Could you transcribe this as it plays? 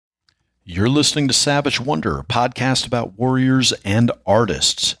You're listening to Savage Wonder, a podcast about warriors and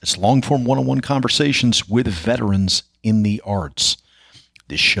artists. It's long-form one-on-one conversations with veterans in the arts.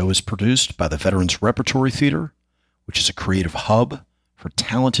 This show is produced by the Veterans Repertory Theater, which is a creative hub for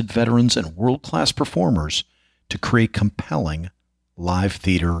talented veterans and world-class performers to create compelling live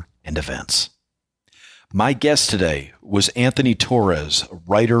theater and events. My guest today was Anthony Torres, a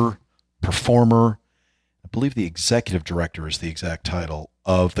writer, performer, I believe the executive director is the exact title,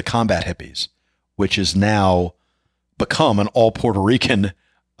 of the Combat Hippies, which is now become an all Puerto Rican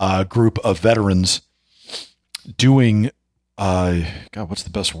group of veterans doing, what's the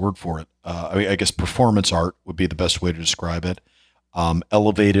best word for it? I guess performance art would be the best way to describe it.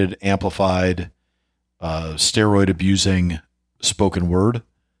 Elevated, amplified, steroid abusing spoken word,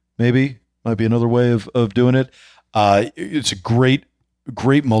 maybe might be another way of doing it. It's a great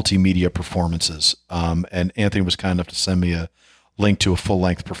multimedia performances. And Anthony was kind enough to send me a link to a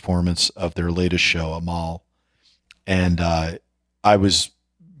full-length performance of their latest show, Amal. And I was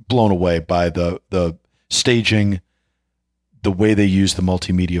blown away by the staging, the way they use the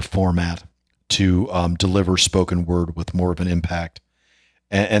multimedia format to deliver spoken word with more of an impact.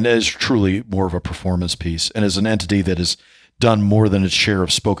 And as truly more of a performance piece. And as an entity that has done more than its share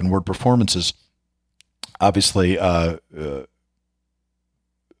of spoken word performances, obviously I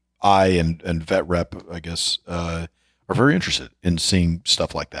and Vet Rep, I guess, are very interested in seeing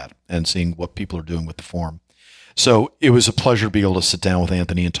stuff like that and seeing what people are doing with the form. So it was a pleasure to be able to sit down with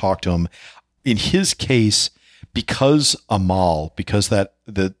Anthony and talk to him. In his case, because that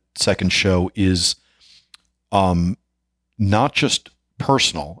the second show is not just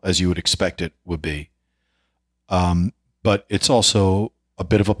personal as you would expect it would be, but it's also a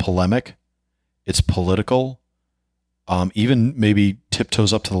bit of a polemic. It's political, even maybe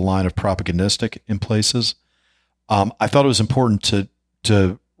tiptoes up to the line of propagandistic in places. I thought it was important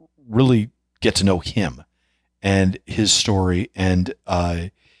to really get to know him and his story, and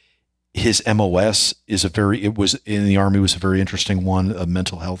his MOS it was in the Army, was a very interesting one, a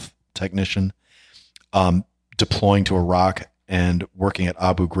mental health technician, deploying to Iraq and working at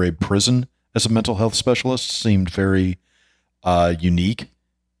Abu Ghraib prison as a mental health specialist seemed very unique.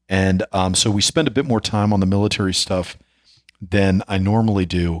 And so we spend a bit more time on the military stuff than I normally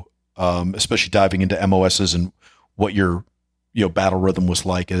do, especially diving into MOSs and what your battle rhythm was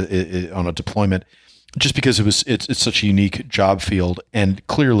like on a deployment, just because it's such a unique job field and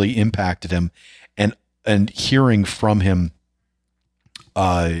clearly impacted him, and hearing from him,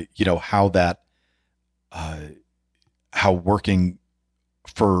 how working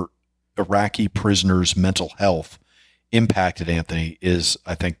for Iraqi prisoners' mental health impacted Anthony is,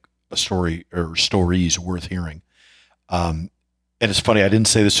 I think, a story or stories worth hearing. And it's funny, I didn't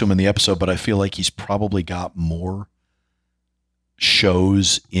say this to him in the episode, but I feel like he's probably got more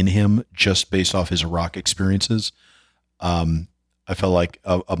shows in him just based off his Iraq experiences. I felt like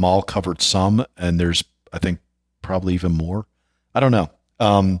Amal covered some, and there's, I think, probably even more. I don't know.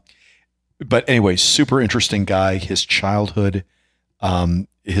 But anyway, super interesting guy. His childhood,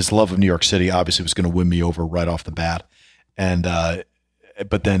 his love of New York City obviously was going to win me over right off the bat. And,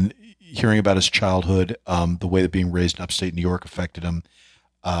 but then hearing about his childhood, the way that being raised in upstate New York affected him.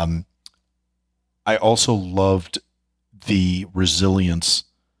 I also loved the resilience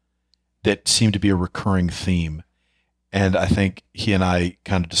that seemed to be a recurring theme. And I think he and I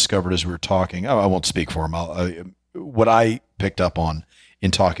kind of discovered as we were talking, I won't speak for him. What I picked up on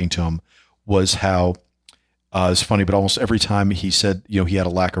in talking to him was how, it's funny, but almost every time he said, he had a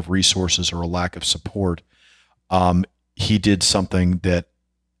lack of resources or a lack of support, he did something that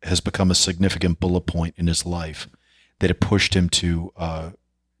has become a significant bullet point in his life, that it pushed him to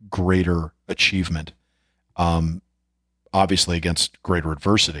greater achievement, obviously against greater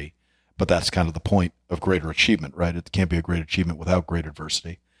adversity, but that's kind of the point of greater achievement, right? It can't be a great achievement without great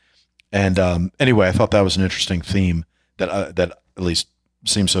adversity. And anyway, I thought that was an interesting theme that at least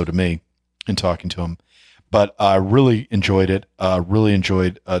seems so to me in talking to him. But I really enjoyed it. Really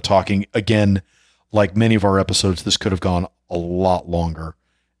enjoyed talking. Again, like many of our episodes, this could have gone a lot longer,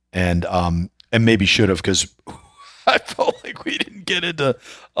 and maybe should have, because I felt like we didn't get into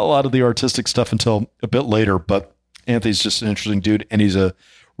a lot of the artistic stuff until a bit later. But Anthony's just an interesting dude, and he's a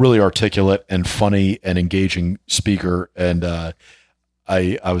really articulate and funny and engaging speaker. And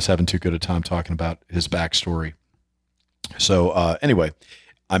I was having too good a time talking about his backstory. So anyway,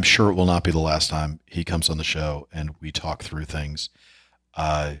 I'm sure it will not be the last time he comes on the show and we talk through things.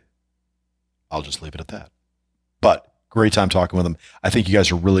 I'll just leave it at that. But great time talking with him. I think you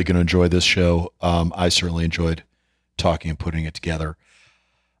guys are really going to enjoy this show. I certainly enjoyed talking and putting it together.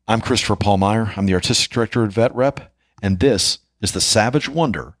 I'm Christopher Paul Meyer. I'm the artistic director at Vet Rep, and this is the Savage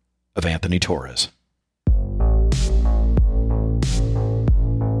Wonder of Anthony Torres.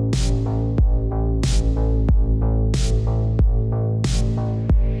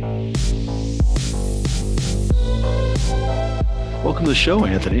 Welcome to the show,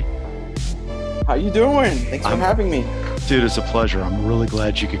 Anthony. How you doing? Thanks for having me. Dude, it's a pleasure. I'm really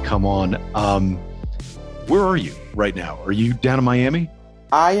glad you could come on. Where are you right now? Are you down in Miami?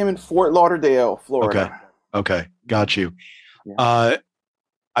 I am in Fort Lauderdale, Florida. Okay. Got you. Yeah.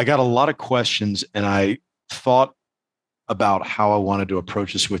 I got a lot of questions, and I thought about how I wanted to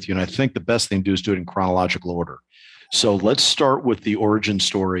approach this with you. And I think the best thing to do is do it in chronological order. So let's start with the origin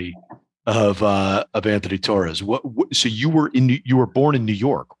story of Anthony Torres. So you were born in New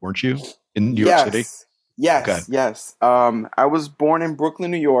York, weren't you? In New York City? Yes. Okay. Yes. I was born in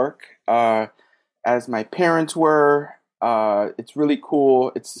Brooklyn, New York, as my parents were. It's really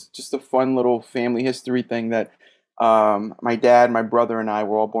cool. It's just a fun little family history thing that my dad, my brother, and I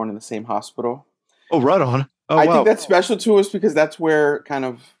were all born in the same hospital. Oh, right on. Oh, I wow. think that's special to us because that's where kind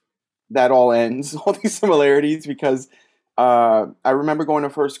of that all ends, all these similarities, because I remember going to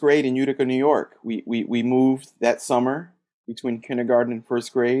first grade in Utica, New York. We moved that summer between kindergarten and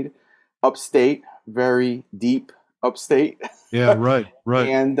first grade, upstate, very deep upstate. Yeah, right.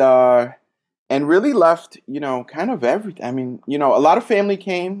 And really left, kind of everything. I mean, a lot of family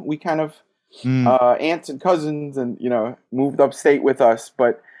came. We kind of aunts and cousins, and moved upstate with us.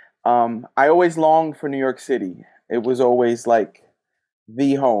 But I always longed for New York City. It was always like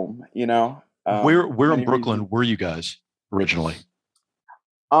the home. Where in Brooklyn were you guys originally?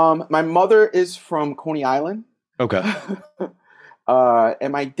 My mother is from Coney Island. Okay.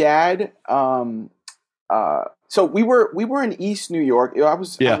 And my dad. So we were in East New York. I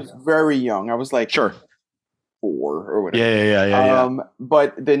was very young. I was like 4 or whatever. Yeah.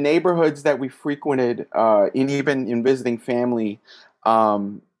 But the neighborhoods that we frequented, even in visiting family,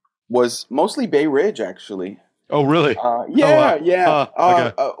 was mostly Bay Ridge, actually. Oh, really? Yeah.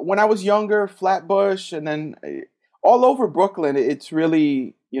 Okay. When I was younger, Flatbush, and then all over Brooklyn. It's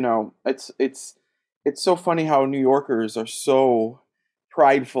really, it's so funny how New Yorkers are so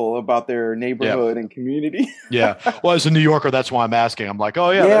prideful about their neighborhood and community. Yeah. Well, as a New Yorker, that's why I'm asking. I'm like,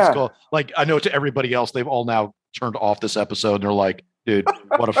 oh yeah, that's cool. Like, I know to everybody else, they've all now turned off this episode and they're like, dude,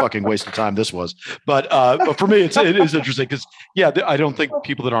 what a fucking waste of time this was. But for me, it is interesting because I don't think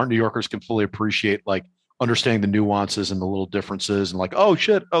people that aren't New Yorkers can fully appreciate like understanding the nuances and the little differences and like, oh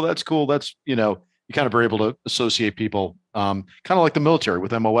shit, oh that's cool. That's you kind of are able to associate people, kind of like the military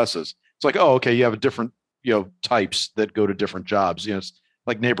with MOSs. It's like, oh, okay, you have a different types that go to different jobs. It's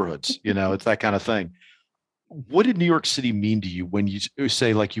like neighborhoods. It's that kind of thing. What did New York City mean to you when you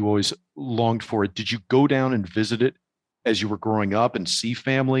say like you always longed for it? Did you go down and visit it as you were growing up and see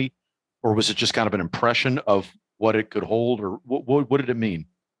family, or was it just kind of an impression of what it could hold, or what did it mean?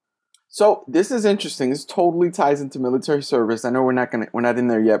 So this is interesting. This totally ties into military service. I know we're not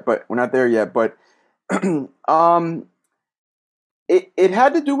there yet, but it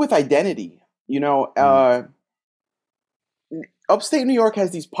had to do with identity. Upstate New York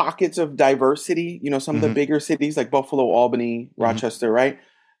has these pockets of diversity, some of the bigger cities like Buffalo, Albany, Rochester, right?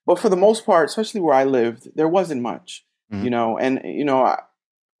 But for the most part, especially where I lived, there wasn't much, as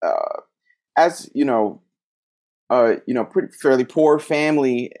pretty fairly poor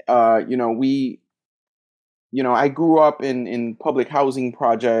family, I grew up in public housing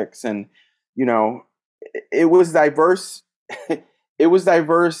projects, and, it was diverse. It was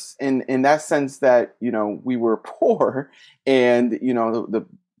diverse in that sense that, we were poor, and, the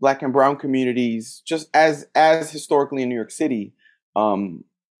Black and brown communities, just as historically in New York City, tend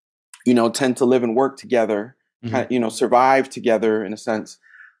to live and work together, survive together in a sense.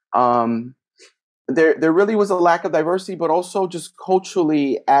 There really was a lack of diversity, but also just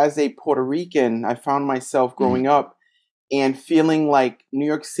culturally, as a Puerto Rican, I found myself growing up and feeling like New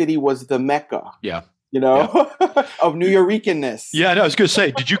York City was the Mecca. Yeah. Of New Yorkicanness. Yeah, I was going to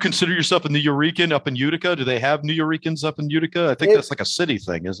say, did you consider yourself a New Yorican up in Utica? Do they have New Yoricans up in Utica? I think that's like a city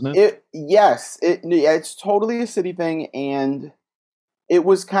thing, isn't it? Yes, it's totally a city thing, and it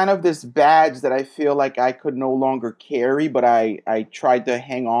was kind of this badge that I feel like I could no longer carry, but I tried to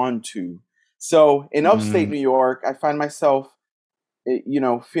hang on to. So in upstate New York, I find myself,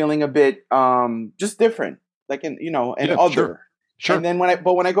 feeling a bit just different, like other. Sure. And then when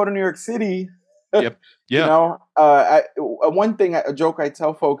I go to New York City. Yep. Yeah. One thing, a joke I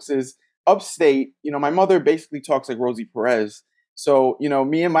tell folks is upstate, my mother basically talks like Rosie Perez. So,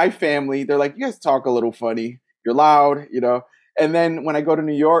 me and my family, they're like, you guys talk a little funny. You're loud, And then when I go to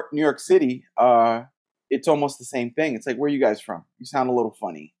New York City, it's almost the same thing. It's like, where are you guys from? You sound a little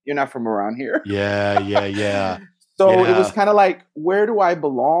funny. You're not from around here. Yeah. So it was Yeah. kind of like, where do I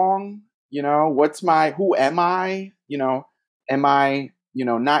belong? Who am I? Am I,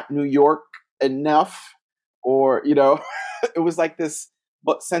 not New York enough? Or, it was like this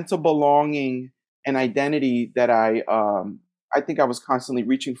sense of belonging and identity that I think I was constantly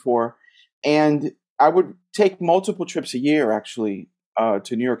reaching for. And I would take multiple trips a year, actually,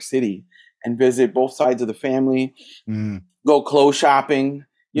 to New York City and visit both sides of the family, Mm, go clothes shopping,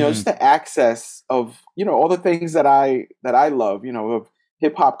 just mm, the access of, all the things that I love, of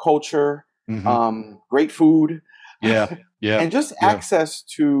hip hop culture, hmm. great food, Yeah. Yeah. and just Yeah. access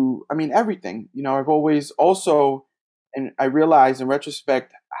to, I mean, everything. I've always also, and I realize in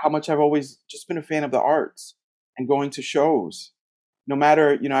retrospect how much I've always just been a fan of the arts and going to shows. No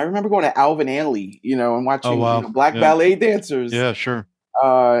matter, I remember going to Alvin Ailey, and Oh, watching, wow. black Yeah. ballet dancers, Yeah, sure.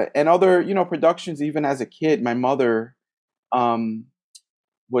 and other, productions. Even as a kid, my mother, um,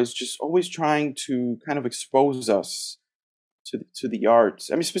 was just always trying to kind of expose us to the arts.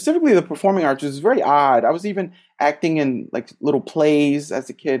 I mean, specifically the performing arts, which is very odd. I was even acting in like little plays as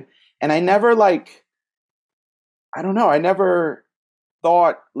a kid, and I never like, I don't know, I never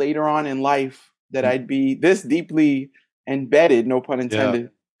thought later on in life that Mm, I'd be this deeply embedded, no pun yeah. intended,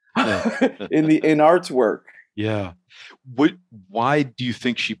 Yeah. in arts work. Yeah. What, why do you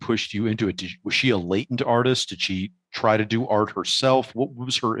think she pushed you into it? Was she a latent artist? Did she try to do art herself? What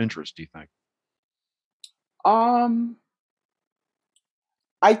was her interest, do you think? Um,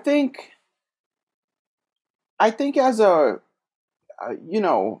 I think as a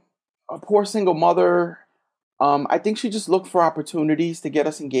poor single mother, I think she just looked for opportunities to get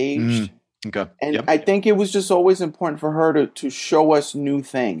us engaged. Mm, okay. And Yep. I think it was just always important for her to show us new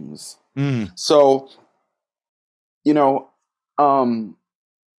things. Mm, So, you know, um,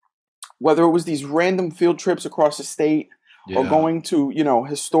 whether it was these random field trips across the state or yeah. going to,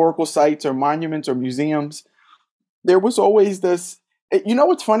 historical sites or monuments or museums, there was always this.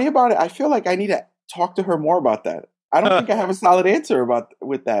 What's funny about it? I feel like I need to talk to her more about that. I don't think I have a solid answer about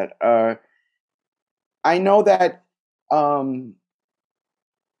with that. I know that um,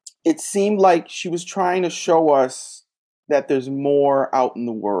 it seemed like she was trying to show us that there's more out in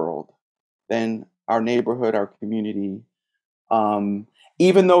the world than our neighborhood, our community. Um,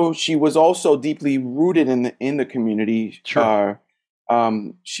 Even though she was also deeply rooted in the community, Sure.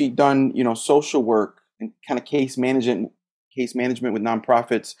 she'd done social work and kind of case management with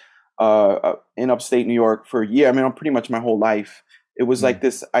nonprofits in upstate New York for a year. I mean, pretty much my whole life. It was like Mm,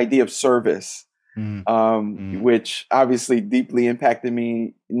 this idea of service, mm, mm. which obviously deeply impacted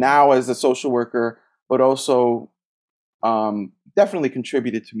me now as a social worker, but also definitely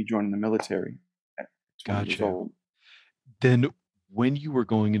contributed to me joining the military at 20 years Gotcha. old. Then when you were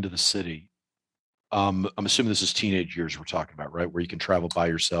going into the city, I'm assuming this is teenage years we're talking about, right? Where you can travel by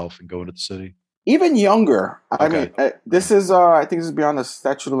yourself and go into the city. Even younger. I Okay. mean, this Okay. is. I think this is beyond the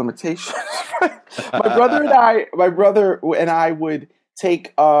statute of limitations. My brother and I would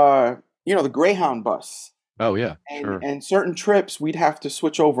take, the Greyhound bus, Oh yeah, and sure. certain trips we'd have to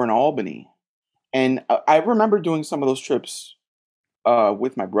switch over in Albany. And I remember doing some of those trips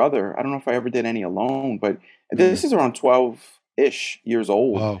with my brother. I don't know if I ever did any alone, but Mm. this is around 12-ish years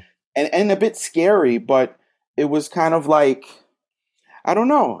old, Wow. and a bit scary, but it was kind of like, I don't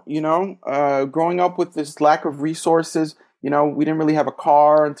know, growing up with this lack of resources, we didn't really have a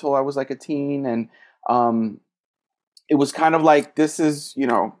car until I was like a teen. And um, it was kind of like, this is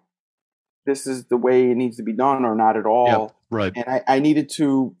the way it needs to be done or not at Yeah. all. Right. And I needed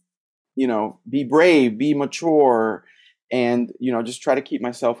to, be brave, be mature, and, just try to keep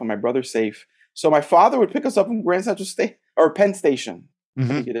myself and my brother safe. So my father would pick us up from Grand Central State or Penn Station, I Hmm.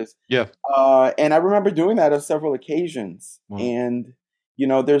 think it is. Yeah. And I remember doing that on several occasions. Wow. And,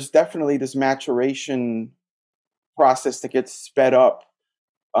 there's definitely this maturation process that gets sped up,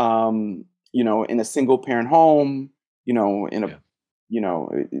 in a single parent home, in a, Yeah.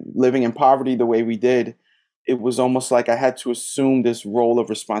 living in poverty the way we did. It was almost like I had to assume this role of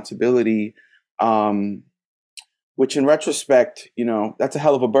responsibility, um, which in retrospect, that's a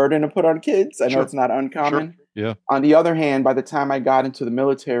hell of a burden to put on kids. I know Sure. it's not Sure. uncommon. Yeah. On the other hand, by the time I got into the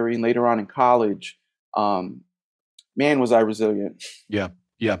military and later on in college, um, man, was I resilient. Yeah.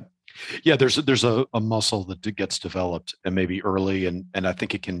 Yeah. Yeah. There's a muscle that gets developed and maybe early, and I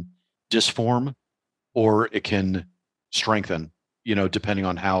think it can disform or it can strengthen, depending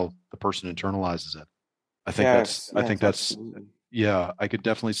on how the person internalizes it. Yes, I think yes, that's, absolutely. yeah, I could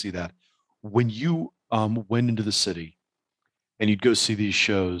definitely see that. When you went into the city and you'd go see these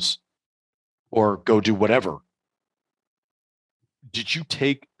shows or go do whatever, did you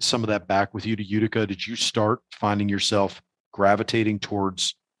take some of that back with you to Utica? Did you start finding yourself gravitating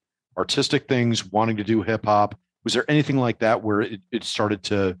towards artistic things, wanting to do hip hop, Was there anything like that where it started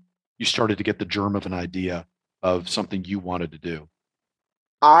to you started to get the germ of an idea of something you wanted to do?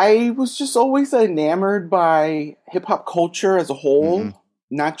 I was just always enamored by hip hop culture as a Mm-hmm. whole.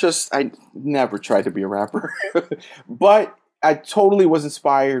 Not just, I never tried to be a rapper, but I totally was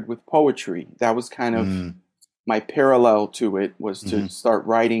inspired with poetry. That was kind of Mm, my parallel to it, was to mm-hmm. start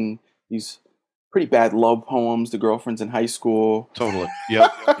writing these pretty bad love poems to girlfriends in high school. Totally.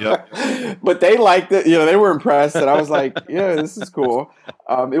 Yep. Yep. But they liked it, they were impressed, and I was like, yeah, this is cool.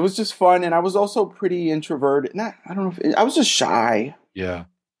 It was just fun, and I was also pretty introverted. Not, I don't know if I was just shy. Yeah.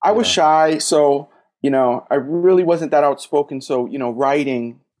 I was Yeah. shy, so I really wasn't that outspoken. So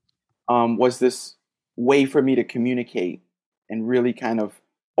writing was this way for me to communicate and really kind of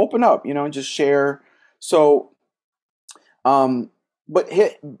open up, and just share. So, um, but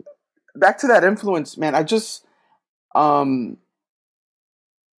back to that influence, man. Um,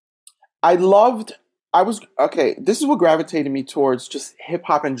 I loved. I was okay. This is what gravitated me towards just hip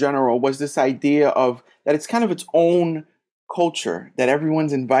hop in general, was this idea of that it's kind of its own culture that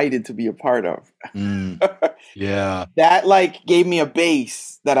everyone's invited to be a part of. Mm, yeah. That like gave me a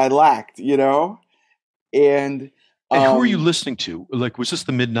base that I lacked, and And who are you um listening to? Like, was this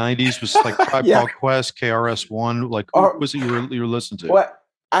the mid '90s? Was this like Tribe yeah. Called Quest, KRS One? Like, who uh, was it you were listening to? what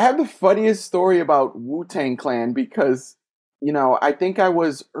I have the funniest story about Wu-Tang Clan, because I think I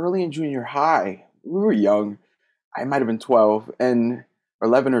was early in junior high. We were young. I might have been 12 and or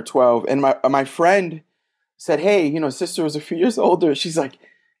 11 or 12, and my friend said, "Hey, sister was a few years older." She's like,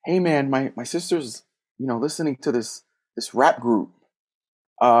 "Hey man, my sister's listening to this rap group,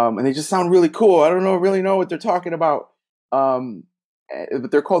 and they just sound really cool. I don't really know what they're talking about,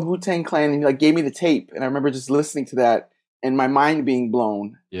 but they're called Wu-Tang Clan." And he like gave me the tape, and I remember just listening to that and my mind being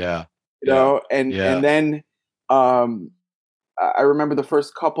blown, Yeah. Yeah. and Yeah. then um, I remember the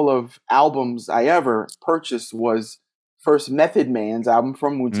first couple of albums I ever purchased was first Method Man's album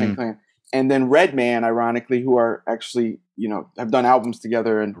from Wu-Tang Mm, Clan, and then Redman, ironically, who are actually have done albums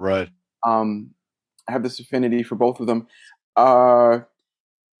together, and right. um, I have this affinity for both of them. Uh,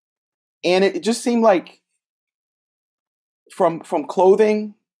 and it just seemed like from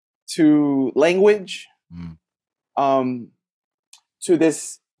clothing to language, Mm, um, to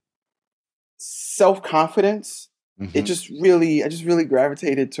this self confidence, hmm. I just really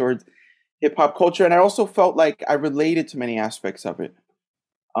gravitated towards hip hop culture, and I also felt like I related to many aspects of it.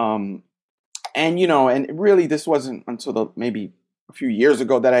 Um, and and really, this wasn't until maybe a few years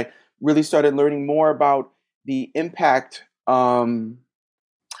ago that I really started learning more about the impact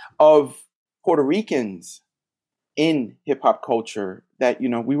of Puerto Ricans in hip hop culture. That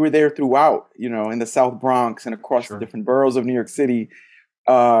we were there throughout, in the South Bronx and across the Sure. different boroughs of New York City,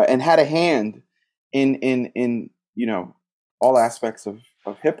 and had a hand in all aspects of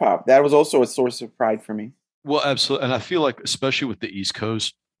hip hop. That was also a source of pride for me. Well, absolutely. And I feel like, especially with the East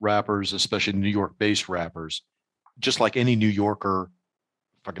Coast rappers, especially New York based rappers, just like any New Yorker,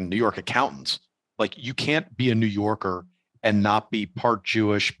 fucking New York accountants, like you can't be a New Yorker and not be part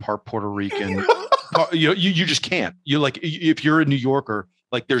Jewish, part Puerto Rican. You just can't. You like, if you're a New Yorker,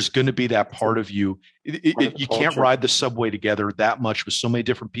 like there's going to be that part of you. Part of the You can't culture. ride the subway together that much with so many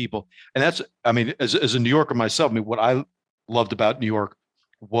different people. And that's, I mean, as a New Yorker myself, I mean, what I loved about New York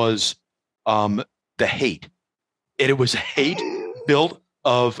was um, the hate, and it was hate built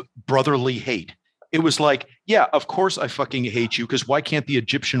of brotherly hate. It was like, yeah, of course I fucking hate you, because why can't the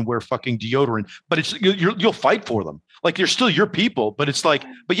Egyptian wear fucking deodorant? But it's you'll fight for them, like you're still your people. But it's like,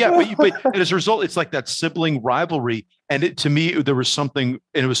 but yeah, but and as a result, it's like that sibling rivalry. And to me, there was something,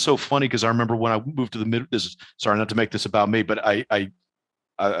 and it was so funny because I remember when I moved to the mid. This is sorry, not to make this about me, but I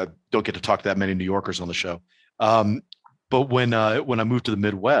don't get to talk to that many New Yorkers on the show. Um, but when I moved to the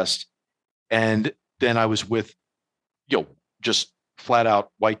Midwest, and then I was with just flat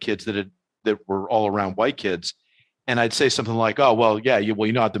out white kids that were all around white kids, and I'd say something like, "Oh well, yeah, you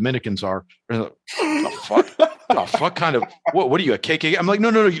know how Dominicans are." Like, oh fuck, oh fuck, kind of. What are you, a KKK? I'm like,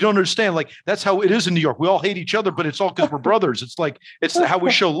 no, you don't understand. Like that's how it is in New York. We all hate each other, but it's all because we're brothers. It's like it's how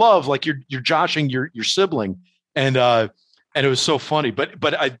we show love. Like you're joshing your sibling, and and it was so funny.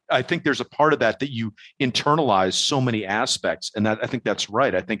 But I think there's a part of that you internalize so many aspects, and that I think that's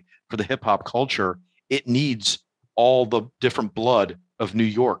right. I think for the hip hop culture, it needs all the different blood of New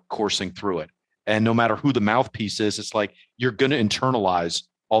York coursing through it. And no matter who the mouthpiece is, it's like you're going to internalize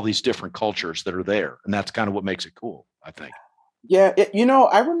all these different cultures that are there. And that's kind of what makes it cool, I think. Yeah,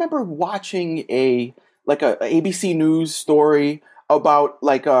 I remember watching a ABC News story about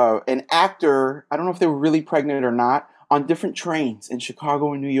like an actor. I don't know if they were really pregnant or not, on different trains in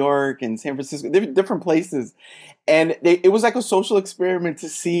Chicago and New York and San Francisco, different places, and it was like a social experiment to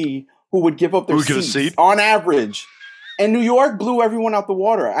see who would give up their Who would give a seats seat? on average. And New York blew everyone out the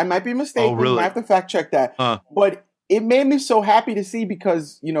water. I might be mistaken. Oh, really? I have to fact check that. But it made me so happy to see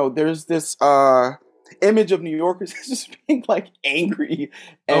because, you know, there's this image of New Yorkers just being like angry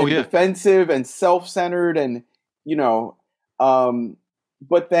and defensive and self-centered and, you know,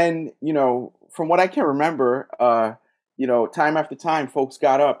 but then, you know, from what I can remember, you know, time after time, folks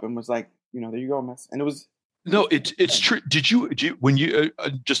got up and was like, you know, there you go, miss. And it was. No, it's true. Did you when you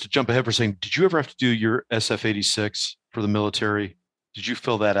just to jump ahead for a second, did you ever have to do your SF-86 for the military? Did you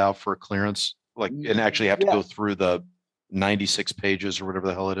fill that out for a clearance, like, and actually have to go through the 96 pages or whatever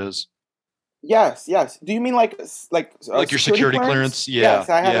the hell it is? Yes. Do you mean like your security clearance? Yeah. Yes,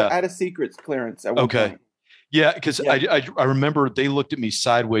 I had a secret clearance at one point. Yeah, because I remember they looked at me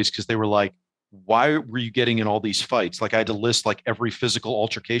sideways because they were like, "Why were you getting in all these fights?" Like I had to list like every physical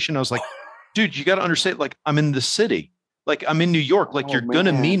altercation. I was like, dude, you got to understand, like, I'm in the city, like I'm in New York, like you're going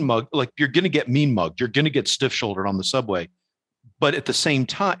to mean mug, like you're going to get mean mugged. You're going to get stiff shouldered on the subway. But at the same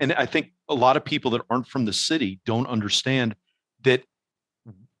time, and I think a lot of people that aren't from the city don't understand that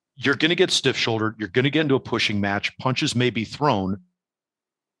you're going to get stiff shouldered. You're going to get into a pushing match. Punches may be thrown.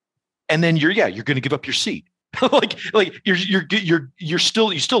 And then you're going to give up your seat. like you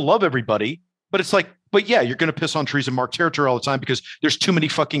still love everybody, but it's like, but yeah, you're going to piss on trees and mark territory all the time because there's too many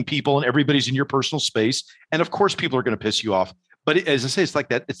fucking people and everybody's in your personal space. And of course people are going to piss you off. But as I say, it's like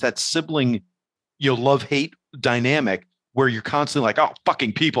that, it's that sibling, you know, love-hate dynamic where you're constantly like, oh,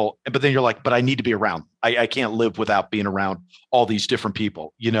 fucking people. But then you're like, but I need to be around. I can't live without being around all these different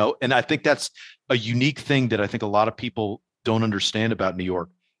people, you know? And I think that's a unique thing that I think a lot of people don't understand about New York.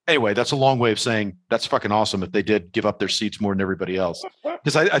 Anyway, that's a long way of saying that's fucking awesome if they did give up their seats more than everybody else.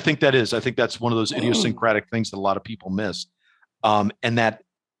 Because I think that's one of those idiosyncratic things that a lot of people miss. And that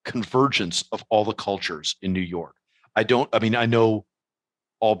convergence of all the cultures in New York. I know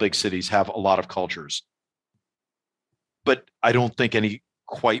all big cities have a lot of cultures, but I don't think any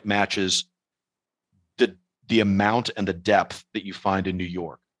quite matches the amount and the depth that you find in New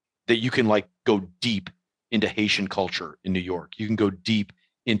York, that you can like go deep into Haitian culture in New York. You can go deep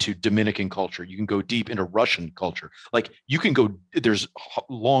into Dominican culture. You can go deep into Russian culture. Like you can go, there's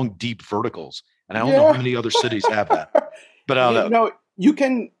long, deep verticals. And I don't know how many other cities have that, but I don't know. You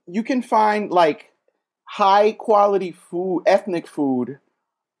can find like high quality food, ethnic food,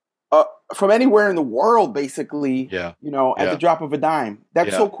 from anywhere in the world, basically, at the drop of a dime.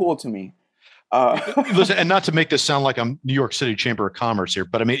 That's so cool to me. Listen, and not to make this sound like I'm New York City Chamber of Commerce here,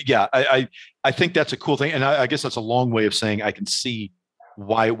 but I mean, I think that's a cool thing. And I guess that's a long way of saying I can see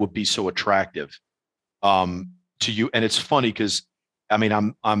why it would be so attractive to you. And it's funny because I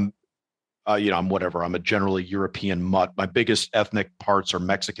mean, I'm whatever. I'm a generally European mutt. My biggest ethnic parts are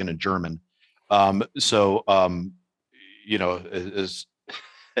Mexican and German. I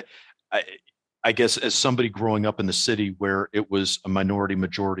guess as somebody growing up in the city where it was a minority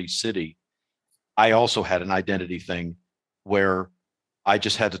majority city, I also had an identity thing where I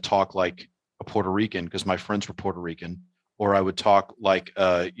just had to talk like a Puerto Rican because my friends were Puerto Rican, or I would talk like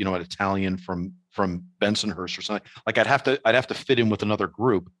an Italian from Bensonhurst or something. Like I'd have to fit in with another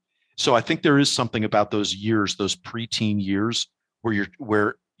group. So I think there is something about those years, those preteen years, where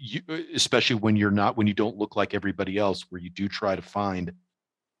you, especially when you don't look like everybody else, where you do try to find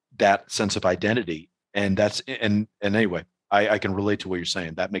that sense of identity. And anyway, I can relate to what you're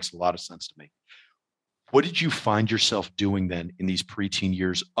saying. That makes a lot of sense to me. What did you find yourself doing then in these preteen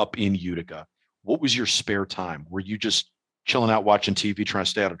years up in Utica? What was your spare time? Were you just chilling out watching TV, trying to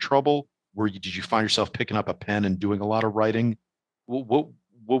stay out of trouble? Did you find yourself picking up a pen and doing a lot of writing? What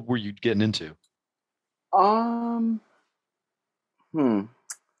were you getting into? I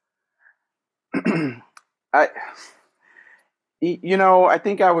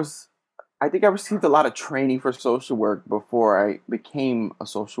think I received a lot of training for social work before I became a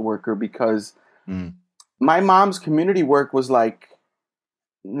social worker because my mom's community work was like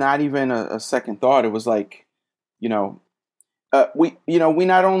not even a second thought. It was like, we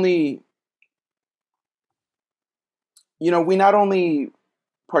not only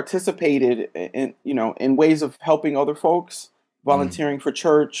participated in ways of helping other folks, volunteering for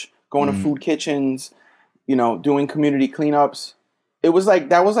church, going to food kitchens, doing community cleanups. It was like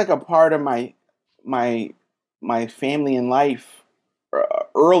that was like a part of my family and life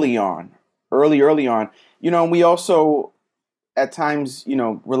early on. And we also at times,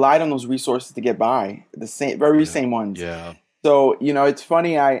 relied on those resources to get by, the same ones. Yeah. So, it's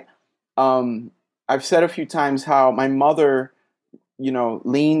funny. I've said a few times how my mother,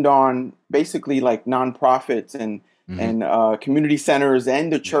 leaned on basically like nonprofits and community centers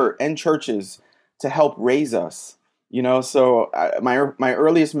and the church and churches to help raise us. So my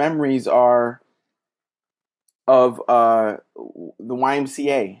earliest memories are of the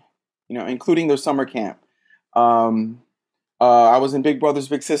YMCA, including their summer camp. I was in Big Brothers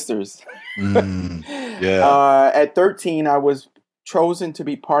Big Sisters. Yeah. At 13, I was chosen to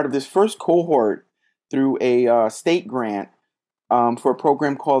be part of this first cohort through a state grant for a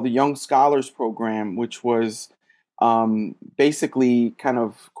program called the Young Scholars Program, which was basically kind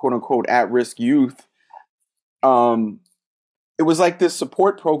of quote unquote at-risk youth. It was like this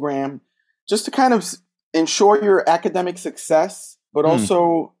support program just to kind of ensure your academic success, but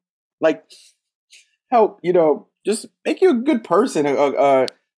also like help, just make you a good person,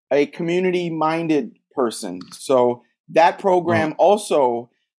 a community-minded person. So that program also,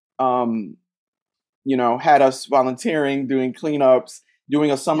 had us volunteering, doing cleanups,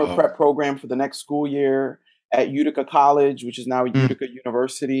 doing a summer prep program for the next school year at Utica College, which is now Utica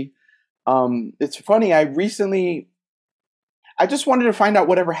University. It's funny. I just wanted to find out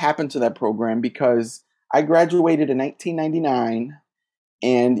whatever happened to that program because I graduated in 1999,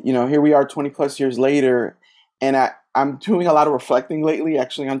 and here we are 20 plus years later, and I'm doing a lot of reflecting lately,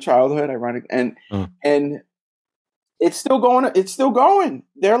 actually, on childhood, ironic, and it's still going. It's still going.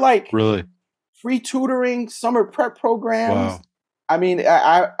 They're like really free tutoring, summer prep programs. Wow. I mean,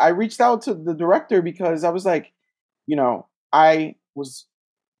 I reached out to the director because I was like, I was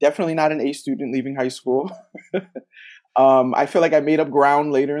definitely not an A student leaving high school. I feel like I made up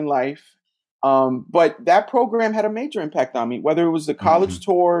ground later in life. But that program had a major impact on me, whether it was the college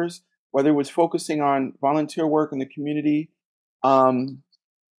tours, whether it was focusing on volunteer work in the community, and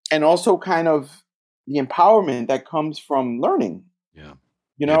also kind of the empowerment that comes from learning. Yeah.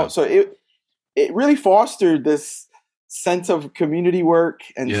 So it really fostered this sense of community work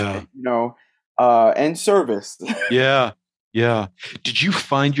and, and service. Yeah. Did you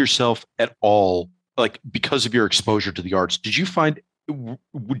find yourself at all, like, because of your exposure to the arts, did you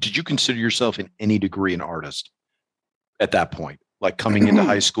consider yourself in any degree an artist at that point? Like coming into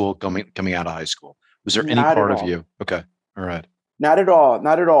high school, coming out of high school? Was there any part of you? Okay. All right. Not at all.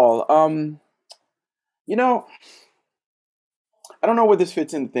 Not at all. I don't know where this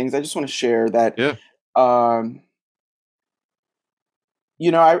fits into things. I just want to share that. Yeah. I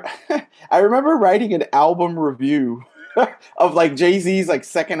remember writing an album review of like Jay-Z's like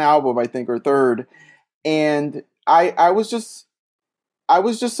second album, I think, or third. And I was just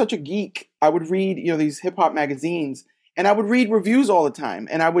such a geek. I would read, these hip hop magazines, and I would read reviews all the time,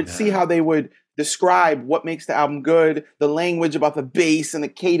 and I would see how they would describe what makes the album good, the language about the bass and the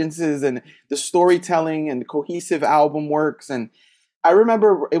cadences and the storytelling and the cohesive album works. And I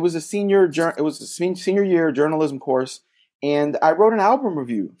remember it was a senior year journalism course, and I wrote an album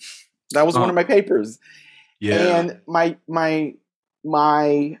review. That was one of my papers. Yeah. And my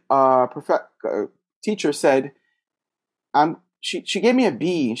teacher said, she gave me a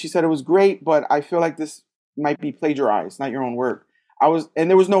B, and she said it was great, but I feel like this might be plagiarized, not your own work. And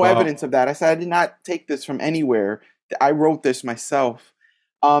there was no evidence of that. I said, I did not take this from anywhere. I wrote this myself.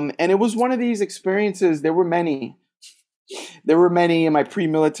 And it was one of these experiences. There were many in my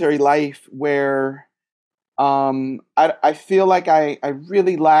pre-military life where I feel like I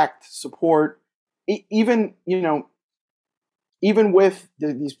really lacked support, even with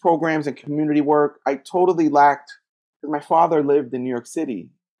these programs and community work. I totally lacked, because my father lived in New York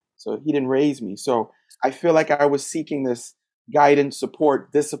City, so he didn't raise me. So I feel like I was seeking this guidance,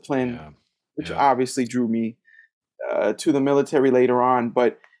 support, discipline, which obviously drew me to the military later on.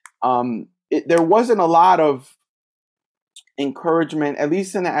 But there wasn't a lot of encouragement, at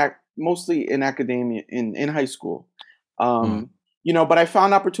least mostly in academia, in high school. But I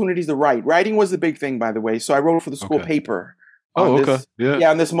found opportunities to write. Writing was the big thing, by the way. So I wrote for the school paper. On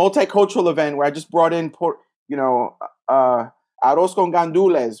this multicultural event where I just brought in, arroz con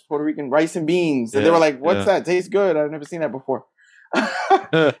gandules, Puerto Rican rice and beans. And they were like, what's that? Tastes good. I've never seen that before.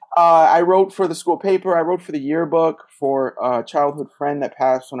 I wrote for the school paper. I wrote for the yearbook for a childhood friend that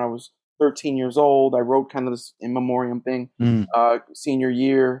passed when I was 13 years old. I wrote kind of this in memoriam thing, senior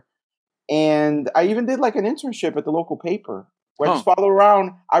year. And I even did like an internship at the local paper where I just followed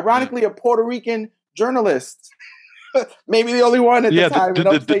around, ironically, a Puerto Rican journalist. Maybe the only one at the time.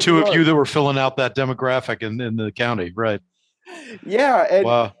 The two of you that were filling out that demographic in the county, right? Yeah. And,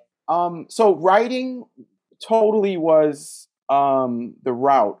 wow. So writing totally was the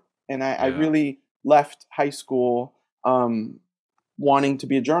route. And I really left high school wanting to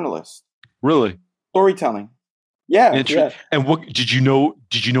be a journalist. Really? Storytelling. Yeah. And what did you know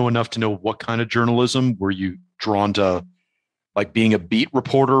enough to know what kind of journalism? Were you drawn to, like, being a beat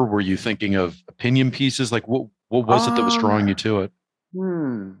reporter? Were you thinking of opinion pieces? Like, what was it that was drawing you to it?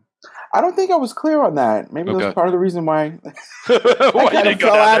 I don't think I was clear on that. Maybe that was part of the reason why I kind of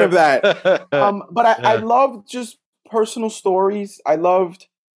fell out of that. But I loved just personal stories. I wonder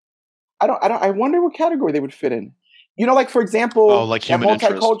what category they would fit in. You know, like for example, like human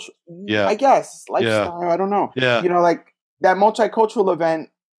interest. Yeah, I guess lifestyle. Yeah. I don't know. Yeah, you know, like that multicultural event.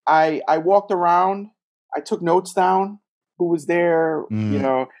 I walked around. I took notes down. Who was there? You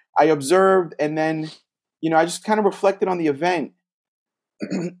know, I observed, and then, you know, I just kind of reflected on the event,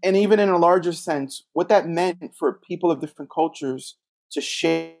 and even in a larger sense, what that meant for people of different cultures to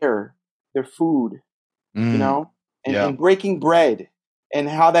share their food. You know, and breaking bread. And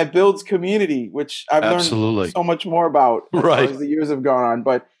how that builds community, which I've learned so much more about as the years have gone on.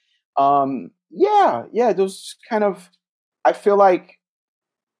 But those kind of, I feel like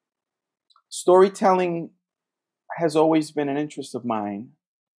storytelling has always been an interest of mine.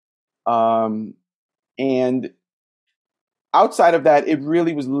 And outside of that, it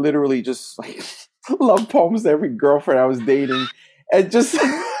really was literally just like love poems to every girlfriend I was dating. And just,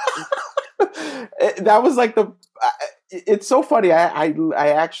 that was like it's so funny. I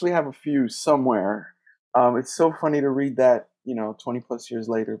actually have a few somewhere. It's so funny to read that, you know, 20 plus years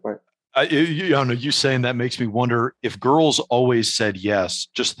later. But I don't know. You saying that makes me wonder if girls always said yes.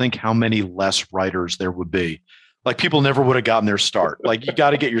 Just think how many less writers there would be. Like people never would have gotten their start. Like you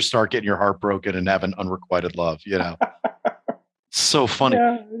got to get your start getting your heart broken and having unrequited love. You know, so funny.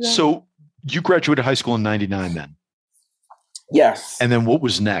 Yeah. So you graduated high school in '99, then. Yes. And then what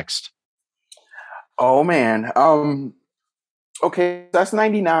was next? Oh man. Okay, that's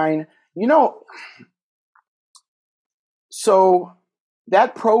 99. You know, so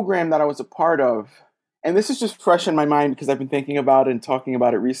that program that I was a part of, and this is just fresh in my mind because I've been thinking about it and talking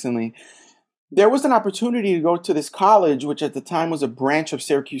about it recently. There was an opportunity to go to this college, which at the time was a branch of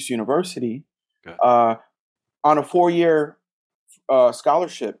Syracuse University, on a 4-year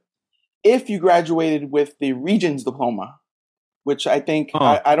scholarship, if you graduated with the Regents diploma, which I think,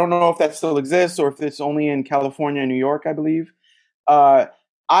 I don't know if that still exists or if it's only in California and New York, I believe.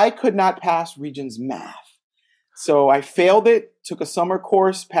 I could not pass Regents math. So I failed it, took a summer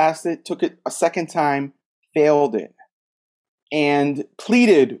course, passed it, took it a second time, failed it, and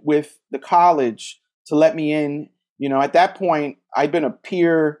pleaded with the college to let me in. You know, at that point, I'd been a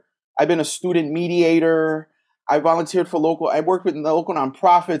peer, I've been a student mediator, I volunteered for I worked with the local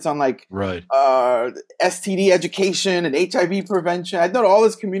nonprofits on STD education and HIV prevention. I'd done all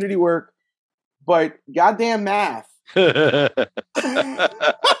this community work, but goddamn math.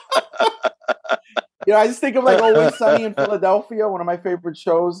 You know, I just think of like Always Sunny in Philadelphia, one of my favorite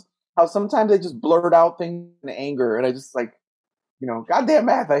shows, how sometimes they just blurt out things in anger. And I just like, you know, goddamn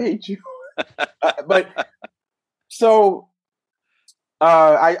math, I hate you.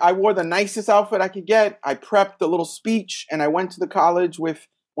 I wore the nicest outfit I could get. I prepped a little speech and I went to the college with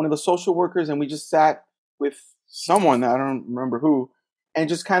one of the social workers and we just sat with someone, I don't remember who, and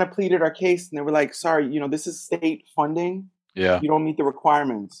just kind of pleaded our case. And they were like, sorry, you know, this is state funding. Yeah. You don't meet the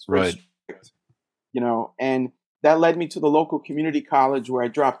requirements. Right. You know, and that led me to the local community college where I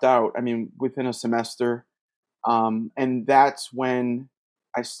dropped out, I mean, within a semester. And that's when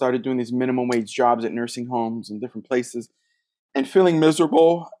I started doing these minimum wage jobs at nursing homes and different places and feeling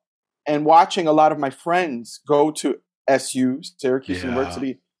miserable and watching a lot of my friends go to SU, Syracuse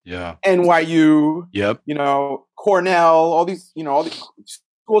University, NYU, you know, Cornell, all these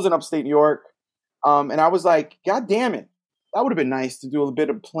schools in upstate New York. And I was like, God damn it. That would have been nice to do a bit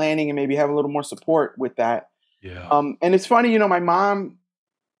of planning and maybe have a little more support with that. Yeah. And it's funny, you know, my mom,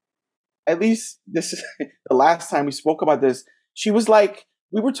 at least this is the last time we spoke about this, she was like,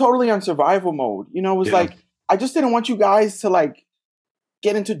 we were totally on survival mode. You know, it was like, I just didn't want you guys to like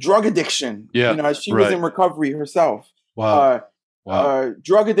get into drug addiction. Yeah. You know, she was in recovery herself. Wow.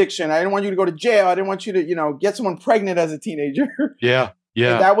 Drug addiction. I didn't want you to go to jail. I didn't want you to, you know, get someone pregnant as a teenager. Yeah.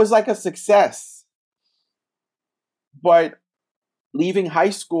 Yeah. And that was like a success. But leaving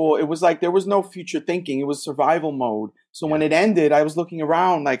high school, it was like there was no future thinking. It was survival mode. So when it ended, I was looking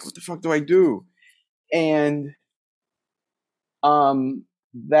around like, what the fuck do I do? And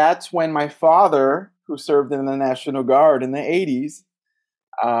that's when my father, who served in the National Guard in the 80s,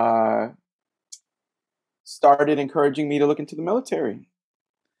 started encouraging me to look into the military.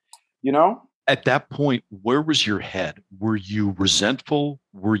 You know? At that point, where was your head? Were you resentful?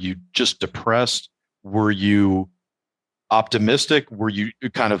 Were you just depressed? Were you optimistic? Were you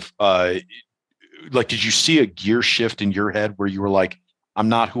kind of like, did you see a gear shift in your head where you were like, I'm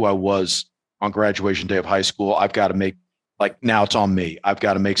not who I was on graduation day of high school. I've got to make, like, now it's on me. I've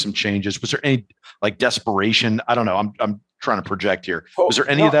got to make some changes. Was there any like desperation? I don't know. I'm trying to project here. Was there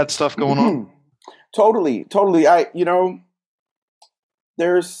any of that stuff going on? Totally. You know,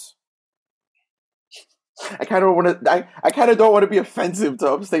 there's I kind of want to. I kind of don't want to be offensive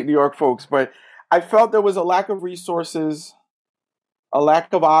to upstate New York folks, but I felt there was a lack of resources, a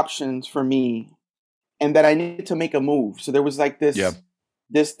lack of options for me, and that I needed to make a move. So there was like this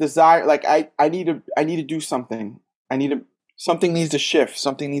desire, like I need to do something. Something needs to shift.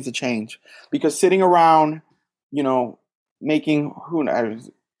 Something needs to change, because sitting around, making who knows,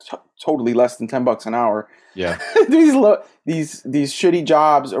 totally less than $10 an hour. Yeah. these shitty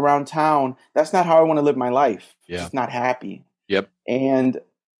jobs around town. That's not how I want to live my life. Yeah. Just not happy. Yep. And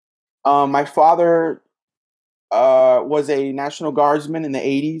my father was a National Guardsman in the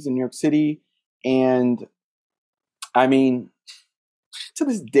 80s in New York City. And I mean, to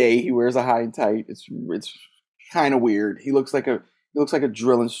this day, he wears a high and tight. It's kind of weird. He looks like a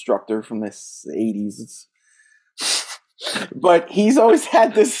drill instructor from the 80s. But he's always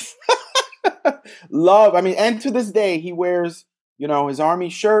had this love. I mean, and to this day, he wears, his Army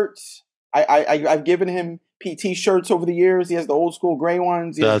shirts. I've given him PT shirts over the years. He has the old school gray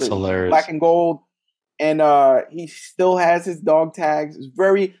ones. That's hilarious. Black and gold. And he still has his dog tags. It's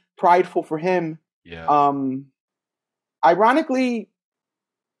very prideful for him. Yeah. Ironically,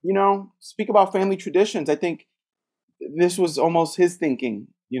 speak about family traditions. I think this was almost his thinking,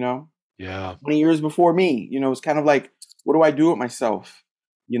 Yeah. 20 years before me. It was kind of like, what do I do with myself?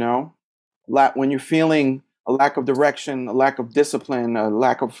 When you're feeling a lack of direction, a lack of discipline, a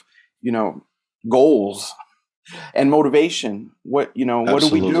lack of, goals and motivation. What do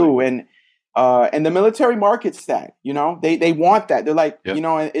we do? And the military markets that, they want that. They're like,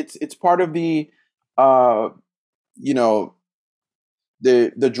 it's part of the,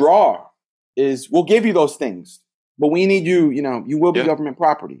 the draw is we'll give you those things, but we need you, you will be government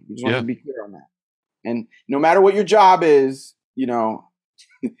property. We just want to be clear on that. And no matter what your job is,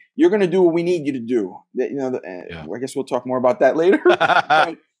 you're going to do what we need you to do. I guess we'll talk more about that later.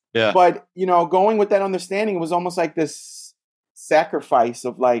 But, going with that understanding, it was almost like this sacrifice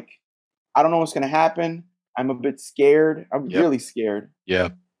of like, I don't know what's going to happen. I'm a bit scared. I'm really scared. Yeah.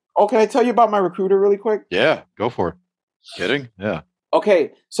 Oh, can I tell you about my recruiter really quick? Yeah, go for it. Kidding? Yeah.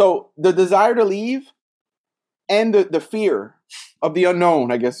 Okay. So the desire to leave and the fear of the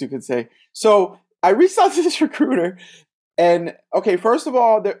unknown, I guess you could say. So I reached out to this recruiter and, okay, first of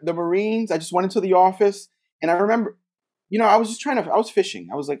all, the Marines, I just went into the office and I remember, I was fishing.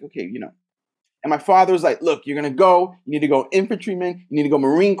 I was like, okay, and my father was like, look, you're going to go, you need to go infantryman, you need to go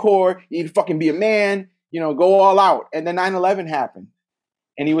Marine Corps, you need to fucking be a man, go all out. And then 9/11 happened.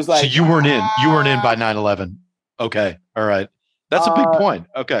 And he was like, so you weren't in by 9/11. Okay. All right. That's a big point.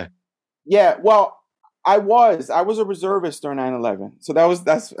 Okay. Yeah. Well, I was a reservist during 9/11. So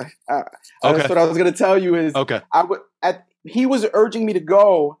that's what I was going to tell you is, okay. He was urging me to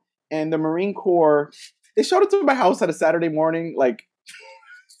go, and the Marine Corps, they showed up to my house at a Saturday morning. Like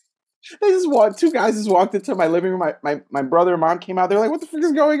two guys just walked into my living room. My brother and mom came out. They're like, what the fuck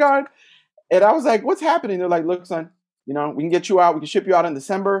is going on? And I was like, what's happening? They're like, look, son, we can get you out. We can ship you out in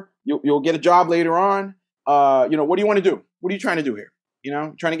December. You'll get a job later on. What do you want to do? What are you trying to do here?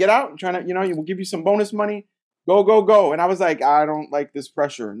 Trying to get out and we'll give you some bonus money. Go. And I was like, I don't like this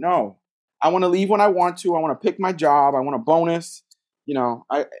pressure. No, I want to leave when I want to. I want to pick my job. I want a bonus,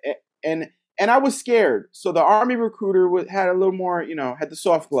 and I was scared. So the Army recruiter had a little more, had the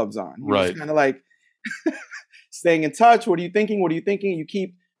soft gloves on. He was kind of like staying in touch. What are you thinking? What are you thinking? You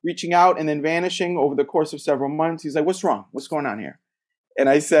keep reaching out and then vanishing over the course of several months. He's like, what's wrong? What's going on here? And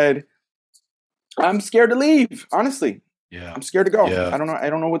I said, I'm scared to leave. Honestly. Yeah. I'm scared to go. Yeah. I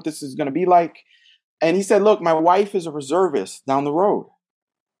don't know what this is going to be like. And he said, look, my wife is a reservist down the road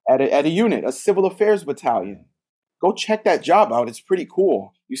at a unit, a civil affairs battalion. Go check that job out. It's pretty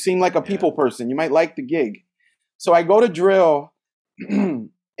cool. You seem like a people person. You might like the gig. So I go to drill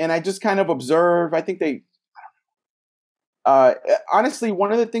and I just kind of observe. I think honestly,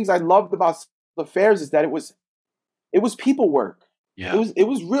 one of the things I loved about civil affairs is that it was people work. Yeah. It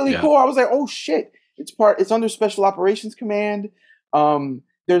was really cool. I was like, oh shit. It's under Special Operations Command.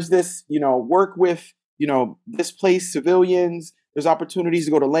 There's this, work with, displaced civilians. There's opportunities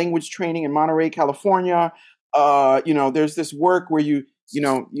to go to language training in Monterey, California. There's this work where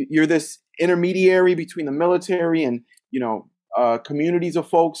you're this intermediary between the military and, communities of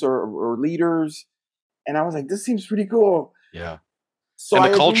folks or leaders. And I was like, this seems pretty cool. Yeah. So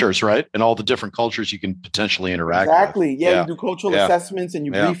and the cultures, right? And all the different cultures you can potentially interact with. Exactly. Yeah. You do cultural assessments and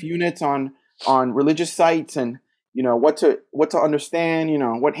you brief units on religious sites and, what to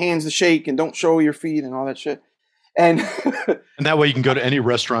understand, what hands to shake and don't show your feet and all that shit. And and that way you can go to any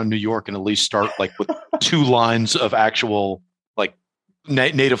restaurant in New York and at least start like with 2 lines of actual like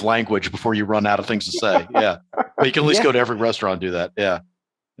native language before you run out of things to say. Yeah. But you can at least go to every restaurant and do that. Yeah.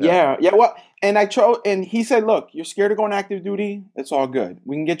 Yeah. Yeah. Well, and and he said, look, you're scared of going active duty. It's all good.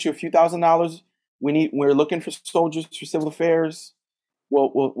 We can get you a few $1,000s. We're looking for soldiers for civil affairs.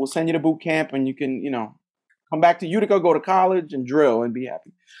 We'll send you to boot camp and you can, come back to Utica, go to college and drill and be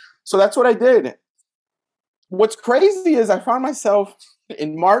happy. So that's what I did. What's crazy is I found myself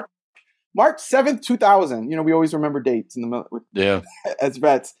in March 7th, 2000. We always remember dates in the as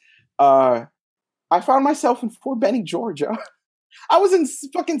vets. I found myself in Fort Benning, Georgia. I was in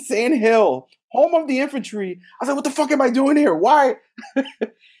fucking Sand Hill, home of the infantry. I was like, what the fuck am I doing here? Why?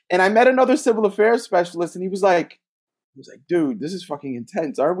 And I met another civil affairs specialist, and he was like, dude, this is fucking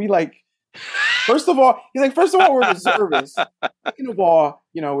intense. Are we like, first of all, we're reservists. Second of all,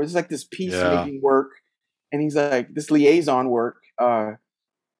 it's like this peacemaking work. And he's like, this liaison work,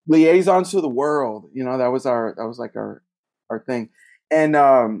 liaisons to the world. That was our thing. And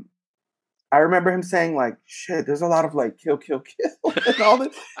I remember him saying like, shit, there's a lot of like kill and all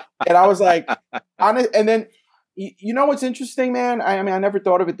this. And I was like, and then, what's interesting, man? I mean, I never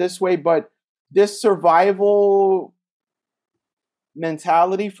thought of it this way, but this survival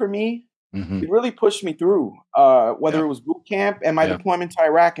mentality for me, it really pushed me through, whether it was boot camp and my deployment to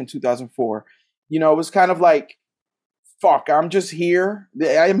Iraq in 2004. It was kind of like, fuck, I'm just here.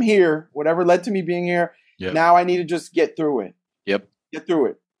 I am here. Whatever led to me being here. Yep. Now I need to just get through it. Yep. Get through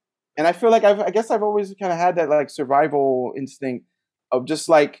it. And I feel like I guess I've always kind of had that like survival instinct of just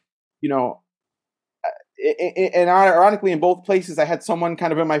like, and ironically in both places I had someone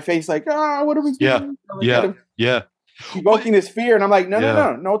kind of in my face like, what are we doing? Kind of evoking this fear. And I'm like,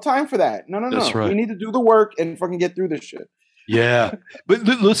 no time for that. No. That's right. We need to do the work and fucking get through this shit. Yeah. But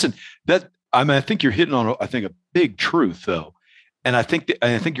listen, I think you're hitting on, a big truth though. And I think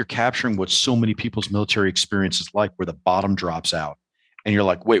you're capturing what so many people's military experience is like, where the bottom drops out and you're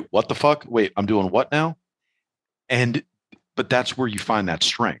like, wait, what the fuck? Wait, I'm doing what now? But that's where you find that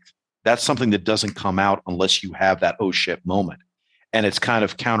strength. That's something that doesn't come out unless you have that oh shit moment. And it's kind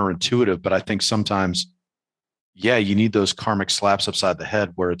of counterintuitive, but I think sometimes, you need those karmic slaps upside the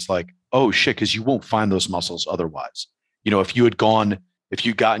head where it's like, oh shit, because you won't find those muscles otherwise. If you'd gotten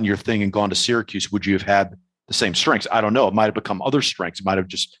your thing and gone to Syracuse, would you have had the same strengths? I don't know. It might have become other strengths. It might have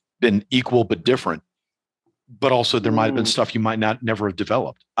just been equal but different. But also there might have been stuff you might never have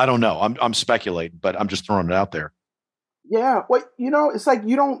developed. I don't know. I'm speculating, but I'm just throwing it out there. Yeah. Well, it's like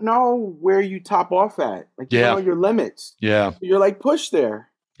you don't know where you top off at. Like you know your limits. Yeah. You're like pushed there.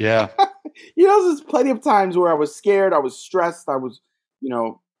 Yeah. There's plenty of times where I was scared, I was stressed, I was,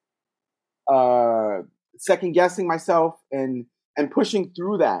 second guessing myself and pushing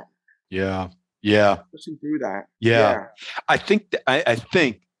through that. Yeah. Yeah. Pushing through that. Yeah. I think I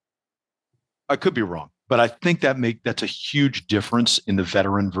could be wrong, but I think that's a huge difference in the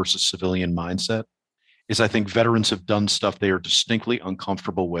veteran versus civilian mindset. Is I think veterans have done stuff they are distinctly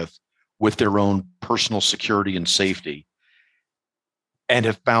uncomfortable with their own personal security and safety, and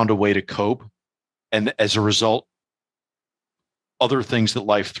have found a way to cope. And as a result, other things that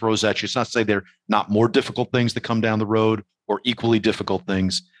life throws at you, it's not to say they're not more difficult things that come down the road or equally difficult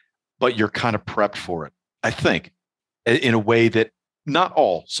things, but you're kind of prepped for it. I think in a way that not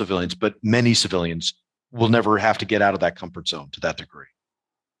all civilians, but many civilians will never have to get out of that comfort zone to that degree.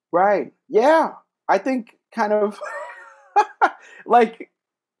 Right. Yeah. I think kind of like,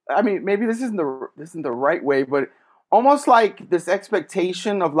 I mean, maybe this isn't the right way, but almost like this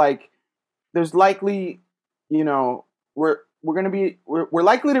expectation of like, there's likely, we're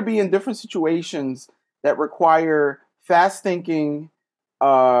likely to be in different situations that require fast thinking,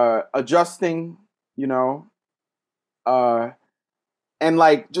 adjusting, and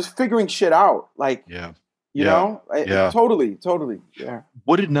like just figuring shit out. Like, totally. Yeah.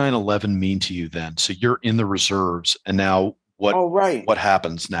 What did 9/11 mean to you then? So you're in the reserves, and now what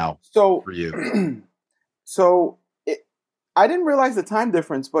happens now for you? So I didn't realize the time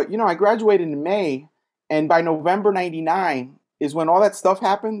difference, but I graduated in May, and by November '99 is when all that stuff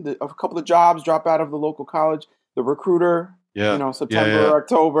happened. A couple of jobs drop out of the local college. The recruiter, September,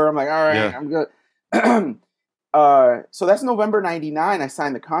 October. I'm like, all right, I'm good. So that's November '99. I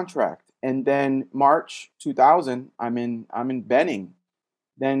signed the contract, and then March 2000, I'm in Benning.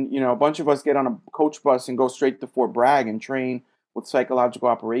 Then a bunch of us get on a coach bus and go straight to Fort Bragg and train with psychological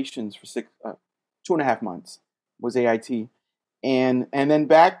operations for 2.5 months was AIT, and then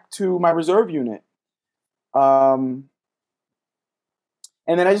back to my reserve unit. And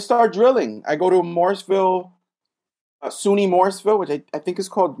then I just started drilling. I go to Morrisville, SUNY Morrisville, which I think is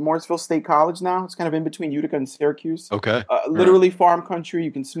called Morrisville State College now. It's kind of in between Utica and Syracuse. Okay. Literally farm country.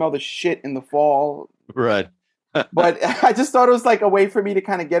 You can smell the shit in the fall. Right. But I just thought it was like a way for me to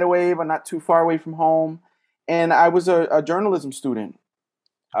kind of get away, but not too far away from home. And I was a journalism student.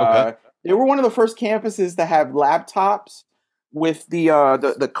 Okay. They were one of the first campuses to have laptops with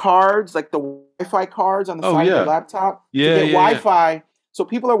the cards, like the Wi-Fi cards on the Oh side of yeah. your laptop to Yeah, get yeah, yeah. Wi-Fi. So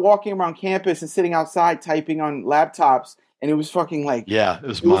people are walking around campus and sitting outside typing on laptops, and it was fucking like Yeah, it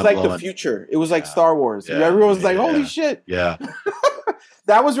was it was mind like the blowing. future. It was like Yeah. Star Wars. Yeah. Everyone was like, Yeah. "Holy shit!" Yeah.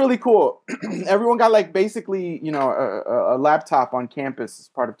 That was really cool. Everyone got like basically, a laptop on campus as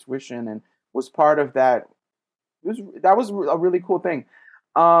part of tuition, and was part of that. That was a really cool thing.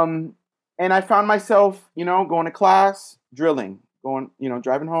 And I found myself, going to class, drilling,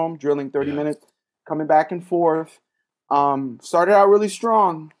 driving home, drilling 30 Yeah. minutes, coming back and forth. Started out really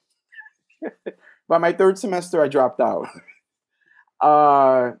strong. By my third semester, I dropped out.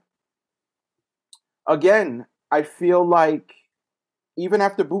 Again, I feel like even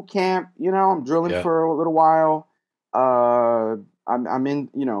after boot camp, I'm drilling Yeah. for a little while. I'm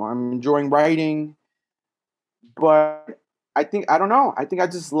enjoying writing, but I don't know. I think I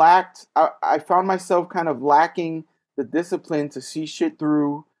just lacked. I found myself kind of lacking the discipline to see shit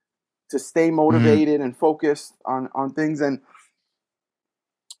through, to stay motivated and focused on things, and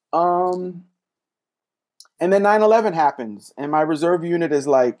then 9/11 happens, and my reserve unit is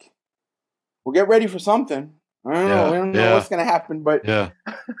like, "Well, get ready for something." I don't know. We don't know what's gonna happen, but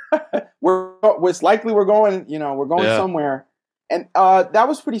it's likely we're going. We're going somewhere, and that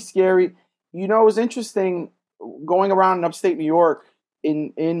was pretty scary. It was interesting going around in upstate New York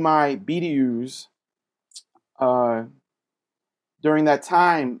in my BDUs during that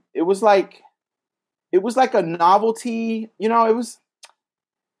time. It was like a novelty. It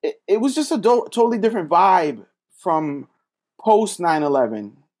was just a totally different vibe from post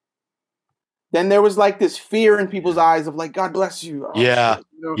 9/11. Then there was like this fear in people's eyes of like, God bless you. Oh, yeah. Shit,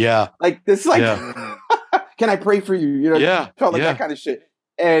 Yeah. Like this, like, can I pray for you? Felt like that kind of shit.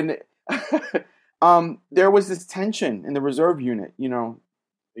 And there was this tension in the reserve unit.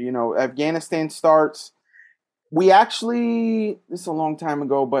 Afghanistan starts. We actually, this is a long time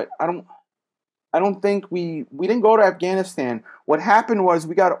ago, but I don't think we didn't go to Afghanistan. What happened was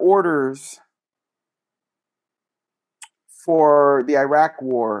we got orders for the Iraq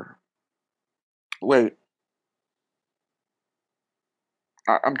War. Wait,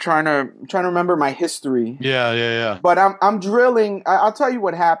 I'm trying to remember my history. Yeah. But I'm drilling. I'll tell you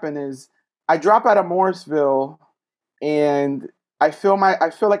what happened is I drop out of Morrisville, and I feel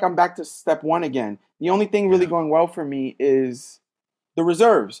like I'm back to step one again. The only thing really going well for me is the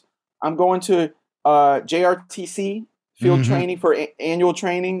reserves. I'm going to JRTC field training for annual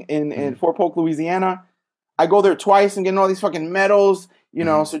training in Fort Polk, Louisiana. I go there twice and getting all these fucking medals,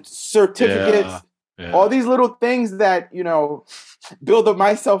 certificates, all these little things that, build up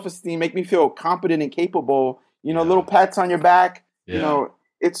my self-esteem, make me feel competent and capable, little pats on your back.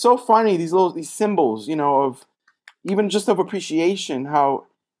 It's so funny, these symbols, of even just of appreciation, how,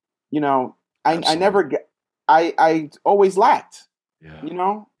 I always lacked,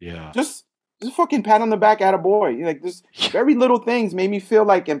 just fucking pat on the back at a boy. Like this very little things made me feel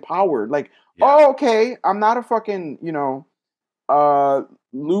like empowered. Like, oh, okay, I'm not a fucking,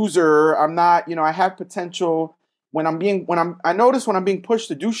 loser. I'm not, I have potential. I notice when I'm being pushed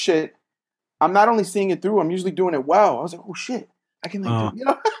to do shit, I'm not only seeing it through, I'm usually doing it well. I was like, oh shit, I can like do,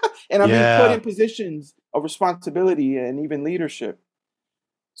 and I'm being put in positions of responsibility and even leadership.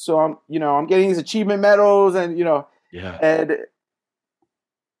 So I'm getting these achievement medals and, and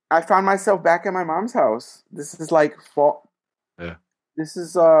I found myself back at my mom's house. This is like fall. Yeah. This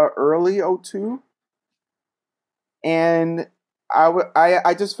is early 2002. And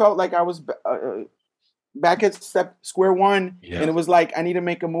I just felt like I was back at square one, and it was like, I need to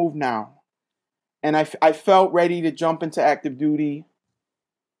make a move now. And I felt ready to jump into active duty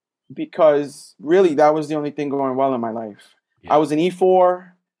because really that was the only thing going well in my life. I was an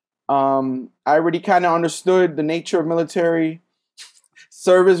E4. I already kind of understood the nature of military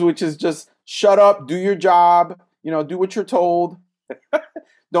service, which is just shut up, do your job, do what you're told.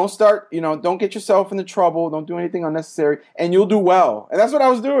 Don't get yourself into trouble. Don't do anything unnecessary, and you'll do well. And that's what I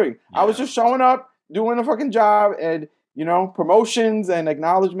was doing. I was just showing up, doing a fucking job, and promotions and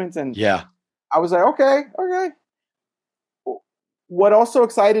acknowledgments. And I was like, okay. What also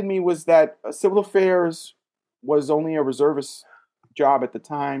excited me was that civil affairs was only a reservist job at the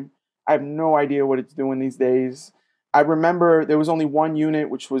time. I have no idea what it's doing these days. I remember there was only one unit,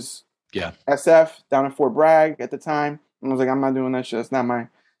 which was SF down in Fort Bragg at the time. And I was like, I'm not doing that shit.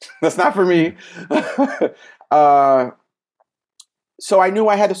 That's not for me. So I knew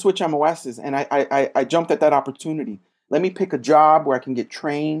I had to switch MOSs, and I jumped at that opportunity. Let me pick a job where I can get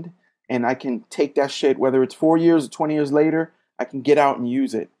trained, and I can take that shit, whether it's 4 years or 20 years later, I can get out and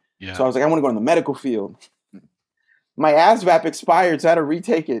use it. So I was like, I want to go in the medical field. my ASVAB expired, so I had to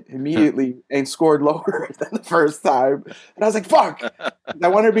retake it immediately and scored lower than the first time. And I was like, fuck, I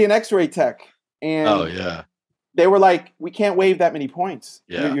wanted to be an X-ray tech. And they were like, we can't waive that many points.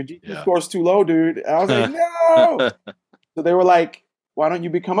 Your GP score's too low, dude. And I was like, no. So they were like, why don't you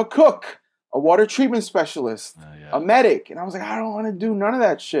become a cook, a water treatment specialist, a medic? And I was like, I don't want to do none of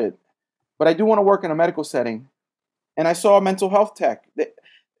that shit. But I do want to work in a medical setting. And I saw a mental health tech.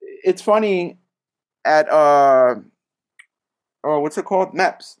 It's funny at, what's it called?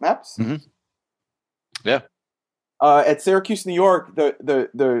 MEPS. MEPS? Mm-hmm. Yeah. At Syracuse, New York,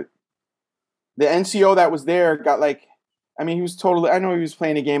 the NCO that was there got like, I mean, he was totally, I know he was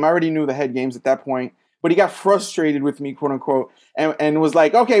playing a game. I already knew the head games at that point, but he got frustrated with me, quote unquote, and was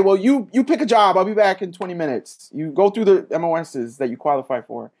like, okay, well, you pick a job. I'll be back in 20 minutes. You go through the MOSs that you qualify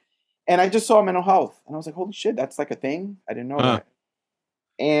for. And I just saw mental health. And I was like, holy shit, that's like a thing? I didn't know that.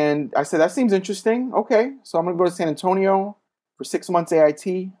 And I said, that seems interesting. Okay. So I'm going to go to San Antonio for 6 months AIT.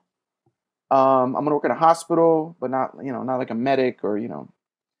 I'm going to work in a hospital, but not like a medic or,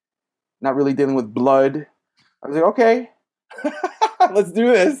 not really dealing with blood. I was like, okay, let's do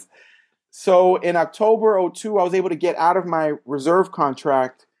this. So in October 2002, I was able to get out of my reserve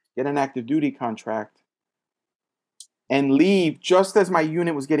contract, get an active duty contract, and leave just as my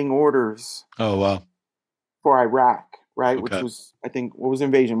unit was getting orders. Oh, wow. For Iraq, right? Okay. Which was, I think, what was the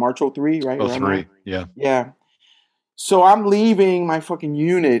invasion? March 2003, right? 2003, yeah. Yeah. So I'm leaving my fucking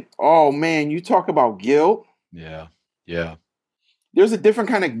unit. Oh, man, you talk about guilt. Yeah, yeah. There's a different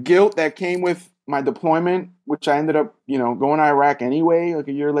kind of guilt that came with my deployment, which I ended up, going to Iraq anyway, like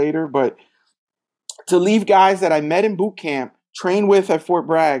a year later. But to leave guys that I met in boot camp, trained with at Fort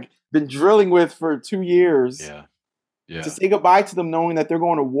Bragg, been drilling with for 2 years. Yeah. Yeah. To say goodbye to them knowing that they're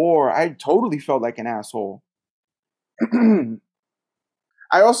going to war, I totally felt like an asshole.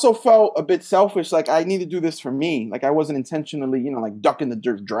 I also felt a bit selfish, like I need to do this for me. Like I wasn't intentionally, like ducking the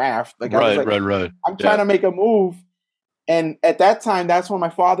draft. Like I was like, right. I'm trying to make a move. And at that time, that's when my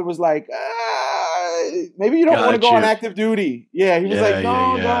father was like, maybe you don't want to go on active duty. Yeah, he was like,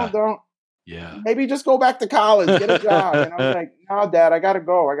 no, don't. Yeah. Maybe just go back to college, get a job. And I was like, no, Dad, I got to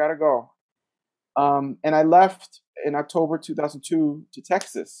go. And I left in October 2002 to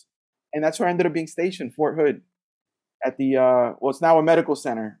Texas. And that's where I ended up being stationed, Fort Hood, at the, it's now a medical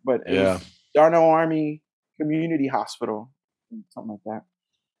center, but it was Darnell Army Community Hospital, something like that,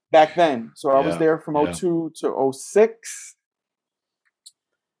 back then. So I was there from 2002 to 2006.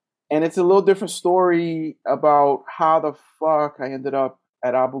 And it's a little different story about how the fuck I ended up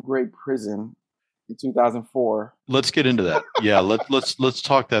at Abu Ghraib prison in 2004. Let's get into that. Yeah, let's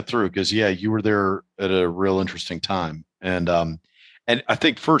talk that through because you were there at a real interesting time, and I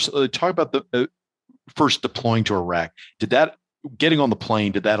think first talk about the first deploying to Iraq. Did that getting on the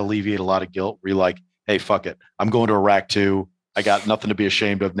plane did that alleviate a lot of guilt? Were you like, hey, fuck it, I'm going to Iraq too. I got nothing to be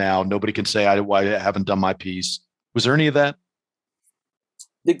ashamed of now. Nobody can say I haven't done my piece. Was there any of that?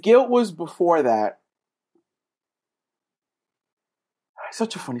 The guilt was before that.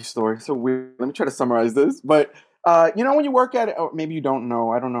 Such a funny story. So weird. Let me try to summarize this. But, when you work at it, or maybe you don't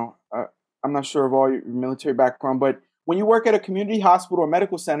know, I don't know. I'm not sure of all your military background, but when you work at a community hospital or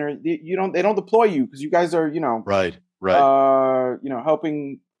medical center, they don't deploy you because you guys are, right.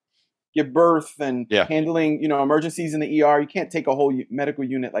 Helping give birth and handling, emergencies in the ER. You can't take a whole medical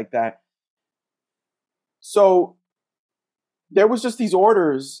unit like that. So there was just these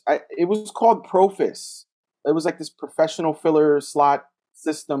orders. It was called Profis. It was like this professional filler slot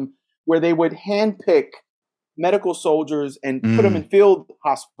system where they would handpick medical soldiers and put them in field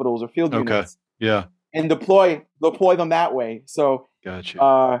hospitals or field units. Yeah. And deploy them that way. So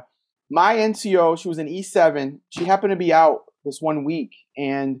gotcha. My NCO, she was an E7. She happened to be out this 1 week.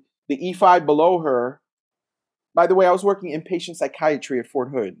 And the E5 below her, by the way, I was working inpatient psychiatry at Fort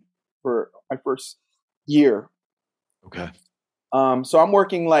Hood for my first year. Okay. So I'm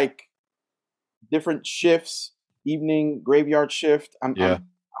working like different shifts, evening, graveyard shift.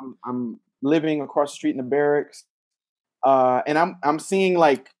 I'm living across the street in the barracks. And I'm seeing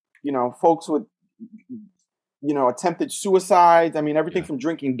like, folks with, attempted suicides. I mean, everything from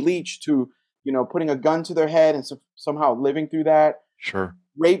drinking bleach to, putting a gun to their head and somehow living through that. Sure.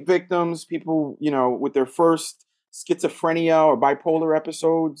 Rape victims, people, with their first schizophrenia or bipolar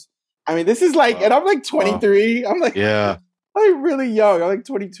episodes. I mean, this is like, and I'm like 23. I'm like, I'm really young. I'm like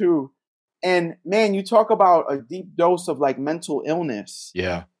 22. And man, you talk about a deep dose of like mental illness.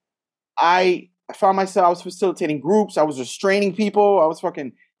 Yeah. I found myself, I was facilitating groups. I was restraining people. I was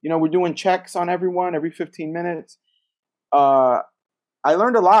fucking, we're doing checks on everyone every 15 minutes. I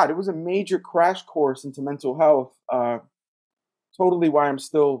learned a lot. It was a major crash course into mental health. Totally why I'm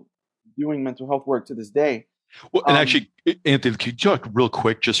still doing mental health work to this day. Well, and actually, Anthony, can you talk real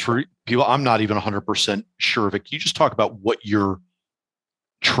quick just for people? I'm not even 100% sure of it. Can you just talk about what you're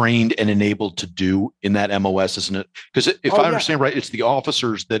trained and enabled to do in that MOS, isn't it? Because if I understand right, it's the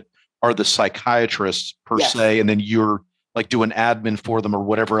officers that are the psychiatrists per se, and then you're like doing admin for them or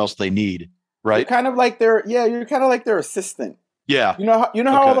whatever else they need, right? You're kind of like their assistant. Yeah. You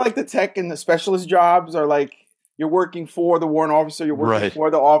know how like the tech and the specialist jobs are like you're working for the warrant officer, you're working for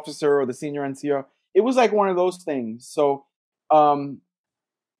the officer or the senior NCO. It was like one of those things. So,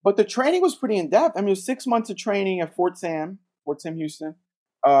 but the training was pretty in depth. I mean, it was 6 months of training at Fort Sam Houston,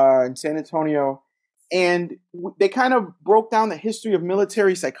 in San Antonio. And they kind of broke down the history of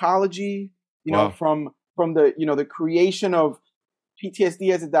military psychology, you know, from the, you know, the creation of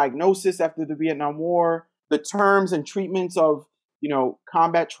PTSD as a diagnosis after the Vietnam War, the terms and treatments of, you know,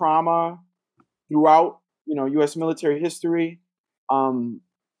 combat trauma throughout, you know, U.S. military history.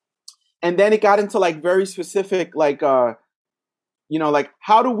 And then it got into like very specific, like, you know, like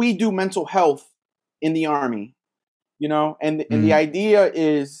how do we do mental health in the Army, you know? And the idea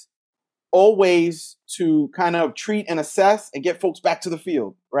is always to kind of treat and assess and get folks back to the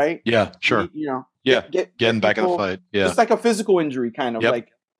field, right? Yeah, sure. You know, getting back in the fight. Yeah, it's like a physical injury, kind of like.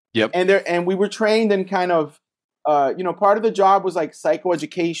 Yep. And we were trained in kind of, you know, part of the job was like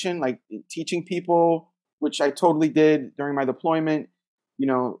psychoeducation, like teaching people, which I totally did during my deployment. You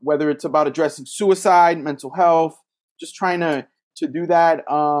know, whether it's about addressing suicide, mental health, just trying to do that.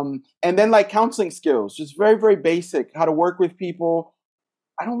 And then like counseling skills, just very, very basic, how to work with people.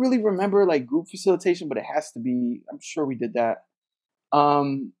 I don't really remember like group facilitation, but it has to be. I'm sure we did that.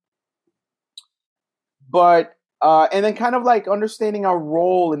 But and then kind of like understanding our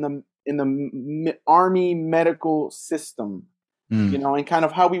role in the Army medical system, you know, and kind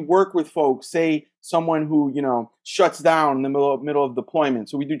of how we work with folks. Say someone who, you know, shuts down in the middle of deployment.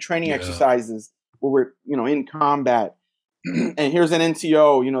 So we do training exercises where we're, you know, in combat. And here's an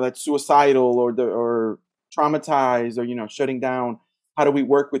NCO, you know, that's suicidal or traumatized or, you know, shutting down. How do we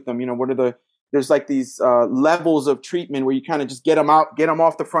work with them? You know, there's like these levels of treatment where you kind of just get them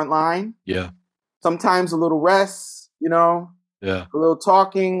off the front line. Yeah. Sometimes a little rest, you know, a little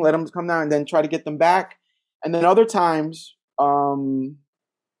talking, let them come down and then try to get them back. And then other times,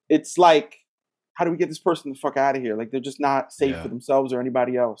 it's like, how do we get this person the fuck out of here? Like they're just not safe for themselves or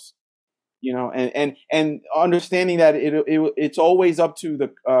anybody else, you know, and understanding that it's always up to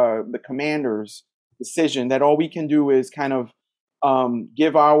the commander's decision, that all we can do is kind of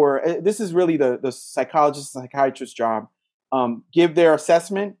give this is really the psychologist, psychiatrist job, give their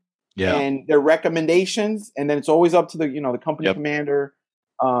assessment and their recommendations. And then it's always up to the, you know, the company commander,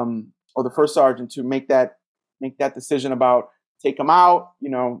 or the first sergeant to make that decision about take them out,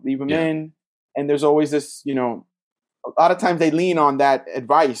 you know, leave them in. And there's always this, you know, a lot of times they lean on that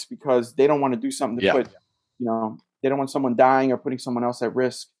advice because they don't want to do something to put, you know, they don't want someone dying or putting someone else at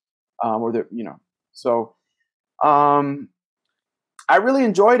risk, or they're, you know, so, I really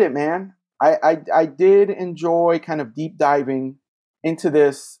enjoyed it, man. I did enjoy kind of deep diving into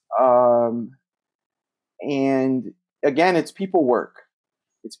this. And again, it's people work.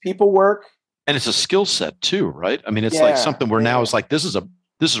 And it's a skill set too, right? I mean, it's like something where now it's like, this is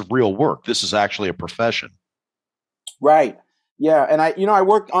real work. This is actually a profession. Right. Yeah. And I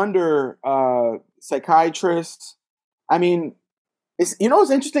worked under, psychiatrists. I mean, it's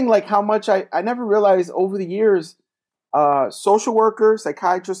interesting, like how much I never realized over the years, social workers,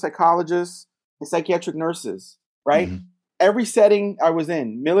 psychiatrists, psychologists, and psychiatric nurses, right? Mm-hmm. Every setting I was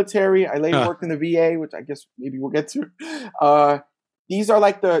in, military, I later worked in the VA, which I guess maybe we'll get to. These are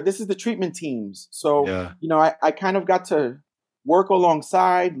like this is the treatment teams. So, you know, I kind of got to work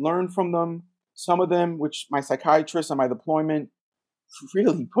alongside, learn from them. Some of them, which my psychiatrist on my deployment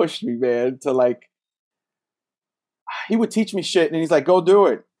really pushed me, man, to like, he would teach me shit and he's like, go do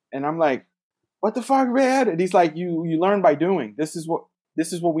it. And I'm like, what the fuck, man? And he's like, you learn by doing. This is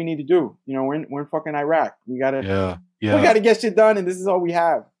what we need to do. You know, we're in fucking Iraq. We gotta get shit done, and this is all we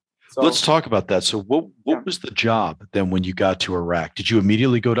have. So let's talk about that. So what was the job then when you got to Iraq? Did you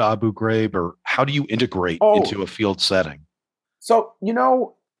immediately go to Abu Ghraib, or how do you integrate into a field setting? So, you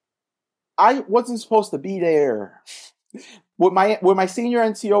know, I wasn't supposed to be there. With my senior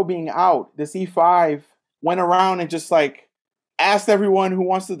NCO being out, this E5 went around and just like asked everyone who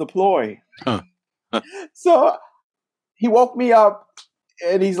wants to deploy. So he woke me up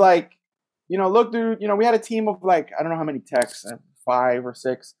and he's like, you know, look, dude, you know, we had a team of like, I don't know how many techs, 5 or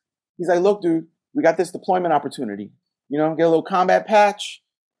 6. He's like, look, dude, we got this deployment opportunity, you know, get a little combat patch,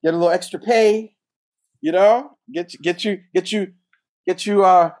 get a little extra pay, you know, get you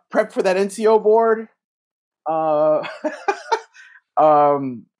prepped for that NCO board.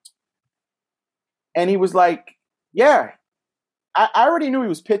 And he was like, yeah, I already knew he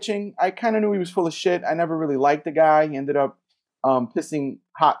was pitching. I kind of knew he was full of shit. I never really liked the guy. He ended up pissing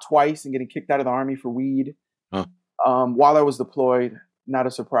hot twice and getting kicked out of the Army for weed while I was deployed. Not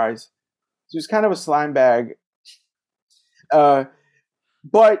a surprise. He was kind of a slime bag. But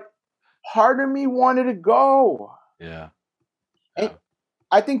part of me wanted to go. Yeah. And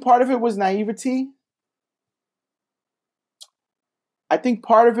I think part of it was naivety. I think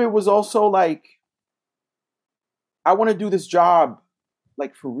part of it was also like, I want to do this job,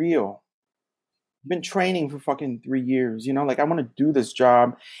 like, for real. I've been training for fucking 3 years, you know? Like, I want to do this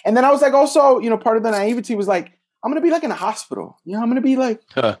job. And then I was like, also, you know, part of the naivety was like, I'm going to be like in a hospital. You know, I'm going to be like,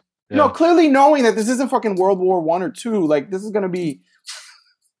 you know, clearly knowing that this isn't fucking World War I or II. Like, this is going to be,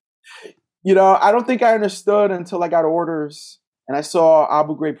 you know, I don't think I understood until I got orders and I saw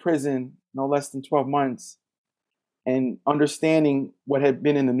Abu Ghraib prison, no less than 12 months. And understanding what had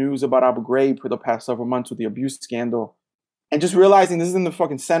been in the news about Abu Ghraib for the past several months with the abuse scandal, and just realizing this is in the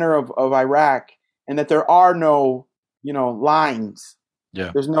fucking center of Iraq, and that there are no, you know, lines.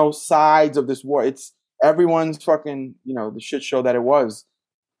 Yeah. There's no sides of this war. It's everyone's fucking, you know, the shit show that it was.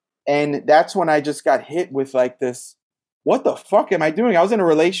 And that's when I just got hit with like this, what the fuck am I doing? I was in a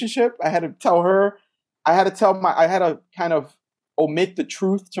relationship. I had to tell her, I had to kind of omit the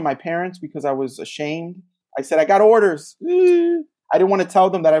truth to my parents because I was ashamed. I said, I got orders. I didn't want to tell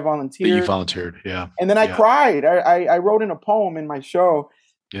them that I volunteered. But you volunteered, yeah. And then I cried. I wrote in a poem in my show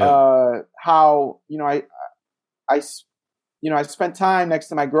how, you know, I spent time next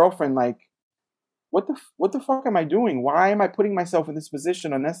to my girlfriend, like, what the fuck am I doing? Why am I putting myself in this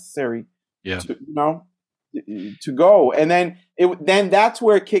position unnecessary? Yeah. To, you know, to go. And then that's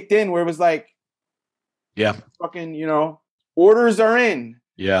where it kicked in, where it was like, yeah, fucking, you know, orders are in.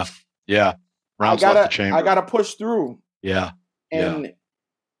 Yeah. Yeah. Rounds left the chamber. I gotta push through. Yeah. And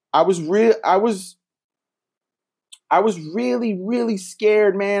I was really, really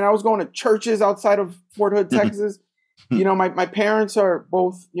scared, man. I was going to churches outside of Fort Hood, Texas. You know, my parents are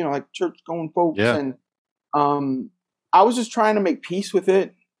both, you know, like church going folks. Yeah. And I was just trying to make peace with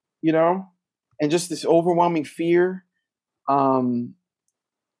it, you know, and just this overwhelming fear. And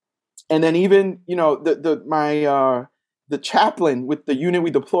then even, you know, the chaplain with the unit we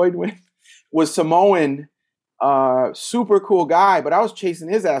deployed with was Samoan, super cool guy, but I was chasing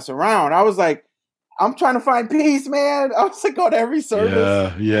his ass around. I was like, I'm trying to find peace, man. I was like, go to every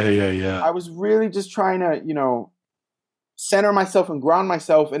service. Yeah. I was really just trying to, you know, center myself and ground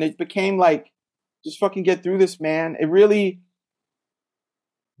myself. And it became like, just fucking get through this, man. It really,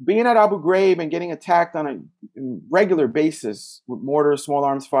 being at Abu Ghraib and getting attacked on a regular basis with mortars, small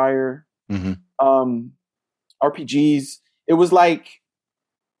arms fire, RPGs, it was like,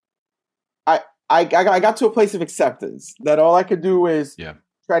 I got to a place of acceptance that all I could do is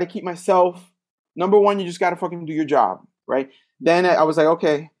try to keep myself. Number one, you just got to fucking do your job, right? Then I was like,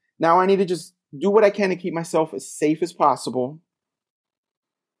 okay, now I need to just do what I can to keep myself as safe as possible.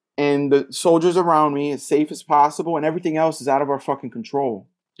 And the soldiers around me as safe as possible. And everything else is out of our fucking control.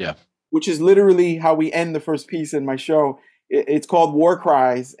 Yeah. Which is literally how we end the first piece in my show. It's called War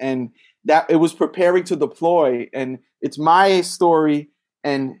Cries. And that it was preparing to deploy. And it's my story.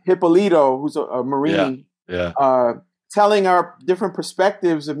 And Hippolito, who's a Marine, telling our different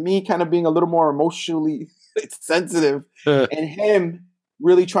perspectives of me kind of being a little more emotionally sensitive and him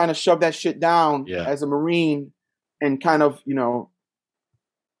really trying to shove that shit down as a Marine and kind of, you know,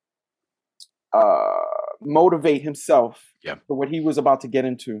 motivate himself for what he was about to get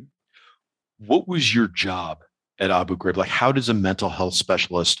into. What was your job at Abu Ghraib? Like, how does a mental health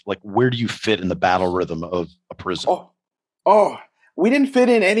specialist, like, where do you fit in the battle rhythm of a prison? We didn't fit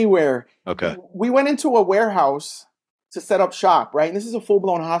in anywhere. Okay. We went into a warehouse to set up shop, right? And this is a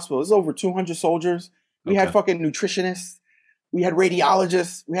full-blown hospital. This is over 200 soldiers. We had fucking nutritionists. We had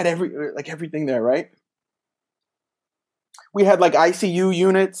radiologists. We had everything there, right? We had like ICU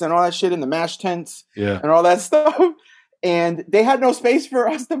units and all that shit in the MASH tents and all that stuff. And they had no space for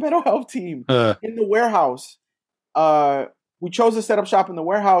us, the mental health team, in the warehouse. We chose to set up shop in the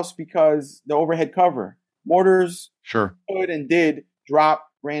warehouse because the overhead cover. Mortars could and did drop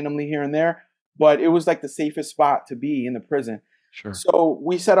randomly here and there, but it was like the safest spot to be in the prison. Sure. So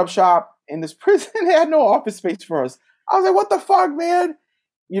we set up shop in this prison. They had no office space for us. I was like, what the fuck, man?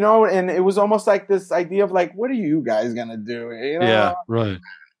 You know, and it was almost like this idea of like, what are you guys going to do? You know? Yeah, right.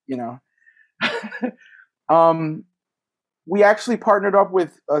 You know, we actually partnered up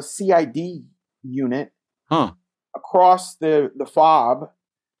with a CID unit across the FOB.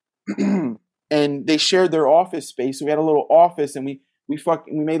 And they shared their office space. So we had a little office, and we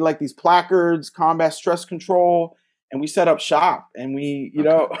made like these placards, combat stress control, and we set up shop. And we, you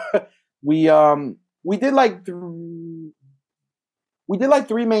know, we we did like three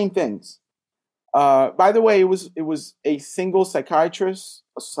main things. By the way, it was a single psychiatrist,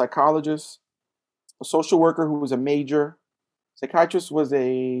 a psychologist, a social worker who was a major. Psychiatrist was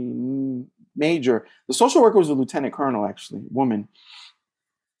a major. The social worker was a lieutenant colonel, actually, woman,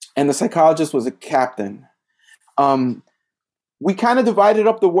 and the psychologist was a captain. We kind of divided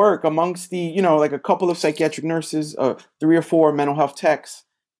up the work amongst the, like a couple of psychiatric nurses, 3 or 4 mental health techs,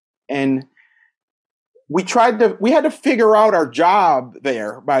 and we had to figure out our job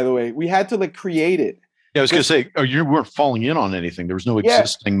there. By the way, we had to create it. Yeah, I was going to say, you weren't falling in on anything. There was no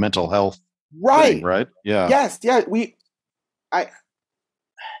existing mental health thing, right? Yeah. Yes. Yeah.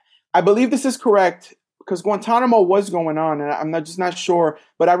 I believe this is correct because Guantanamo was going on, and I'm not sure,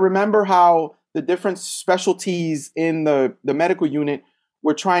 but I remember how the different specialties in the medical unit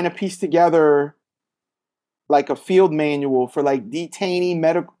were trying to piece together like a field manual for like detainee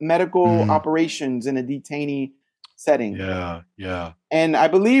medical operations in a detainee setting. Yeah, yeah. And I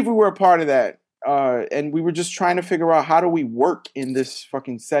believe we were a part of that. And we were just trying to figure out how do we work in this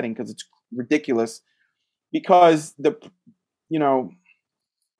fucking setting because it's ridiculous. Because the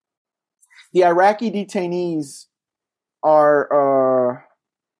Iraqi detainees are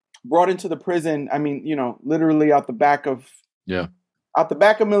brought into the prison. I mean, literally out the back of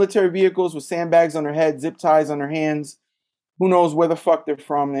military vehicles with sandbags on their heads, zip ties on their hands. Who knows where the fuck they're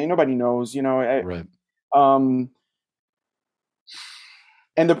from? Nobody knows, Right. And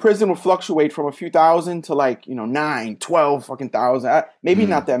the prison would fluctuate from a few thousand to 9, 12 fucking thousand. Maybe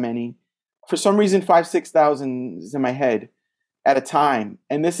not that many. For some reason, 5,000, 6,000 is in my head at a time.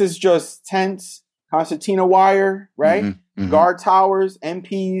 And this is just tents, concertina wire, right? Mm-hmm. Guard towers,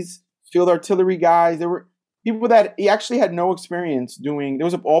 MPs, field artillery guys. There were people that he actually had no experience doing. There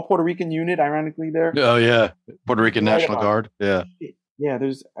was an all Puerto Rican unit, ironically, there. Oh, yeah. Puerto Rican National Guard. Yeah. Yeah,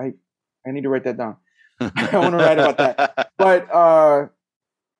 I need to write that down. I want to write about that. But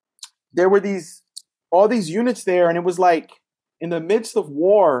there were all these units there, and it was like in the midst of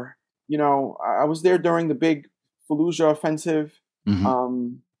war. I was there during the big Fallujah offensive.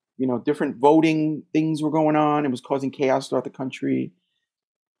 Mm-hmm. Different voting things were going on. It was causing chaos throughout the country.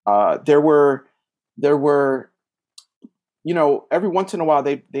 There were, every once in a while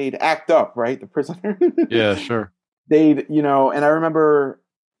they'd act up, right? The prisoner. Yeah, sure. And I remember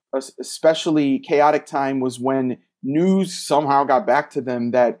especially chaotic time was when news somehow got back to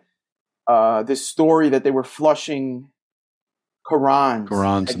them that this story that they were flushing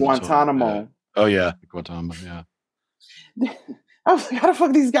Qurans at Guantanamo. Yeah. Oh yeah, Guantanamo. Yeah. I was like, how the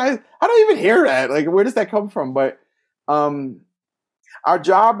fuck these guys? I don't even hear that. Like, where does that come from? But our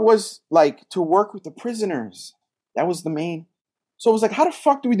job was to work with the prisoners. That was the main. So it was like, how the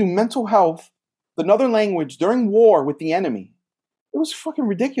fuck do we do mental health, another language during war with the enemy? It was fucking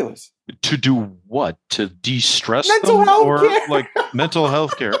ridiculous. To do what? To de-stress mental them? Health or care. Mental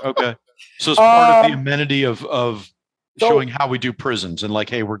health care. Okay. So it's part of the amenity of showing how we do prisons and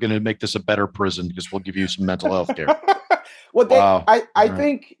hey, we're going to make this a better prison because we'll give you some mental health care. Well, wow. I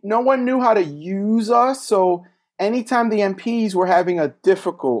think no one knew how to use us. So anytime the MPs were having a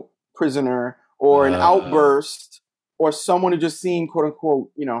difficult prisoner or an outburst or someone who just seemed, quote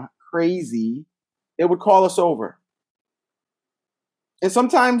unquote, crazy, they would call us over. And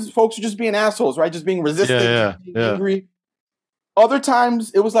sometimes folks are just being assholes, right? Just being resistant, angry. Other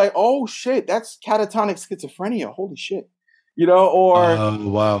times it was like, oh shit, that's catatonic schizophrenia. Holy shit.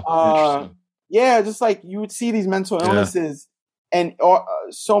 Wow. Yeah, just you would see these mental illnesses and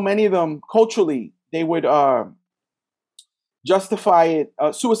so many of them culturally, they would justify it.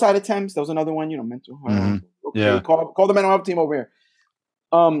 Suicide attempts, that was another one, mental health. Mm-hmm. Okay, yeah. Call the mental health team over here.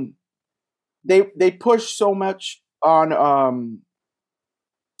 They push so much on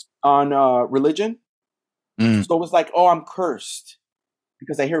religion. So it was like, oh, I'm cursed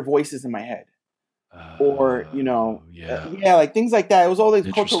because I hear voices in my head. Or, things like that. It was all this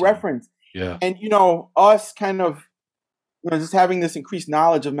cultural reference. Yeah. And, us kind of, just having this increased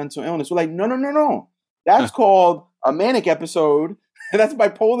knowledge of mental illness, we're like, no. That's called a manic episode. That's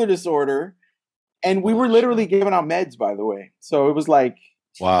bipolar disorder. And we were literally giving out meds, by the way. So it was like.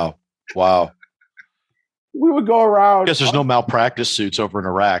 Wow. We would go around. I guess there's no malpractice suits over in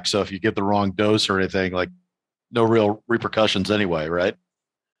Iraq. So if you get the wrong dose or anything, no real repercussions anyway, right?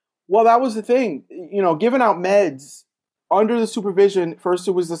 Well, that was the thing. Giving out meds under the supervision. First,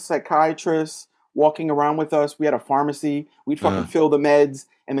 it was a psychiatrist walking around with us. We had a pharmacy. We'd fucking fill the meds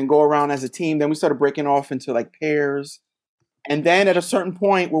and then go around as a team. Then we started breaking off into pairs. And then at a certain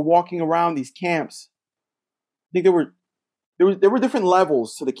point, we're walking around these camps. I think there were different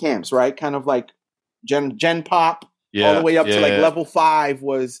levels to the camps, right? Kind of Gen Pop, all the way up to level 5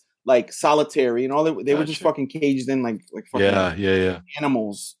 was like solitary, and all they were just Gotcha. fucking caged in like fucking Yeah.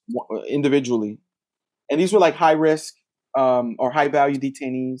 animals individually. And these were like high risk or high value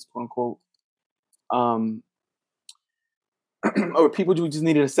detainees, quote unquote, or people we just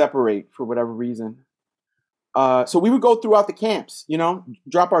needed to separate for whatever reason. So we would go throughout the camps, you know,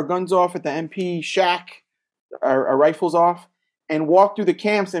 drop our guns off at the MP shack, our rifles off, and walk through the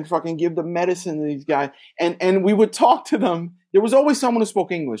camps and fucking give the medicine to these guys. And we would talk to them. There was always someone who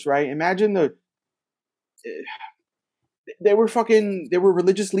spoke English, right? Imagine they were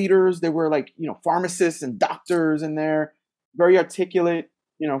religious leaders. They were like, you know, pharmacists and doctors in there, very articulate,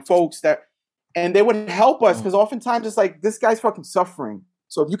 you know, folks and they would help us because oftentimes it's like, this guy's fucking suffering.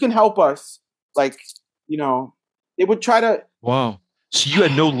 So if you can help us, like, you know, they would try to. Wow. So you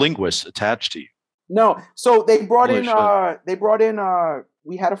had no linguists attached to you? No. So they brought Holy in, shit.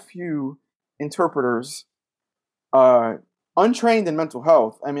 we had a few interpreters, untrained in mental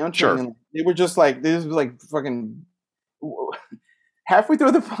health. I mean, untrained. They were just like, this was like fucking halfway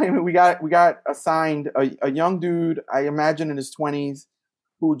through the deployment. We got assigned a young dude, I imagine in his 20s,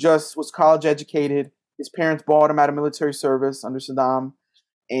 who just was college educated. His parents bought him out of military service under Saddam.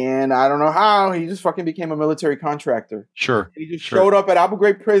 And I don't know how, he just fucking became a military contractor. Sure. He just showed up at Abu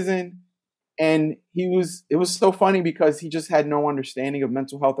Ghraib prison, and it was so funny because he just had no understanding of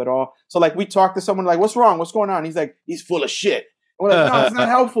mental health at all. So like, we talked to someone like, what's wrong? What's going on? He's like, he's full of shit. And we're like, no, it's not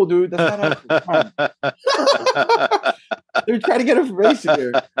helpful, dude. That's not helpful. They're trying to get information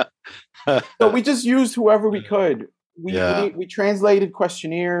here. So we just used whoever we could. We translated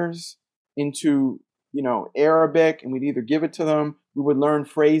questionnaires into, you know, Arabic, and we'd either give it to them. We would learn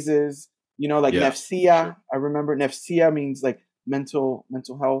phrases, you know, like nefsiya. Sure. I remember nefsiya means like mental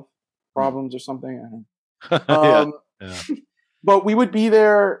health problems or something. I don't know. But we would be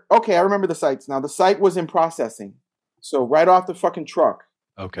there. Okay, I remember the sites now. The site was in processing. So right off the fucking truck.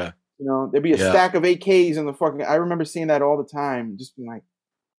 Okay. You know, there'd be a stack of AKs in the fucking. I remember seeing that all the time. Just being like,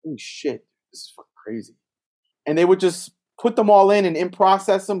 oh shit, this is fucking crazy. And they would just put them all in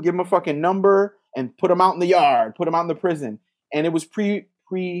process them, give them a fucking number, and put them out in the yard, put them out in the prison. And it was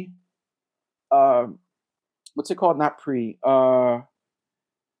what's it called? Not I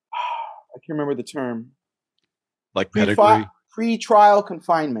can't remember the term. Like pedigree? Pre-trial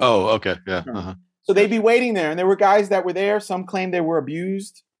confinement. Oh, okay. Yeah. Uh-huh. So they'd be waiting there, and there were guys that were there. Some claimed they were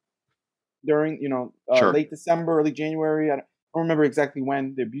abused during, you know, late December, early January. I don't remember exactly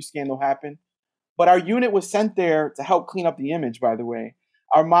when the abuse scandal happened. But our unit was sent there to help clean up the image, by the way.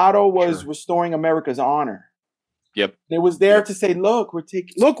 Our motto was restoring America's honor. Yep. It was there to say, look,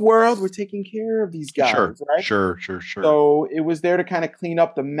 world, we're taking care of these guys. Right? Sure. So it was there to kind of clean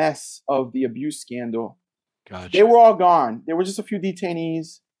up the mess of the abuse scandal. Gotcha. They were all gone. There were just a few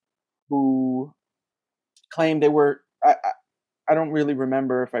detainees who claimed they were, I don't really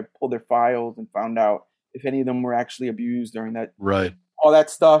remember if I pulled their files and found out if any of them were actually abused during that. Right. All that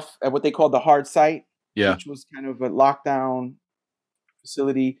stuff at what they called the hard site, which was kind of a lockdown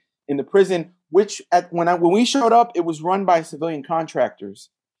facility in the prison, which when we showed up, it was run by civilian contractors,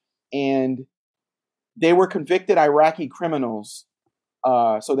 and they were convicted Iraqi criminals.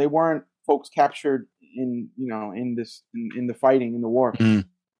 So they weren't folks captured in the fighting in the war.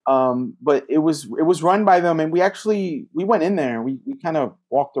 But it was run by them, and we went in there. We kind of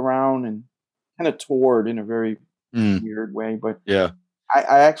walked around and kind of toured in a very weird way, but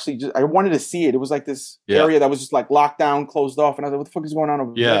I actually I wanted to see it. It was like this area that was just like locked down, closed off, and I was like, "What the fuck is going on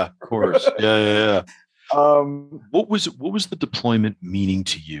over there?" Yeah, of course. Yeah. What was the deployment meaning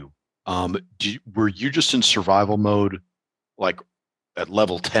to you? Were you just in survival mode, like at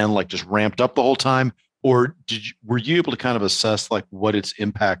level 10, like just ramped up the whole time, or were you able to kind of assess like what its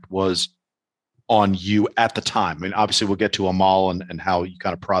impact was on you at the time? I mean, obviously we'll get to Amal and how you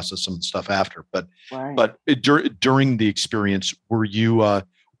kind of process some of the stuff after, but during the experience, were you,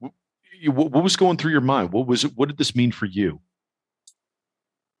 what was going through your mind? What did this mean for you?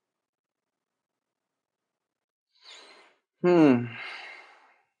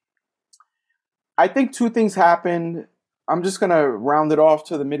 I think two things happened. I'm just going to round it off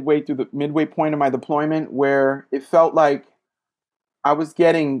to the midway point of my deployment, where it felt like I was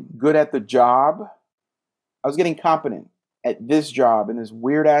getting good at the job. I was getting competent at this job in this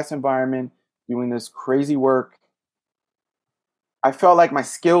weird ass environment, doing this crazy work. I felt like my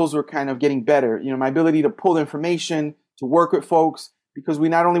skills were kind of getting better. You know, my ability to pull information, to work with folks, because we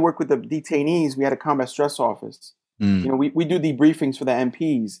not only work with the detainees, we had a combat stress office. You know, we do debriefings for the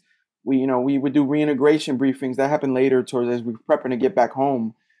MPs. We would do reintegration briefings that happened later towards as we were prepping to get back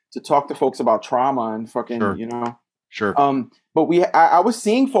home to talk to folks about trauma and fucking, you know. Sure. But I was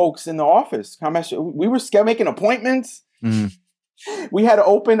seeing folks in the office. We were making appointments. We had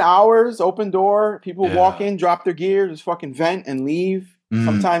open hours, open door. People would walk Yeah. in, drop their gear, just fucking vent and leave.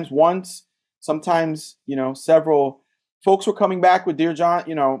 Sometimes once, sometimes, several. Folks were coming back with Dear John,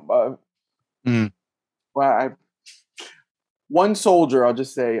 well, one soldier, I'll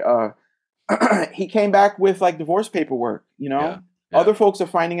just say, he came back with like divorce paperwork, Yeah. Other folks are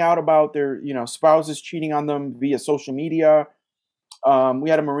finding out about their, spouses cheating on them via social media. We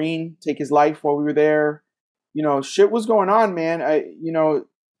had a Marine take his life while we were there. Shit was going on, man. I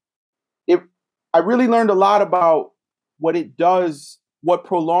really learned a lot about what it does, what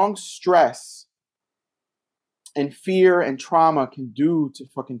prolonged stress and fear and trauma can do to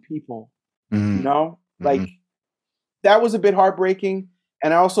fucking people. Like that was a bit heartbreaking.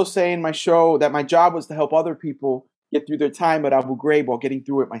 And I also say in my show that my job was to help other people get through their time at Abu Ghraib while getting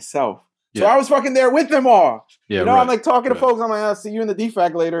through it myself. So I was fucking there with them all. Yeah, I'm like talking to folks. I'm like, I'll see you in the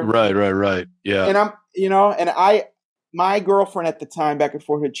DFAC later. Right. Yeah. And my girlfriend at the time back and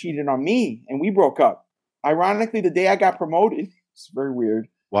forth had cheated on me and we broke up. Ironically, the day I got promoted. It's very weird.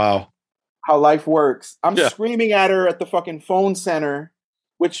 Wow. How life works. I'm screaming at her at the fucking phone center,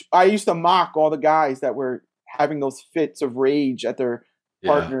 which I used to mock all the guys that were having those fits of rage at their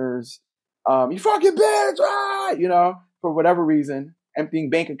partners. You fucking bitch, for whatever reason, emptying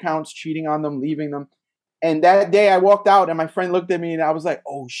bank accounts, cheating on them, leaving them. And that day I walked out and my friend looked at me and I was like,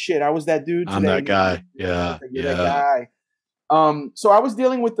 oh shit, I was that dude today. I'm that guy. Yeah. You're that guy. So I was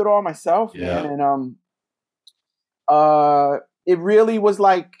dealing with it all myself, man. And it really was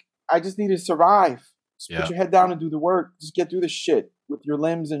like, I just needed to survive. Just put your head down and do the work. Just get through the shit with your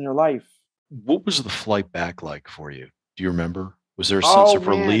limbs and your life. What was the flight back like for you? Do you remember? Was there a sense of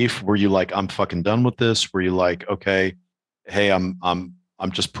relief? Were you like, I'm fucking done with this? Were you like, okay, hey, I'm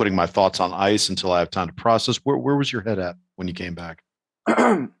just putting my thoughts on ice until I have time to process? Where was your head at when you came back?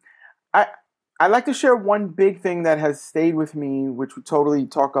 I like to share one big thing that has stayed with me, which we totally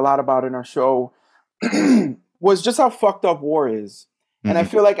talk a lot about in our show, was just how fucked up war is. And I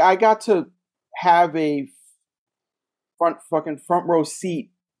feel like I got to have a front row seat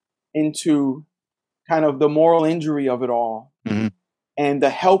into kind of the moral injury of it all and the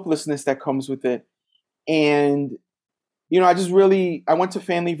helplessness that comes with it. And, I went to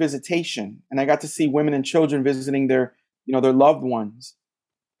family visitation and I got to see women and children visiting their loved ones.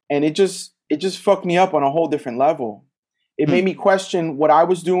 And it just fucked me up on a whole different level. It made me question what I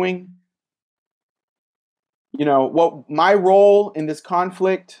was doing, what my role in this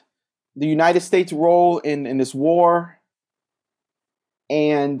conflict, the United States role in this war.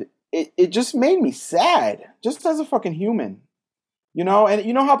 And it just made me sad, just as a fucking human, and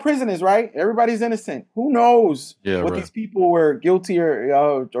you know how prison is, right? Everybody's innocent. Who knows what these people were guilty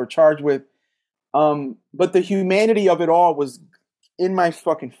or charged with? But the humanity of it all was in my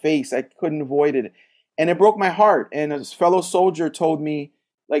fucking face. I couldn't avoid it. And it broke my heart. And a fellow soldier told me,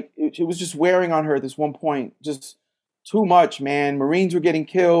 like, it was just wearing on her at this one point, just too much, man. Marines were getting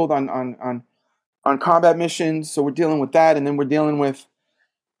killed on combat missions. So we're dealing with that. And then we're dealing with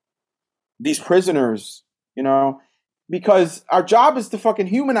these prisoners, because our job is to fucking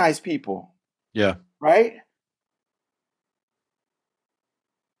humanize people. Yeah. Right?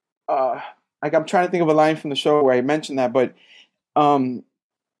 Like I'm trying to think of a line from the show where I mentioned that, but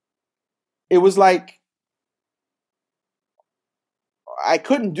it was like I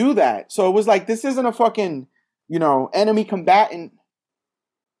couldn't do that. So it was like, this isn't a fucking, enemy combatant,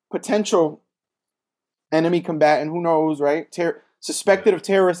 potential enemy combatant, who knows, right? Suspected of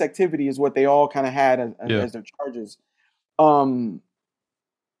terrorist activity is what they all kind of had as their charges.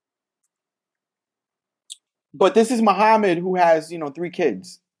 But this is Muhammad, who has, 3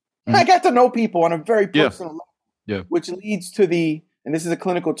 kids. I got to know people on a very personal level, which leads to and this is a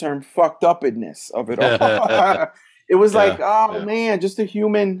clinical term, fucked upness of it all. It was like, man, just the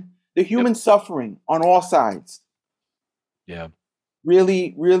human suffering on all sides. Yeah.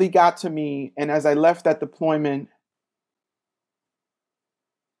 Really, really got to me. And as I left that deployment,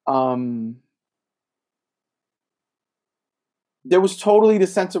 there was totally the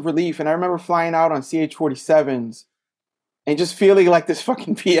sense of relief. And I remember flying out on CH-47s and just feeling like this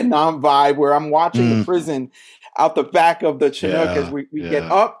fucking Vietnam vibe where I'm watching the prison out the back of the Chinook as we get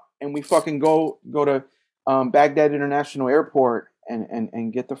up and we fucking go to Baghdad International Airport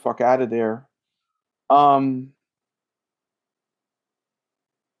and get the fuck out of there.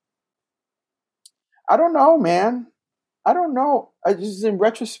 I don't know, man. I don't know. I just, in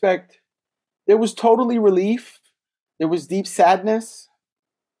retrospect, there was totally relief. There was deep sadness.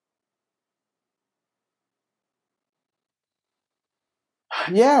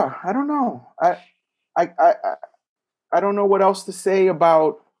 Yeah, I don't know. I don't know what else to say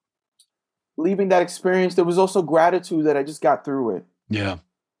about leaving that experience, there was also gratitude that I just got through it. Yeah.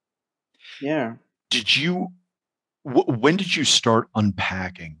 Yeah. When did you start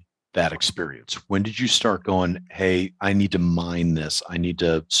unpacking that experience? When did you start going, hey, I need to mine this. I need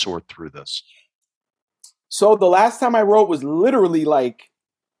to sort through this? So the last time I wrote was literally like,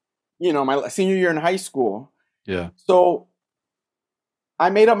 my senior year in high school. Yeah. So I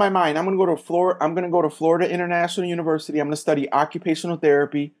made up my mind. I'm going to go to Florida International University. I'm going to study occupational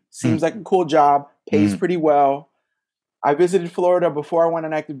therapy. Seems like a cool job. Pays pretty well. I visited Florida before I went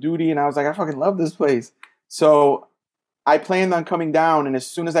on active duty, and I was like, I fucking love this place. So I planned on coming down, and as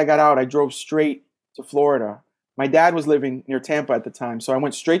soon as I got out, I drove straight to Florida. My dad was living near Tampa at the time, so I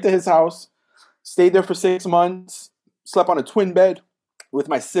went straight to his house, stayed there for 6 months, slept on a twin bed with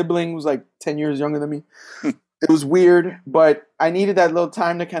my sibling, who was like 10 years younger than me. It was weird, but I needed that little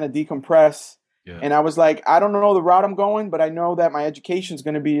time to kind of decompress. Yeah. And I was like, I don't know the route I'm going, but I know that my education is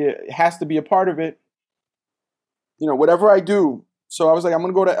has to be a part of it. Whatever I do. So I was like,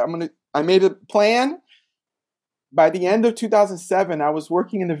 I made a plan. By the end of 2007, I was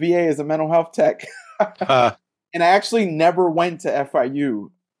working in the VA as a mental health tech. And I actually never went to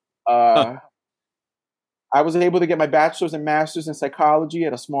FIU. I was able to get my bachelor's and master's in psychology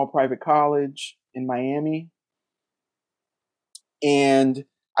at a small private college in Miami. And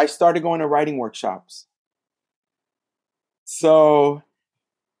I started going to writing workshops. So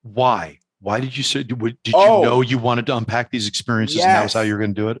why? Why did you say? Did you know you wanted to unpack these experiences, and that was how you were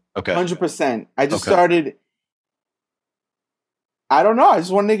going to do it? Okay, 100%. I just started. I don't know. I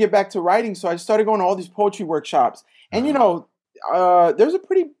just wanted to get back to writing, so I started going to all these poetry workshops. And there's a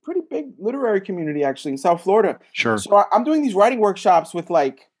pretty big literary community actually in South Florida. Sure. So I'm doing these writing workshops with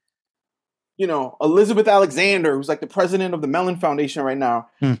Elizabeth Alexander, who's like the president of the Mellon Foundation right now.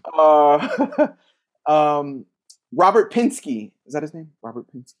 Robert Pinsky, is that his name? Robert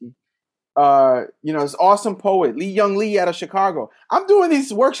Pinsky. This awesome poet, Lee Young Lee out of Chicago. I'm doing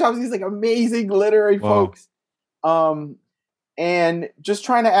these workshops, these like amazing literary folks. And just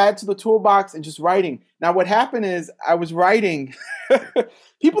trying to add to the toolbox and just writing. Now, what happened is I was writing.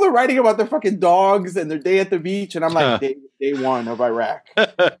 People are writing about their fucking dogs and their day at the beach. And I'm like, day one of Iraq.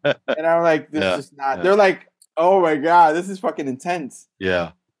 And I'm like, this is not. Yeah. They're like, oh my God, this is fucking intense.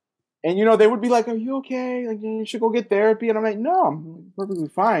 Yeah. And, they would be like, are you okay? Like, you should go get therapy. And I'm like, no, I'm perfectly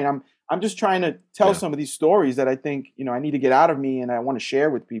fine. I'm just trying to tell some of these stories that I think, I need to get out of me and I want to share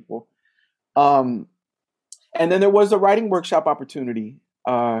with people. And then there was a writing workshop opportunity.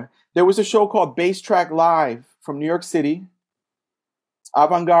 There was a show called Bass Track Live from New York City.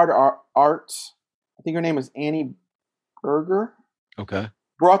 Avant-Garde Arts. I think her name is Annie Berger. Okay.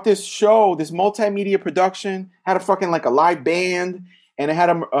 Brought this show, this multimedia production, had a fucking like a live band, and it had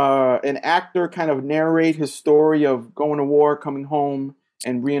an actor kind of narrate his story of going to war, coming home,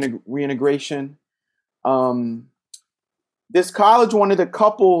 and reintegration. This college wanted to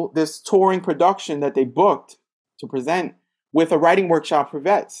couple this touring production that they booked to present with a writing workshop for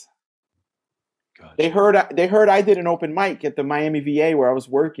vets. Gotcha. They heard I did an open mic at the Miami VA where I was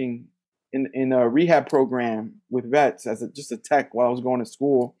working in a rehab program with vets as just a tech while I was going to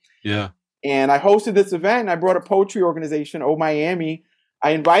school. Yeah. And I hosted this event and I brought a poetry organization, Oh Miami.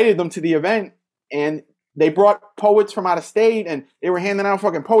 I invited them to the event and they brought poets from out of state and they were handing out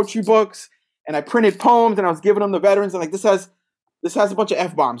fucking poetry books and I printed poems and I was giving them to veterans. And like, this has a bunch of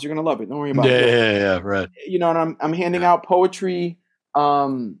F-bombs. You're going to love it. Don't worry about it. Yeah, right. And I'm handing out poetry.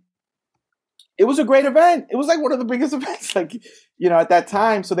 It was a great event. It was like one of the biggest events, at that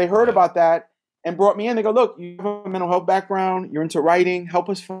time. So they heard about that and brought me in. They go, look, you have a mental health background. You're into writing. Help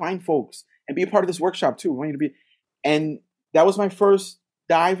us find folks and be a part of this workshop too. We want you to be. And that was my first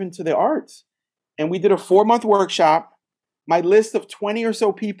dive into the arts. And we did a 4-month workshop. My list of 20 or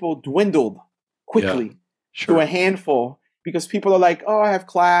so people dwindled quickly to a handful because people are like, oh, I have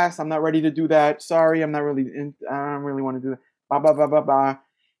class. I'm not ready to do that. Sorry, I don't really want to do that. Blah, blah, blah, blah, blah.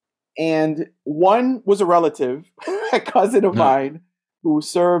 And one was a relative, a cousin of mine, who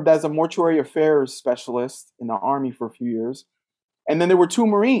served as a mortuary affairs specialist in the Army for a few years. And then there were 2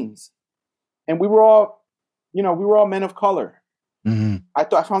 Marines. And we were all men of color. Mm-hmm. I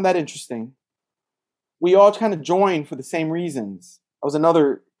found that interesting. We all kind of joined for the same reasons. That was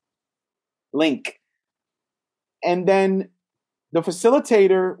another link. And then the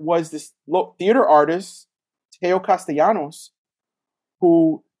facilitator was this theater artist, Teo Castellanos,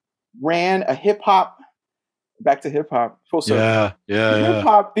 who ran a hip-hop, back to hip-hop, full circle.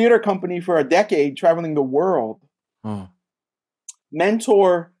 Hip-hop theater company for a decade, traveling the world.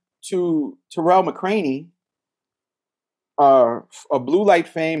 Mentor to Terrell McCraney, a Blue Light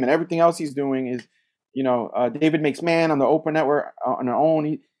fame and everything else he's doing is, David Makes Man on the Oprah Network on their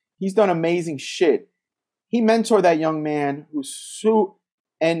own. He's done amazing shit. He mentored that young man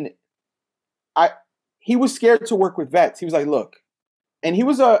he was scared to work with vets. He was like, look, and he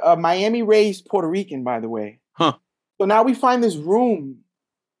was a Miami-raised Puerto Rican, by the way. Huh. So now we find this room,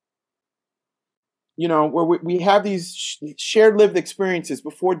 where we have these shared lived experiences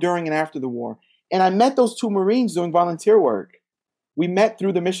before, during, and after the war. And I met those two Marines doing volunteer work. We met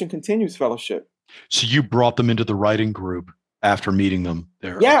through the Mission Continues Fellowship. So you brought them into the writing group after meeting them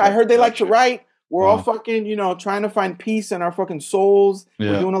there. Yeah, I heard they like to write. We're all fucking, trying to find peace in our fucking souls.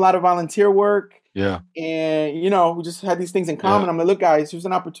 Yeah. We're doing a lot of volunteer work. Yeah. And, we just had these things in common. I'm like, look, guys, here's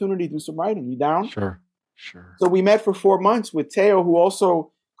an opportunity to do some writing. You down? Sure. So we met for 4 months with Teo, who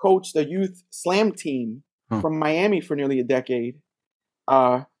also coached a youth slam team from Miami for nearly a decade,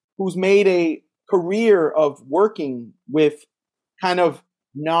 who's made a career of working with kind of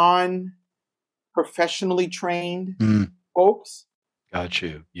non-professionally trained folks. Got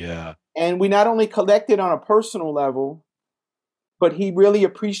you. Yeah. And we not only connected on a personal level, but he really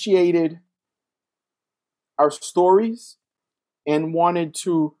appreciated our stories and wanted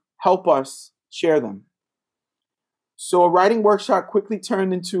to help us share them. So a writing workshop quickly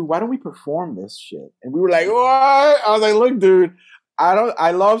turned into, why don't we perform this shit? And we were like, what? I was like, look, dude,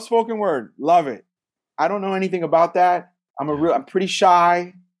 I love spoken word. Love it. I don't know anything about that. I'm pretty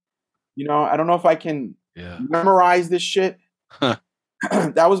shy. I don't know if I can memorize this shit.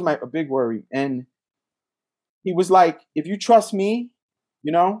 That was a big worry. And he was like, if you trust me,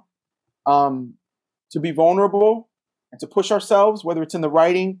 to be vulnerable and to push ourselves, whether it's in the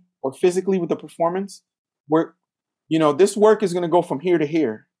writing or physically with the performance, this work is going to go from here to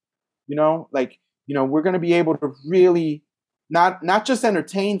here. We're going to be able to really not just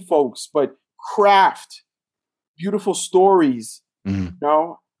entertain folks, but craft beautiful stories, and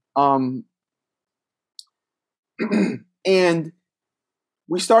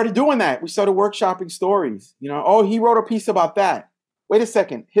we started doing that. We started workshopping stories. He wrote a piece about that. Wait a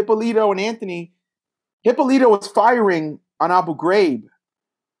second. Hippolito and Anthony. Hippolito was firing on Abu Ghraib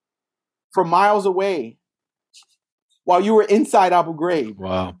from miles away while you were inside Abu Ghraib.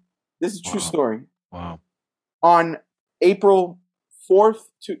 Wow. This is a true story. Wow. On April 4th,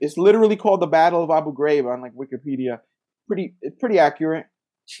 it's literally called the Battle of Abu Ghraib on Wikipedia. Pretty accurate.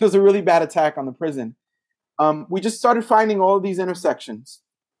 It was a really bad attack on the prison. We just started finding all of these intersections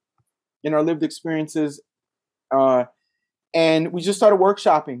in our lived experiences. And we just started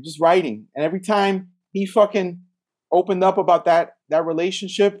workshopping, just writing. And every time he fucking opened up about that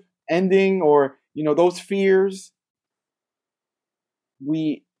relationship ending or, those fears,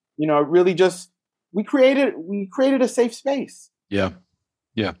 we created a safe space. Yeah.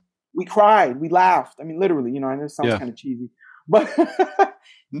 Yeah. We cried, we laughed. I mean, literally, I know it sounds kind of cheesy, but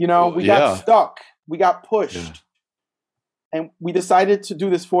we got stuck. We got pushed, and we decided to do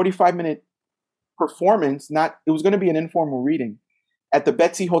this 45-minute performance. It was going to be an informal reading at the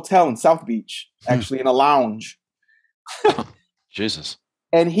Betsy Hotel in South Beach, actually in a lounge. Jesus.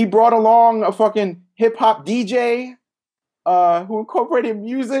 And he brought along a fucking hip hop DJ who incorporated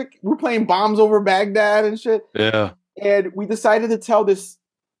music. We're playing Bombs Over Baghdad and shit. Yeah. And we decided to tell this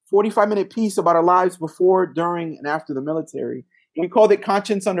 45-minute piece about our lives before, during, and after the military. And we called it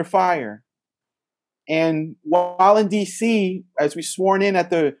Conscience Under Fire. And while in D.C., as we sworn in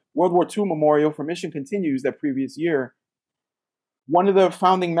at the World War II Memorial for Mission Continues that previous year, one of the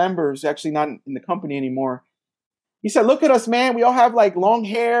founding members, actually not in the company anymore, he said, look at us, man. We all have long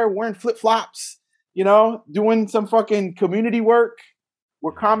hair, wearing flip-flops, doing some fucking community work.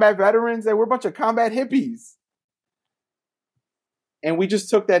 We're combat veterans and we're a bunch of combat hippies. And we just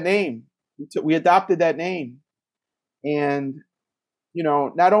took that name. We adopted that name. And,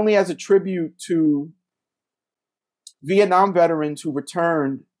 not only as a tribute to Vietnam veterans who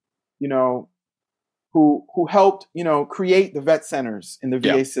returned, who helped, create the vet centers in the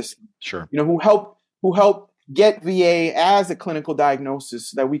VA system. Sure. Who helped get VA as a clinical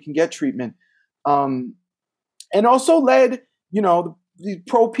diagnosis so that we can get treatment. And also led, the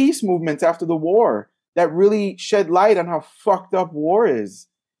pro-peace movements after the war that really shed light on how fucked up war is.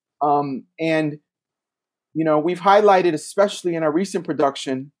 And we've highlighted, especially in our recent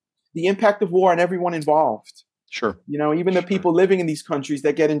production, the impact of war on everyone involved. Sure. Even the people living in these countries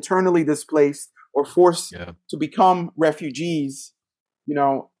that get internally displaced or forced to become refugees.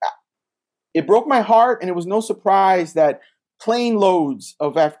 It broke my heart, and it was no surprise that plane loads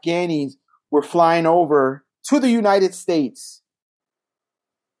of Afghanis were flying over to the United States.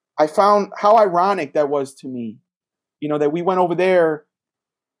 I found how ironic that was to me, that we went over there,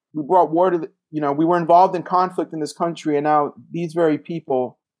 we brought war to we were involved in conflict in this country, and now these very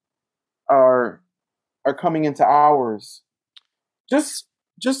people are coming into ours. Just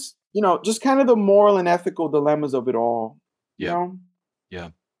just, just kind of the moral and ethical dilemmas of it all. You Yeah. know, Yeah.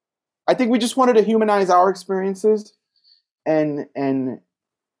 I think we just wanted to humanize our experiences and and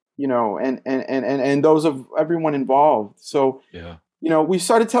those of everyone involved. So, Yeah. we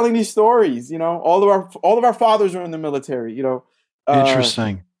started telling these stories. All of our fathers were in the military.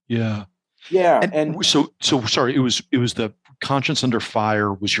 Interesting. Yeah. Yeah, And and so sorry, it was the Conscience Under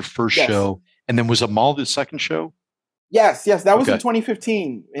Fire was your first yes, show, and then was Amal the second show? yes, yes. That was in Okay.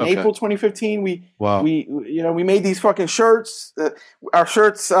 2015. In Okay. April 2015, Wow. we made these fucking shirts. Our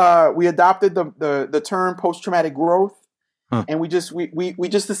shirts. We adopted the term post traumatic growth, Huh. and we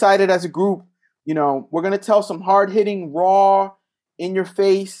just decided as a group, we're gonna tell some hard hitting, raw, in your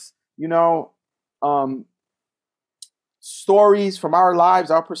face, um, stories from our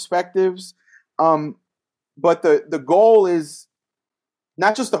lives, our perspectives. But the goal is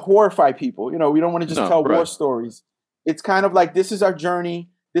not just to horrify people. We don't want to just No, tell war right. stories. It's kind of like, this is our journey.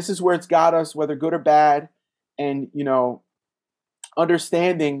 This is where it's got us, whether good or bad. And,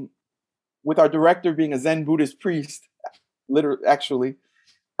 understanding, with our director being a Zen Buddhist priest, literally, actually,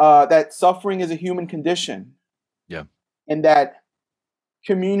 that suffering is a human condition. Yeah. And that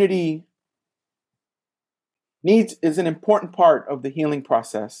community is an important part of the healing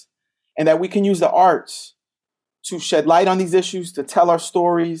process. And that we can use the arts to shed light on these issues, to tell our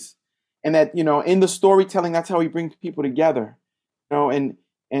stories, and that, in the storytelling, that's how we bring people together. And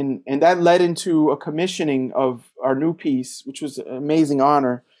that led into a commissioning of our new piece, which was an amazing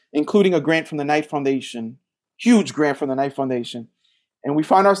honor, including a grant from the Knight Foundation, huge grant from the Knight Foundation. And we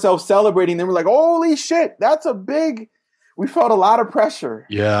found ourselves celebrating. Then we're like, holy shit, we felt a lot of pressure.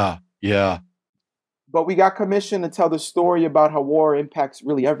 Yeah. Yeah. But we got commissioned to tell the story about how war impacts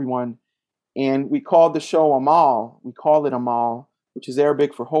really everyone. And we called the show Amal. We call it Amal, which is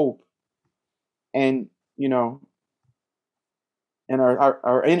Arabic for hope. And, and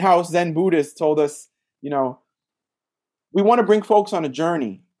our in-house Zen Buddhist told us, we want to bring folks on a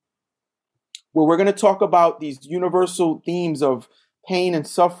journey where we're going to talk about these universal themes of pain and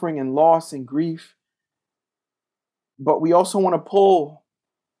suffering and loss and grief. But we also want to pull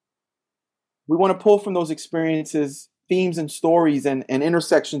from those experiences themes and stories and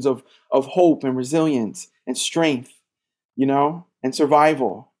intersections of hope and resilience and strength, and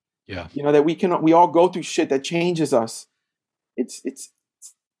survival. Yeah. That we all go through shit that changes us. It's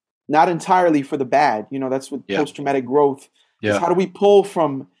not entirely for the bad. That's what post-traumatic growth is. How do we pull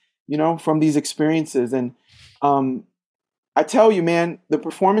from these experiences? And I tell you, man, the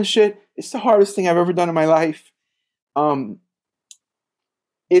performance shit, it's the hardest thing I've ever done in my life.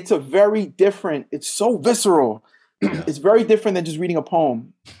 It's it's so visceral. Yeah. It's very different than just reading a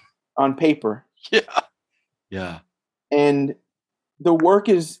poem on paper. Yeah. Yeah. And the work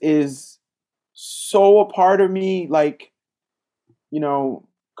is so a part of me. Like,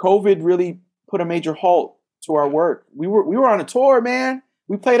 COVID really put a major halt to our work. We were on a tour, man.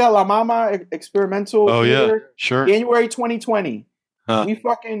 We played at La Mama Experimental Theater, yeah, sure. January 2020. Huh.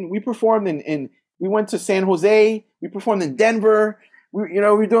 We performed we went to San Jose. We performed in Denver. We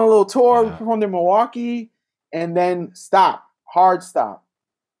were doing a little tour. Yeah. We performed in Milwaukee, and then hard stop.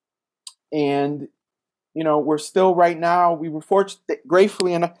 And we're still right now. We were fortunate,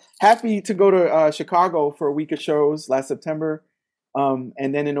 gratefully enough, happy to go to Chicago for a week of shows last September, and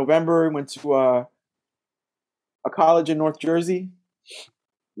then in November we went to a college in North Jersey,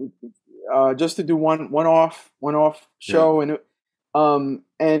 just to do one-off show. Yeah.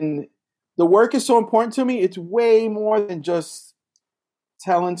 And the work is so important to me. It's way more than just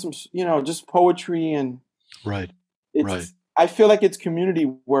telling some, just poetry and right. I feel like it's community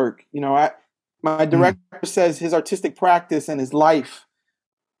work. My director says his artistic practice and his life,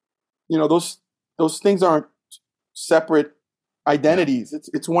 those things aren't separate identities. Yeah.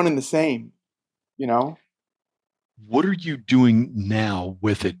 It's one and the same, What are you doing now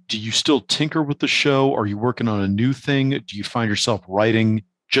with it? Do you still tinker with the show? Are you working on a new thing? Do you find yourself writing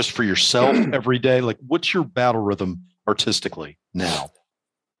just for yourself every day? Like, what's your battle rhythm artistically now?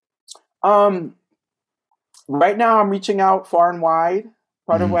 Right now I'm reaching out far and wide.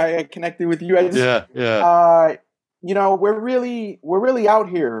 Part of why I connected with you. Yeah. We're really out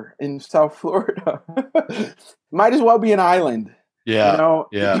here in South Florida. Might as well be an island. Yeah.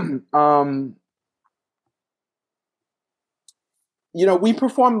 We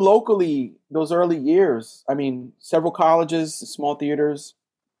performed locally those early years. I mean, several colleges, small theaters.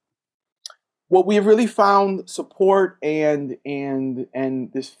 What we've really found support and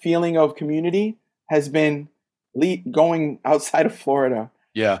this feeling of community has been going outside of Florida.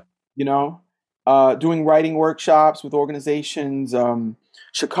 Yeah. Doing writing workshops with organizations,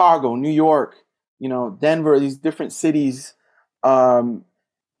 Chicago, New York, Denver, these different cities,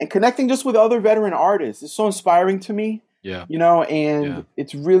 and connecting just with other veteran artists is so inspiring to me. Yeah. You know, and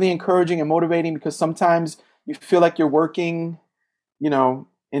it's really encouraging and motivating because sometimes you feel like you're working, you know,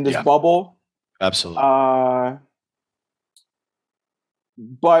 in this bubble. Absolutely.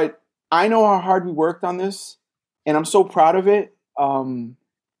 But I know how hard we worked on this, and I'm so proud of it. And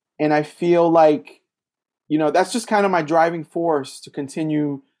I feel like, you know, that's just kind of my driving force to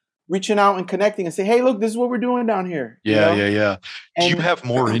continue reaching out and connecting and say, hey, look, this is what we're doing down here. Yeah, you know? yeah. Do you have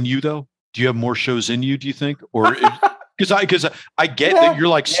more in you though? Do you have more shows in you, do you think? Or because I get that you're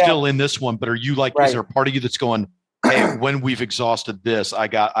like still in this one, but are you like, is there a part of you that's going, hey, when we've exhausted this, I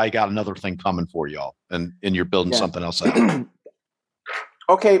got another thing coming for y'all, and you're building something else out?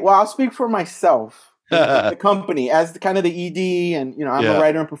 Okay, well, I'll speak for myself, the company, as kind of the ED, and you know, I'm a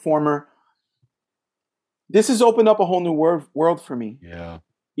writer and performer. This has opened up a whole new world for me. Yeah.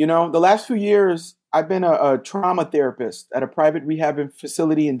 You know, the last few years, I've been a trauma therapist at a private rehab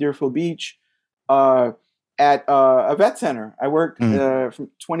facility in Deerfield Beach, at a vet center. I worked from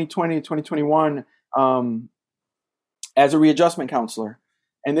 2020 to 2021 as a readjustment counselor.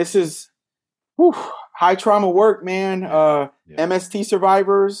 And this is high trauma work, man. MST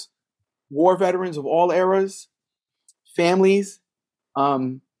survivors, war veterans of all eras, families.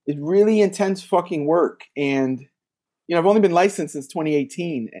 It's really intense fucking work. And, you know, I've only been licensed since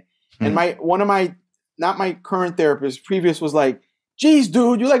 2018. And one of my, not my current therapist, previous, was like, geez,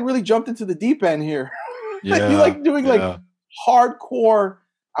 dude, you like really jumped into the deep end here. You like doing like hardcore.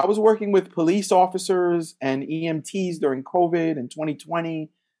 I was working with police officers and EMTs during COVID and 2020.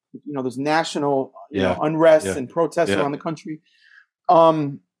 You know, there's national unrest and protests around the country.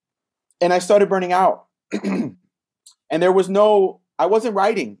 And I started burning out. And there was I wasn't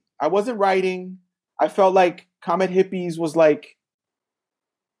writing. I felt like Comet Hippies was like,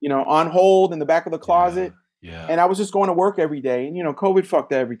 you know, on hold in the back of the closet. Yeah. And I was just going to work every day. And, you know, COVID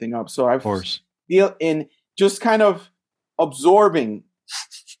fucked everything up. So I've in just kind of absorbing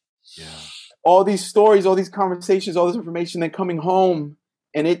all these stories, all these conversations, all this information, then coming home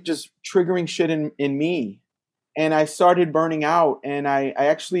and it just triggering shit in me. And I started burning out. And I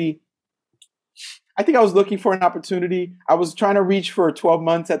think I was looking for an opportunity. I was trying to reach for 12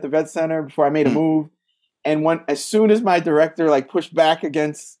 months at the vet center before I made a move. And as soon as my director like pushed back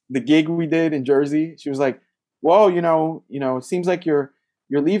against the gig we did in Jersey, she was like, "Whoa, you know, it seems like you're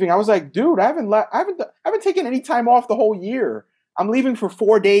leaving." I was like, "Dude, I haven't taken any time off the whole year. I'm leaving for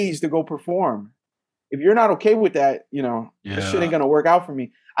 4 days to go perform. If you're not okay with that, you know, this shit ain't gonna work out for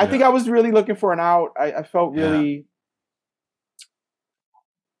me." I think I was really looking for an out. I felt really.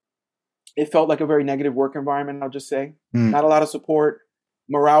 It felt like a very negative work environment, I'll just say. Not a lot of support.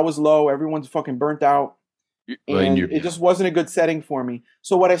 Morale was low. Everyone's fucking burnt out. And it just wasn't a good setting for me.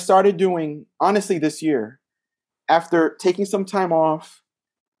 So what I started doing, honestly, this year, after taking some time off,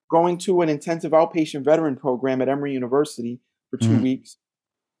 going to an intensive outpatient veteran program at Emory University for 2 weeks,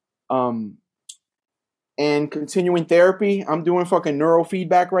 and continuing therapy. I'm doing fucking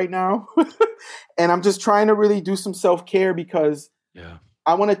neurofeedback right now. And I'm just trying to really do some self-care because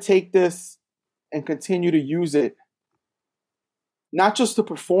I want to take this and continue to use it, not just to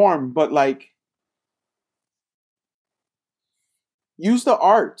perform, but like use the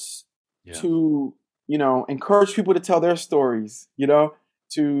arts to, you know, encourage people to tell their stories, you know,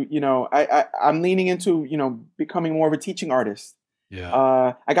 to, you know, I'm leaning into, you know, becoming more of a teaching artist.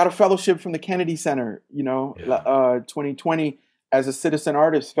 I got a fellowship from the Kennedy Center, you know, 2020 as a citizen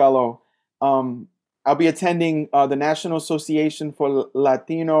artist fellow. I'll be attending the National Association for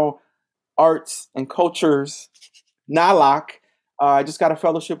Latino Arts and Cultures, NALAC. I just got a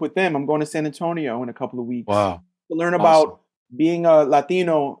fellowship with them. I'm going to San Antonio in a couple of weeks to learn about being a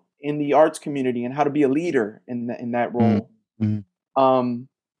Latino in the arts community and how to be a leader in that role. And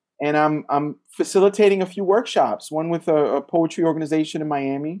I'm facilitating a few workshops. One with a poetry organization in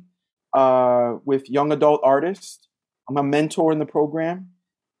Miami with young adult artists. I'm a mentor in the program.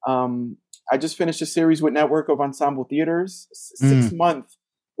 I just finished a series with Network of Ensemble Theaters, a 6-month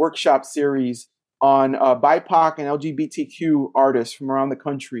workshop series on BIPOC and LGBTQ artists from around the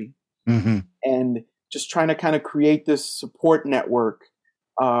country. And just trying to kind of create this support network.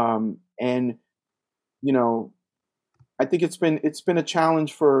 And, you know, I think it's been a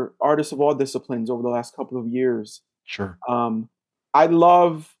challenge for artists of all disciplines over the last couple of years. Sure. I'm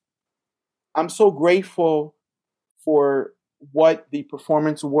so grateful for what the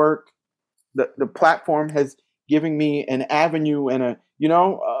performance work, the platform has given me an avenue and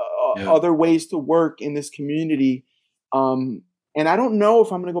other ways to work in this community. And I don't know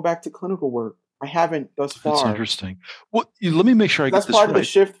if I'm going to go back to clinical work. I haven't thus far. That's interesting. Well, let me make sure I get this right. That's part of the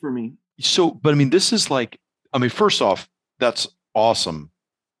shift for me. So, but I mean, this is like, I mean, first off, that's awesome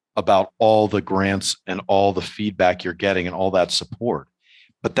about all the grants and all the feedback you're getting and all that support.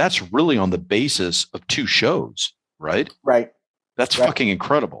 But that's really on the basis of two shows, right? Right. That's Right. fucking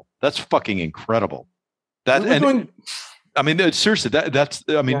incredible. That's fucking incredible. We were doing. I mean, seriously, that's,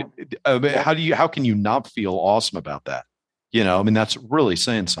 I mean, Yeah. how can you not feel awesome about that? You know, I mean, that's really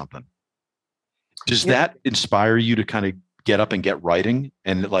saying something. Does Yeah. that inspire you to kind of get up and get writing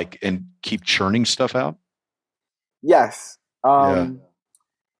and keep churning stuff out? Yes. Yeah.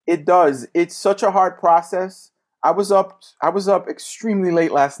 It does. It's such a hard process. I was up extremely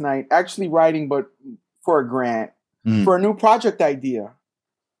late last night, actually writing, but for a grant, Mm. for a new project idea.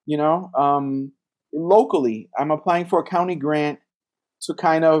 You know, locally, I'm applying for a county grant to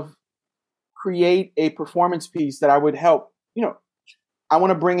kind of create a performance piece that I would help. You know, I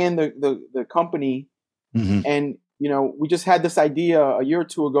want to bring in the company, Mhm. and we just had this idea a year or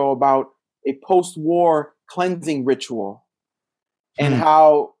two ago about a post-war cleansing ritual, and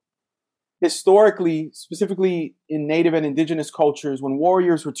how historically, specifically in Native and Indigenous cultures, when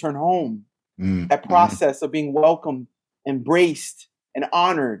warriors return home, that process of being welcomed, embraced, and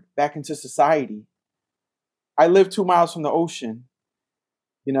honored back into society. I live 2 miles from the ocean.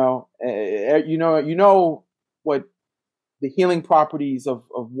 You know what the healing properties of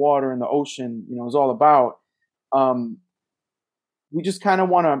water and the ocean, is all about. We just kind of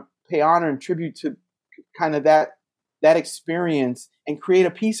want to pay honor and tribute to kind of that experience and create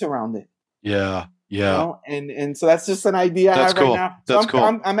a piece around it. Yeah. You Yeah. know? And so that's just an idea I That's have right cool. now. So That's I'm,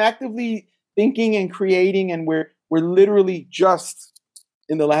 cool. I'm actively thinking and creating, and we're literally just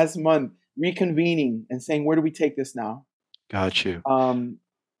in the last month reconvening and saying, where do we take this now? Got you.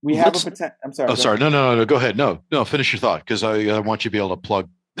 We have a potential. I'm sorry. Oh, sorry. No. Go ahead. No. Finish your thought, because I want you to be able to plug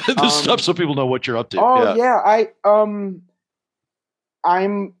this stuff so people know what you're up to. Oh yeah.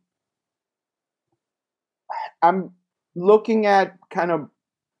 I'm looking at kind of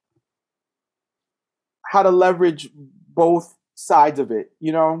how to leverage both sides of it.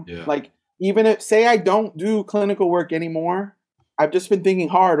 Yeah. Like, even if, say, I don't do clinical work anymore, I've just been thinking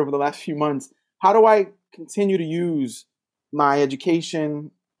hard over the last few months. How do I continue to use my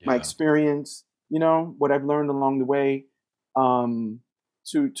education, my experience, what I've learned along the way,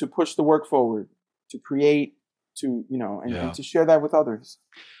 to push the work forward, to create, and to share that with others.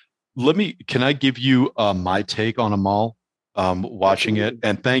 Can I give you my take on Amal watching Absolutely. it?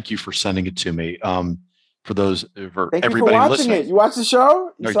 And thank you for sending it to me. For Thank everybody you for watching listening. it. You watched the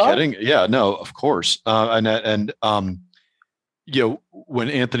show? Are you kidding? Yeah, no, of course. When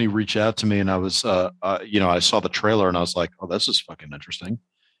Anthony reached out to me, and I was, I saw the trailer, and I was like, oh, this is fucking interesting.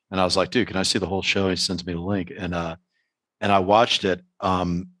 And I was like, dude, can I see the whole show? He sends me the link, and I watched it.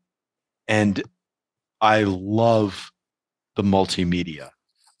 And I love the multimedia.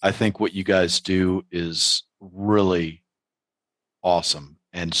 I think what you guys do is really awesome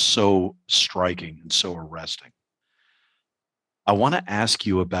and so striking and so arresting. I want to ask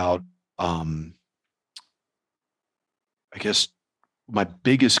you about, I guess my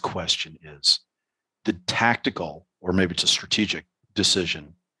biggest question is the tactical, or maybe it's a strategic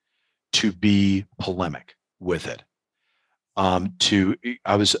decision to be polemic with it. I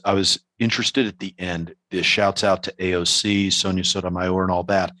was interested at the end, the shouts out to AOC, Sonia Sotomayor, and all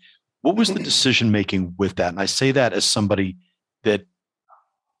that. What was the decision making with that? And I say that as somebody that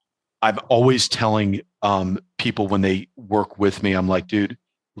I'm always telling people when they work with me, I'm like, dude,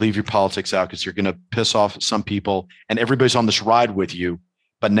 leave your politics out, because you're going to piss off some people, and everybody's on this ride with you.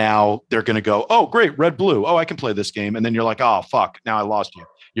 But now they're going to go, oh, great, red, blue. Oh, I can play this game. And then you're like, oh, fuck, now I lost you.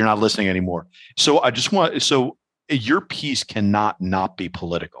 You're not listening anymore. So your piece cannot not be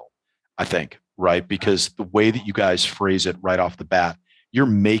political, I think, right? Because the way that you guys phrase it right off the bat, you're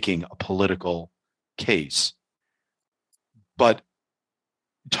making a political case. But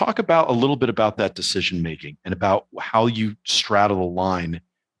talk about a little bit about that decision making and about how you straddle the line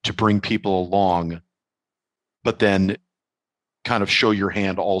to bring people along, but then kind of show your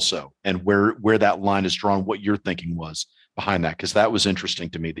hand also, and where that line is drawn, what your thinking was behind that, because that was interesting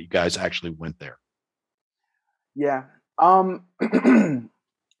to me that you guys actually went there. Yeah. One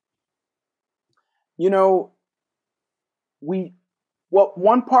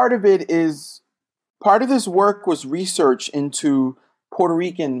part of it is, part of this work was research into Puerto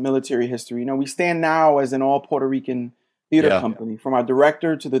Rican military history. We stand now as an all Puerto Rican theater company, from our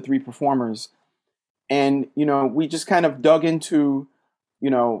director to the 3 performers. And, we just kind of dug into,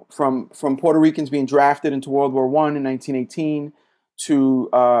 from Puerto Ricans being drafted into World War I in 1918 to,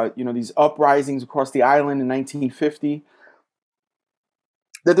 these uprisings across the island in 1950,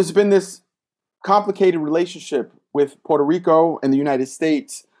 that there's been this complicated relationship with Puerto Rico and the United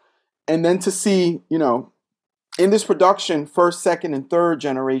States. And then to see, in this production, first, second, and third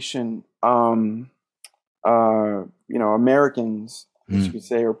generation, Americans, as you could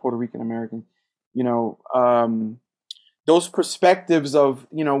say, or Puerto Rican Americans, those perspectives of,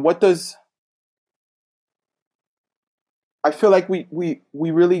 what does, I feel like we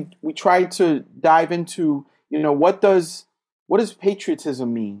try to dive into, what does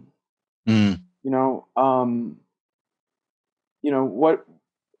patriotism mean?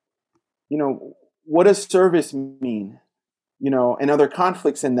 What does service mean? And other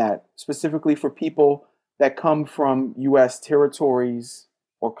conflicts in that, specifically for people that come from U.S. territories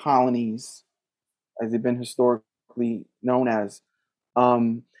or colonies, as they've been historically known as,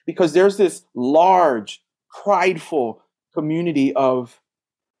 because there's this large, prideful community of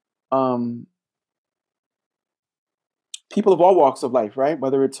people of all walks of life, right?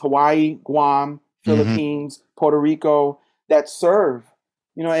 Whether it's Hawaii, Guam, Philippines, Puerto Rico, that serve,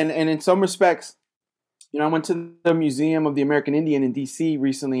 and in some respects, I went to the Museum of the American Indian in D.C.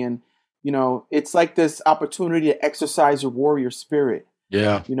 recently, and, it's like this opportunity to exercise your warrior spirit.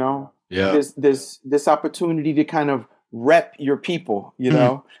 Yeah. Yeah. This opportunity to kind of rep your people,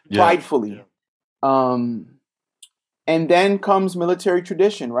 pridefully. And then comes military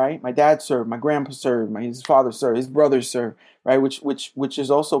tradition, right? My dad served, my grandpa served, his father served, his brothers served, right? Which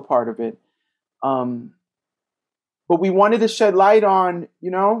is also part of it. But we wanted to shed light on,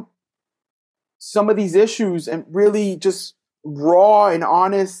 some of these issues and really just raw and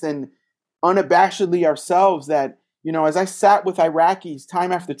honest and unabashedly ourselves that, as I sat with Iraqis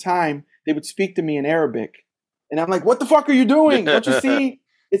time after time, they would speak to me in Arabic. And I'm like, what the fuck are you doing? Don't you see?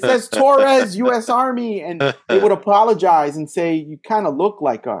 It says Torres, U.S. Army. And they would apologize and say, you kind of look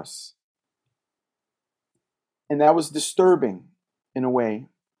like us. And that was disturbing in a way.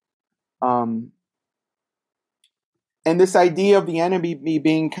 And this idea of the enemy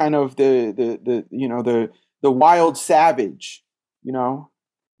being kind of the wild savage,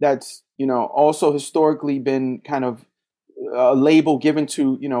 that's, also historically been kind of a label given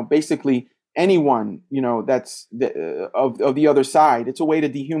to, basically anyone, that's of the other side. It's a way to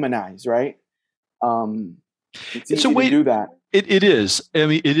dehumanize, right? It's a way to do that. It is. I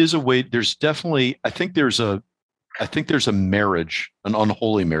mean, it is a way. There's definitely, I think there's a marriage, an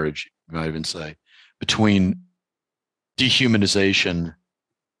unholy marriage, you might even say, between dehumanization,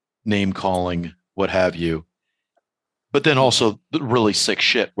 name calling, what have you, but then also the really sick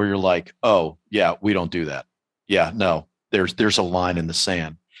shit where you're like, oh yeah, we don't do that. Yeah, no, there's a line in the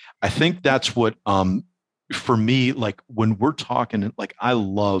sand. I think that's what, for me, like when we're talking, like I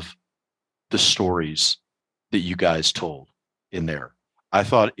love the stories that you guys told in there. I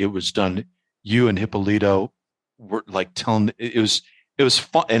thought it was done. You and Hippolito were like telling, it was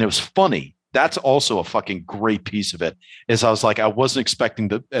fun and it was funny. That's also a fucking great piece of it. Is I was like, I wasn't expecting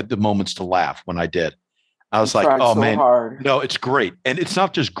the moments to laugh when I did. I was like, oh man, no, it's great. And it's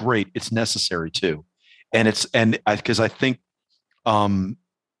not just great, it's necessary too. And because I think, I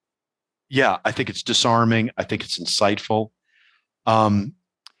think it's disarming. I think it's insightful. There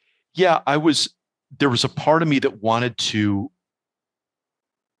was a part of me that wanted to,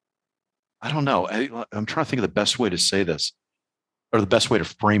 I don't know. I'm trying to think of the best way to say this, or the best way to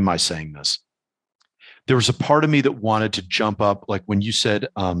frame my saying this. There was a part of me that wanted to jump up, like when you said,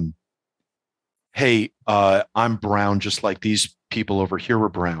 hey, I'm brown, just like these people over here were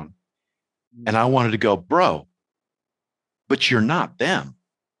brown. And I wanted to go, bro, but you're not them.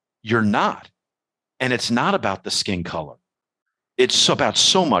 You're not. And it's not about the skin color. It's about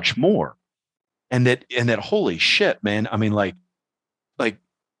so much more. And that holy shit, man. I mean,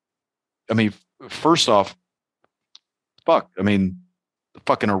 first off, fuck. I mean, the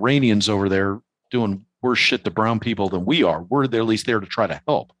fucking Iranians over there doing worse shit to brown people than we are. We're at least there to try to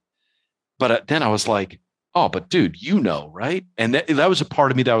help. But then I was like, oh, but dude, right? And that was a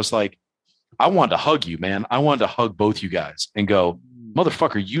part of me that was like, I wanted to hug you, man. I wanted to hug both you guys and go,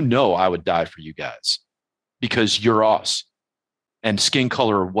 motherfucker, I would die for you guys because you're us. And skin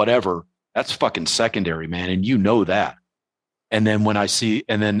color or whatever, that's fucking secondary, man. And you know that. And then when I see,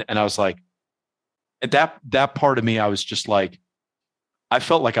 and I was like, that part of me, I was just like, I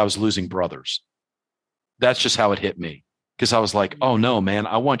felt like I was losing brothers. That's just how it hit me. Because I was like, oh no, man,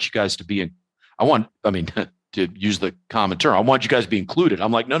 I want you guys to be to use the common term, I want you guys to be included.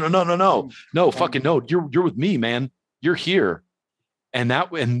 I'm like, no, fucking no. You're with me, man. You're here. And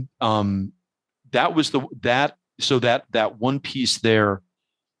that was that one piece there.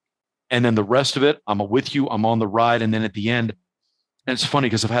 And then the rest of it, I'm with you. I'm on the ride. And then at the end, and it's funny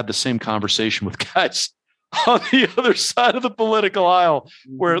because I've had the same conversation with guys on the other side of the political aisle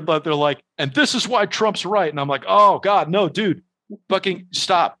where they're like, and this is why Trump's right. And I'm like, oh God, no, dude, fucking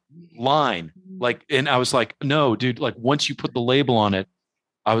stop. Line. Like, and I was like, no, dude, like once you put the label on it,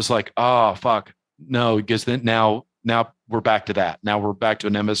 I was like, oh fuck. No, because then now we're back to that. Now we're back to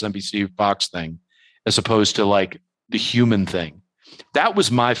an MSNBC Fox thing as opposed to like the human thing. That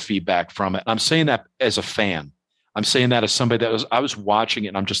was my feedback from it. I'm saying that as a fan. I'm saying that as somebody that I was watching it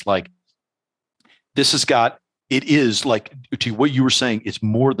and I'm just like, this has got, it is like to what you were saying, it's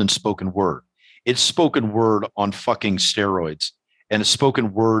more than spoken word. It's spoken word on fucking steroids and it's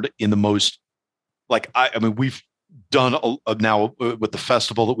spoken word in the most, like, I mean, we've done now with the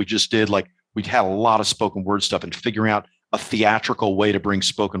festival that we just did, like we had a lot of spoken word stuff and figuring out a theatrical way to bring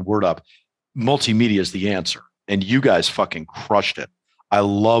spoken word up. Multimedia is the answer. And you guys fucking crushed it. I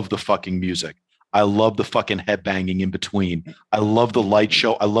love the fucking music. I love the fucking headbanging in between. I love the light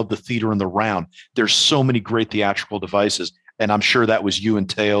show. I love the theater in the round. There's so many great theatrical devices. And I'm sure that was you and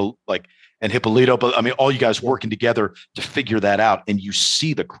Teo, like, and Hippolito, but I mean, all you guys working together to figure that out. And you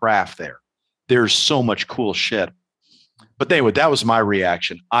see the craft there. There's so much cool shit. But anyway, that was my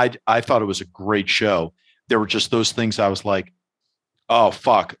reaction. I thought it was a great show. There were just those things I was like, oh,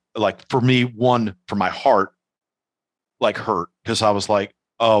 fuck. Like for me, one, for my heart, like hurt because I was like,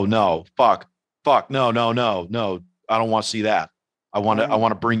 oh no, fuck, no. I don't want to see that. I want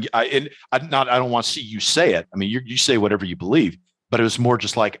to bring I don't want to see you say it. I mean, you say whatever you believe, but it was more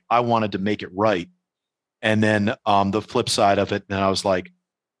just like, I wanted to make it right. And then the flip side of it, then I was like,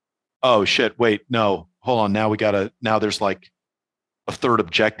 oh shit, wait, no, hold on. Now there's like a third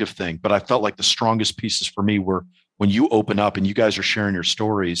objective thing. But I felt like the strongest pieces for me were when you open up and you guys are sharing your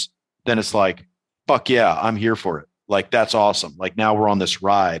stories, then it's like, fuck yeah, I'm here for it. Like, that's awesome. Like now we're on this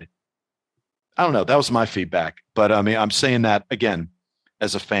ride. I don't know. That was my feedback. But I mean, I'm saying that again,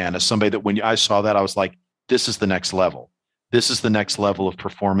 as a fan, as somebody that when I saw that, I was like, this is the next level. This is the next level of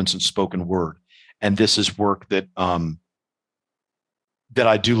performance and spoken word. And this is work that, that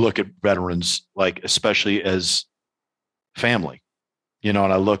I do look at veterans, like, especially as family, you know,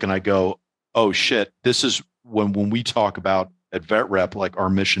 and I look and I go, oh shit, this is when we talk about at Vet Rep, like our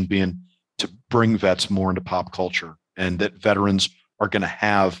mission being to bring vets more into pop culture and that veterans are going to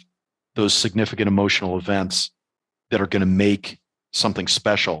have those significant emotional events that are going to make something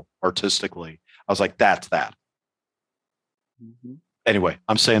special artistically. I was like, that's that. Mm-hmm. Anyway,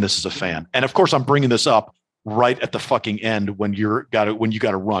 I'm saying this as a fan. And of course I'm bringing this up right at the fucking end when you got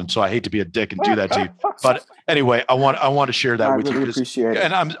to run. So I hate to be a dick and do that to you, but anyway, I want to share that with really you. Appreciate it.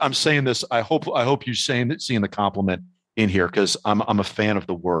 And I'm saying this. I hope you seeing the compliment in here because I'm a fan of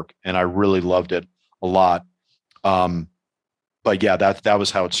the work and I really loved it a lot. But yeah, that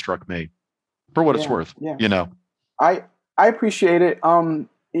was how it struck me for what it's worth, you know. I appreciate it.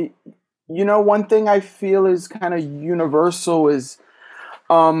 You know, one thing I feel is kind of universal is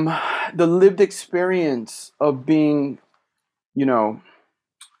the lived experience of being, you know,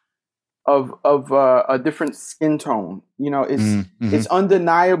 of a different skin tone. You know, it's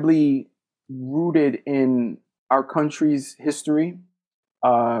undeniably rooted in our country's history,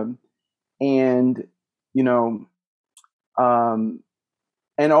 and you know,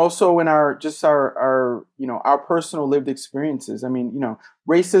 and also in our you know, our personal lived experiences. I mean, you know,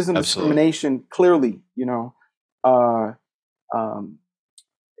 racism, discrimination, clearly, you know,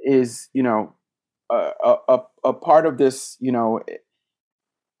 is, you know, a part of this. You know,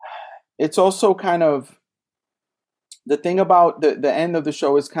 it's also kind of the thing about the end of the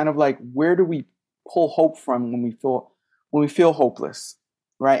show is kind of like, where do we pull hope from when we feel hopeless,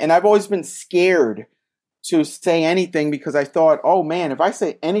 right? And I've always been scared to say anything because I thought, oh man, if I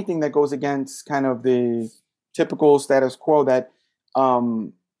say anything that goes against kind of the typical status quo, that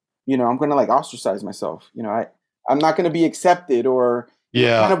you know, I'm going to like ostracise myself. You know, I'm not going to be accepted, or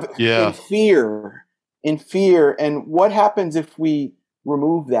kind of in fear. And what happens if we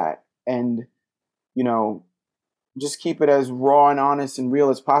remove that and, you know, just keep it as raw and honest and real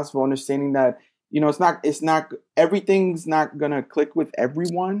as possible, understanding that, you know, it's not everything's not going to click with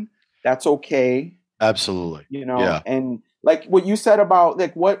everyone. That's okay. Absolutely. You know, and like what you said about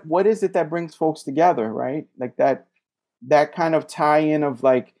like, what is it that brings folks together, right? Like that kind of tie in of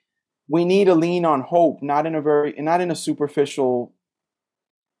like, we need to lean on hope, not in a superficial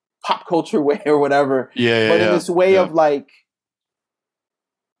pop culture way or whatever. But in this way of like,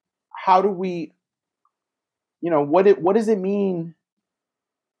 how do we, you know, what does it mean?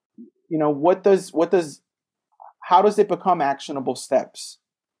 You know, how does it become actionable steps?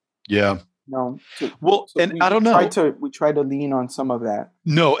 Yeah. No. I don't know. We try to lean on some of that.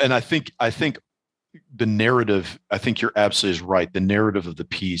 No, and I think the narrative, I think you're absolutely right. The narrative of the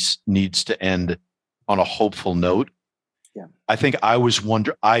piece needs to end on a hopeful note. Yeah. I think I'm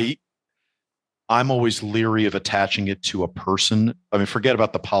always leery of attaching it to a person. I mean, forget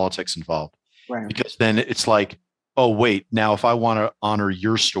about the politics involved. Right. because then it's like, oh, wait, now if I want to honor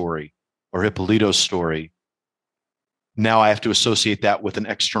your story or Hippolito's story, now I have to associate that with an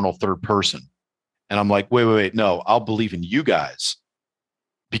external third person. And I'm like, wait, no, I'll believe in you guys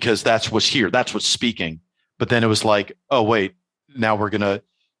because that's what's here. That's what's speaking. But then it was like, oh, wait, now we're going to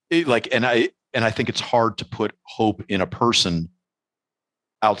and I think it's hard to put hope in a person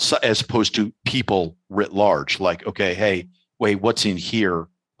outside as opposed to people writ large. Like, okay, hey, wait, what's in here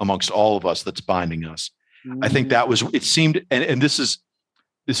amongst all of us that's binding us? I think that was, it seemed, and this is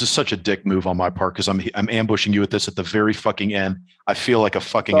such a dick move on my part because I'm ambushing you with this at the very fucking end. I feel like a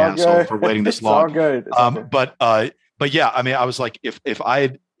fucking asshole good. for waiting this It's long. all good. It's all good. But yeah, I mean, I was like, if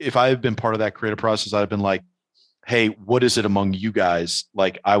I had been part of that creative process, I'd have been like, hey, what is it among you guys?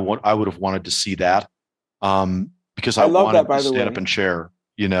 Like, I would have wanted to see that, because I love wanted that, by to the stand way. up and cheer.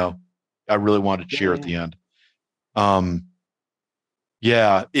 You know, I really wanted to cheer at the end.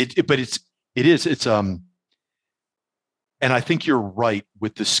 Yeah, and I think you're right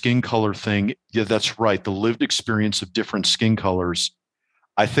with the skin color thing. Yeah, that's right. The lived experience of different skin colors.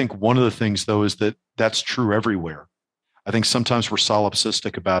 I think one of the things, though, is that that's true everywhere. I think sometimes we're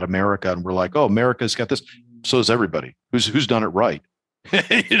solipsistic about America and we're like, oh, America's got this. So is everybody who's done it right.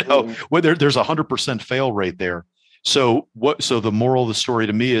 You know, whether there's 100% fail rate there. So the moral of the story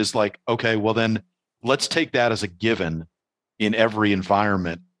to me is like, okay, well then let's take that as a given in every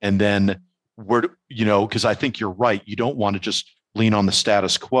environment. And then because I think you're right. You don't want to just lean on the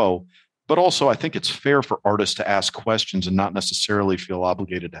status quo, but also I think it's fair for artists to ask questions and not necessarily feel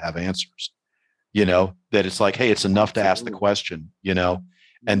obligated to have answers. That it's like, hey, it's enough to ask the question,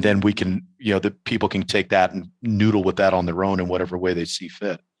 and then we can, the people can take that and noodle with that on their own in whatever way they see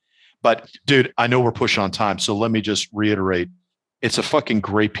fit. But dude, I know we're pushing on time. So let me just reiterate, it's a fucking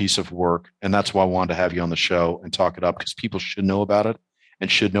great piece of work. And that's why I wanted to have you on the show and talk it up because people should know about it and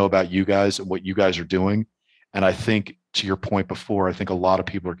should know about you guys and what you guys are doing. And I think to your point before, I think a lot of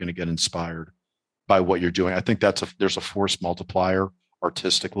people are going to get inspired by what you're doing. I think there's a force multiplier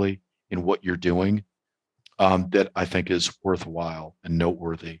artistically in what you're doing that I think is worthwhile and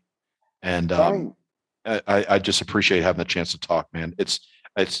noteworthy. And I just appreciate having the chance to talk, man. It's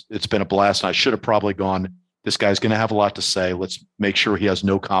been a blast. And I should have probably gone, this guy's going to have a lot to say. Let's make sure he has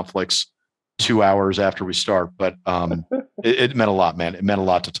no conflicts 2 hours after we start. But it meant a lot, man. It meant a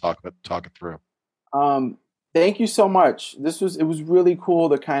lot to talk it through. Thank you so much. It was really cool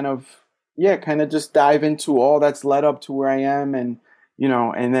to kind of just dive into all that's led up to where I am and,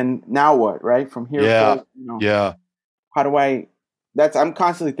 and then now what, right? From here. Yeah. How do I'm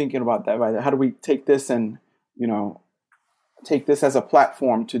constantly thinking about that, right? How do we take this and, take this as a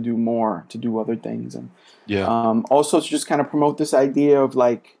platform to do more, to do other things. And also to just kind of promote this idea of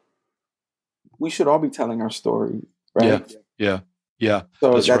like, we should all be telling our story, right? Yeah.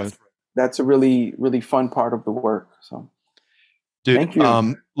 So that's a really, really fun part of the work. So dude, thank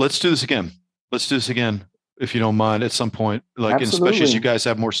you. Let's do this again. If you don't mind at some point, like, and especially as you guys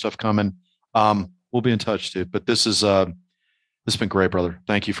have more stuff coming, we'll be in touch, dude. But this has been great, brother.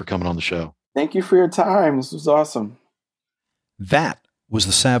 Thank you for coming on the show. Thank you for your time. This was awesome. That was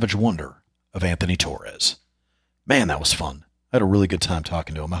the Savage Wonder of Anthony Torres. Man, that was fun. I had a really good time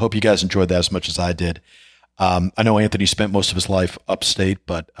talking to him. I hope you guys enjoyed that as much as I did. I know Anthony spent most of his life upstate,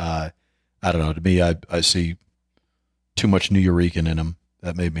 but I don't know. To me, I see too much New Yorican in him.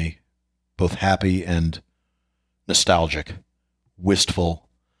 That made me both happy and nostalgic, wistful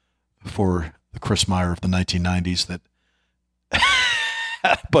for the Chris Meyer of the 1990s that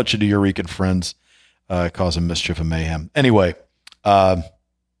a bunch of New Yorican friends causing mischief and mayhem. Anyway, neither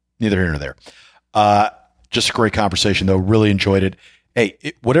here nor there. Just a great conversation, though. Really enjoyed it. Hey,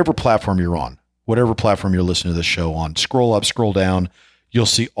 whatever platform you're on, whatever platform you're listening to this show on, scroll up, scroll down. You'll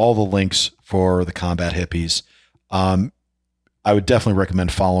see all the links for the Combat Hippies. I would definitely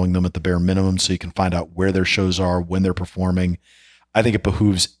recommend following them at the bare minimum so you can find out where their shows are, when they're performing. I think it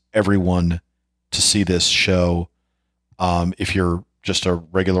behooves everyone to see this show. If you're just a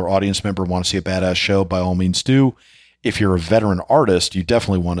regular audience member and want to see a badass show, by all means do. If you're a veteran artist, you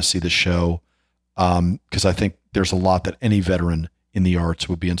definitely want to see the show because I think there's a lot that any veteran in the arts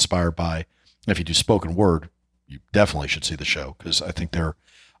would be inspired by. If you do spoken word, you definitely should see the show because I think they're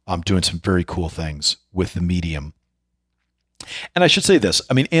doing some very cool things with the medium. And I should say this.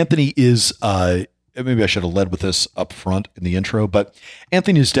 I mean, Anthony is, maybe I should have led with this up front in the intro, but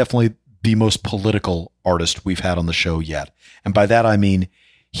Anthony is definitely the most political artist we've had on the show yet. And by that, I mean,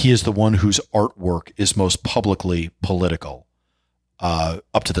 he is the one whose artwork is most publicly political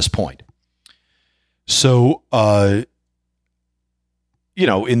up to this point. So, in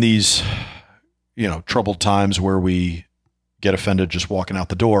these, troubled times where we get offended just walking out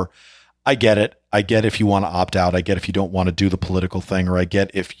the door, I get it. I get if you want to opt out. I get if you don't want to do the political thing, or I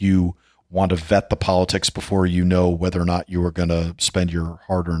get if you want to vet the politics before you know whether or not you are going to spend your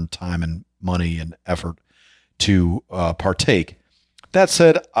hard-earned time and money and effort to partake. That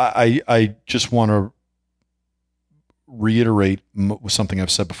said, I just want to reiterate something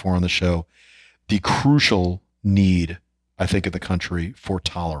I've said before on the show: the crucial need, I think, in the country for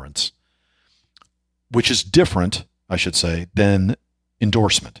tolerance, which is different, I should say, than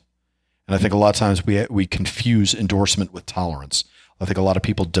endorsement. And I think a lot of times we confuse endorsement with tolerance. I think a lot of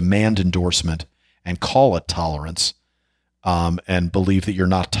people demand endorsement and call it tolerance, and believe that you're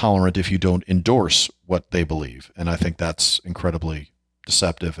not tolerant if you don't endorse what they believe. And I think that's incredibly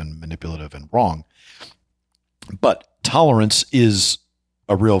deceptive and manipulative and wrong. But tolerance is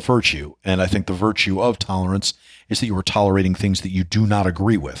a real virtue. And I think the virtue of tolerance is that you are tolerating things that you do not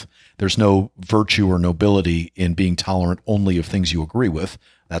agree with. There's no virtue or nobility in being tolerant only of things you agree with.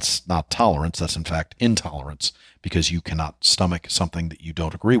 That's not tolerance. That's, in fact, intolerance, because you cannot stomach something that you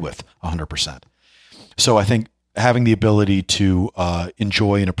don't agree with 100%. So I think having the ability to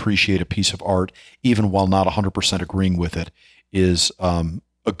enjoy and appreciate a piece of art, even while not 100% agreeing with it, is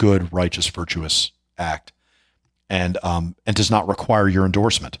a good, righteous, virtuous act, and does not require your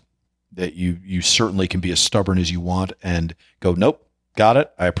endorsement. That you certainly can be as stubborn as you want and go, nope, got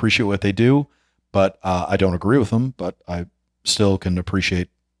it. I appreciate what they do, but I don't agree with them, but I still can appreciate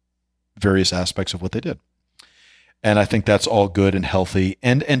various aspects of what they did. And I think that's all good and healthy.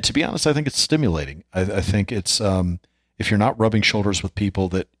 And to be honest, I think it's stimulating. I think it's, if you're not rubbing shoulders with people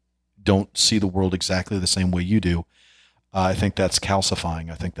that don't see the world exactly the same way you do, I think that's calcifying.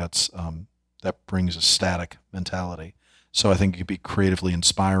 I think that's, that brings a static mentality. So I think it could be creatively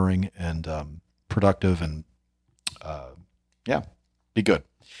inspiring and productive and, be good.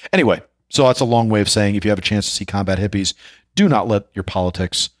 Anyway, so that's a long way of saying if you have a chance to see Combat Hippies, do not let your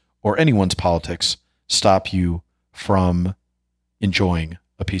politics or anyone's politics stop you from enjoying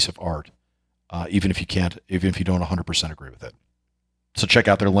a piece of art, even if you don't 100% agree with it. So check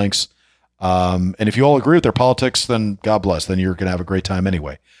out their links. And if you all agree with their politics, then God bless, then you're going to have a great time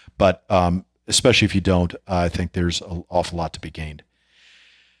anyway. But especially if you don't, I think there's an awful lot to be gained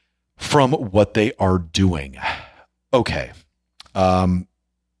from what they are doing. Okay. And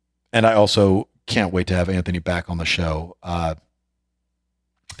I also can't wait to have Anthony back on the show. I'm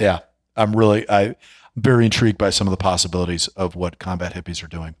very intrigued by some of the possibilities of what Combat Hippies are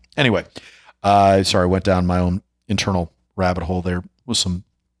doing. Anyway, sorry, I went down my own internal rabbit hole there with some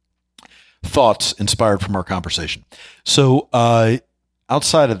thoughts inspired from our conversation. So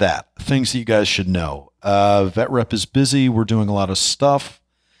outside of that, things that you guys should know. VetRep is busy. We're doing a lot of stuff.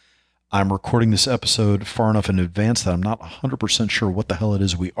 I'm recording this episode far enough in advance that I'm not 100% sure what the hell it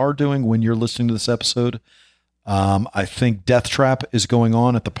is we are doing when you're listening to this episode. I think Death Trap is going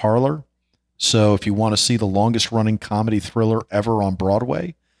on at the Parlor. So if you want to see the longest running comedy thriller ever on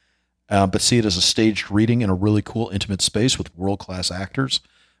Broadway, but see it as a staged reading in a really cool, intimate space with world-class actors,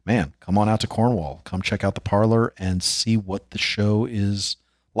 man, come on out to Cornwall. Come check out the Parlor and see what the show is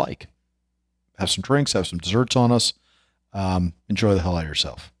like. Have some drinks, have some desserts on us. Enjoy the hell out of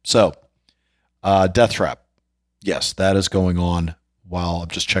yourself. So, Death Trap. Yes, that is going on while I'm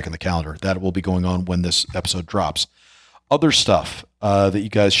just checking the calendar. That will be going on when this episode drops. Other stuff that you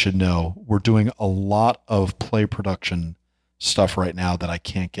guys should know. We're doing a lot of play production stuff right now that I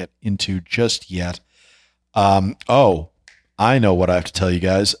can't get into just yet. I know what I have to tell you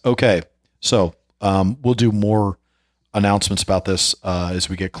guys. Okay, so we'll do more announcements about this as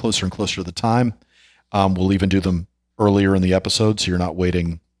we get closer and closer to the time. We'll even do them earlier in the episode, so you're not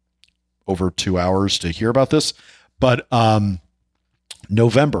waiting over 2 hours to hear about this. But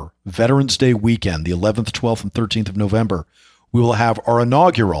November, Veterans Day weekend, the 11th, 12th, and 13th of November, we will have our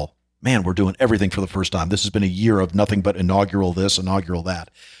inaugural, man, we're doing everything for the first time. This has been a year of nothing but inaugural this, inaugural that.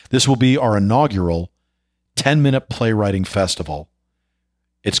 This will be our inaugural 10-minute playwriting festival.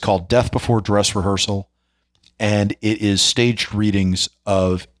 It's called Death Before Dress Rehearsal, and it is staged readings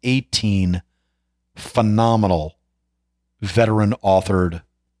of 18 phenomenal veteran-authored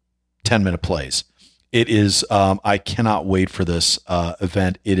 10-minute plays. It is, I cannot wait for this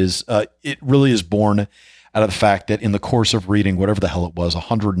event. It really is born out of the fact that in the course of reading, whatever the hell it was,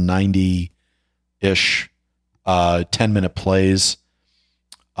 190-ish 10-minute plays,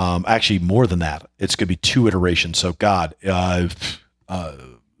 actually more than that. It's going to be 2 iterations. So God,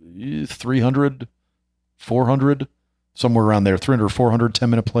 300, 400, somewhere around there, 300 or 400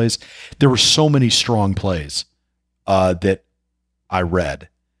 10-minute plays. There were so many strong plays that I read.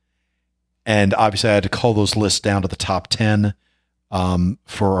 And obviously I had to call those lists down to the top 10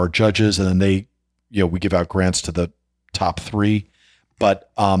 for our judges. And then we give out grants to the top 3.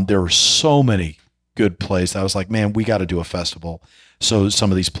 But there were so many good plays that I was like, man, we got to do a festival so some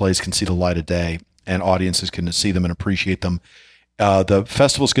of these plays can see the light of day and audiences can see them and appreciate them. The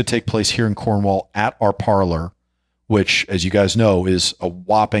festival's going to take place here in Cornwall at our parlor, which, as you guys know, is a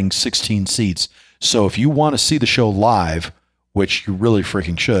whopping 16 seats. So if you want to see the show live, which you really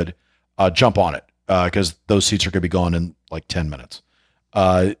freaking should, jump on it because those seats are going to be gone in like 10 minutes.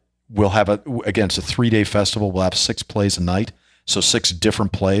 We'll have again, it's a 3-day festival. We'll have 6 plays a night. So 6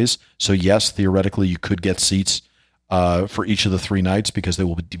 different plays. So yes, theoretically, you could get seats for each of the 3 nights because they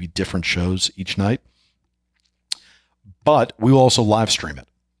will be different shows each night. But we will also live stream it.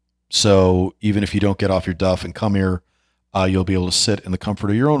 So even if you don't get off your duff and come here, you'll be able to sit in the comfort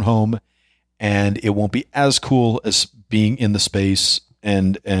of your own home, and it won't be as cool as being in the space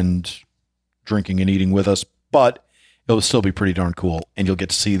and drinking and eating with us, but it'll still be pretty darn cool, and you'll get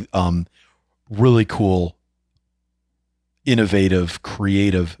to see really cool, innovative,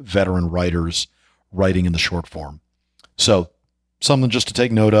 creative veteran writers writing in the short form. So something just to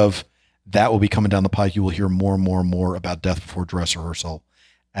take note of. That will be coming down the pike. You will hear more and more and more about Death Before Dress Rehearsal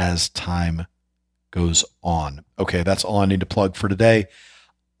as time goes on. Okay, that's all I need to plug for today.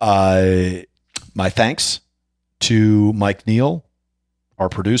 My thanks to Mike Neal, our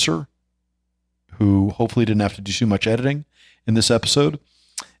producer, who hopefully didn't have to do too much editing in this episode.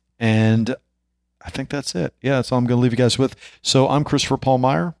 And I think that's it. Yeah, that's all I'm going to leave you guys with. So I'm Christopher Paul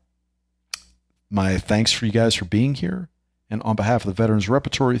Meyer. My thanks for you guys for being here. And on behalf of the Veterans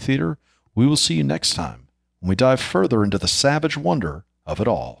Repertory Theater, we will see you next time when we dive further into the savage wonder of it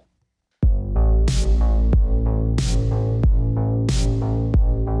all.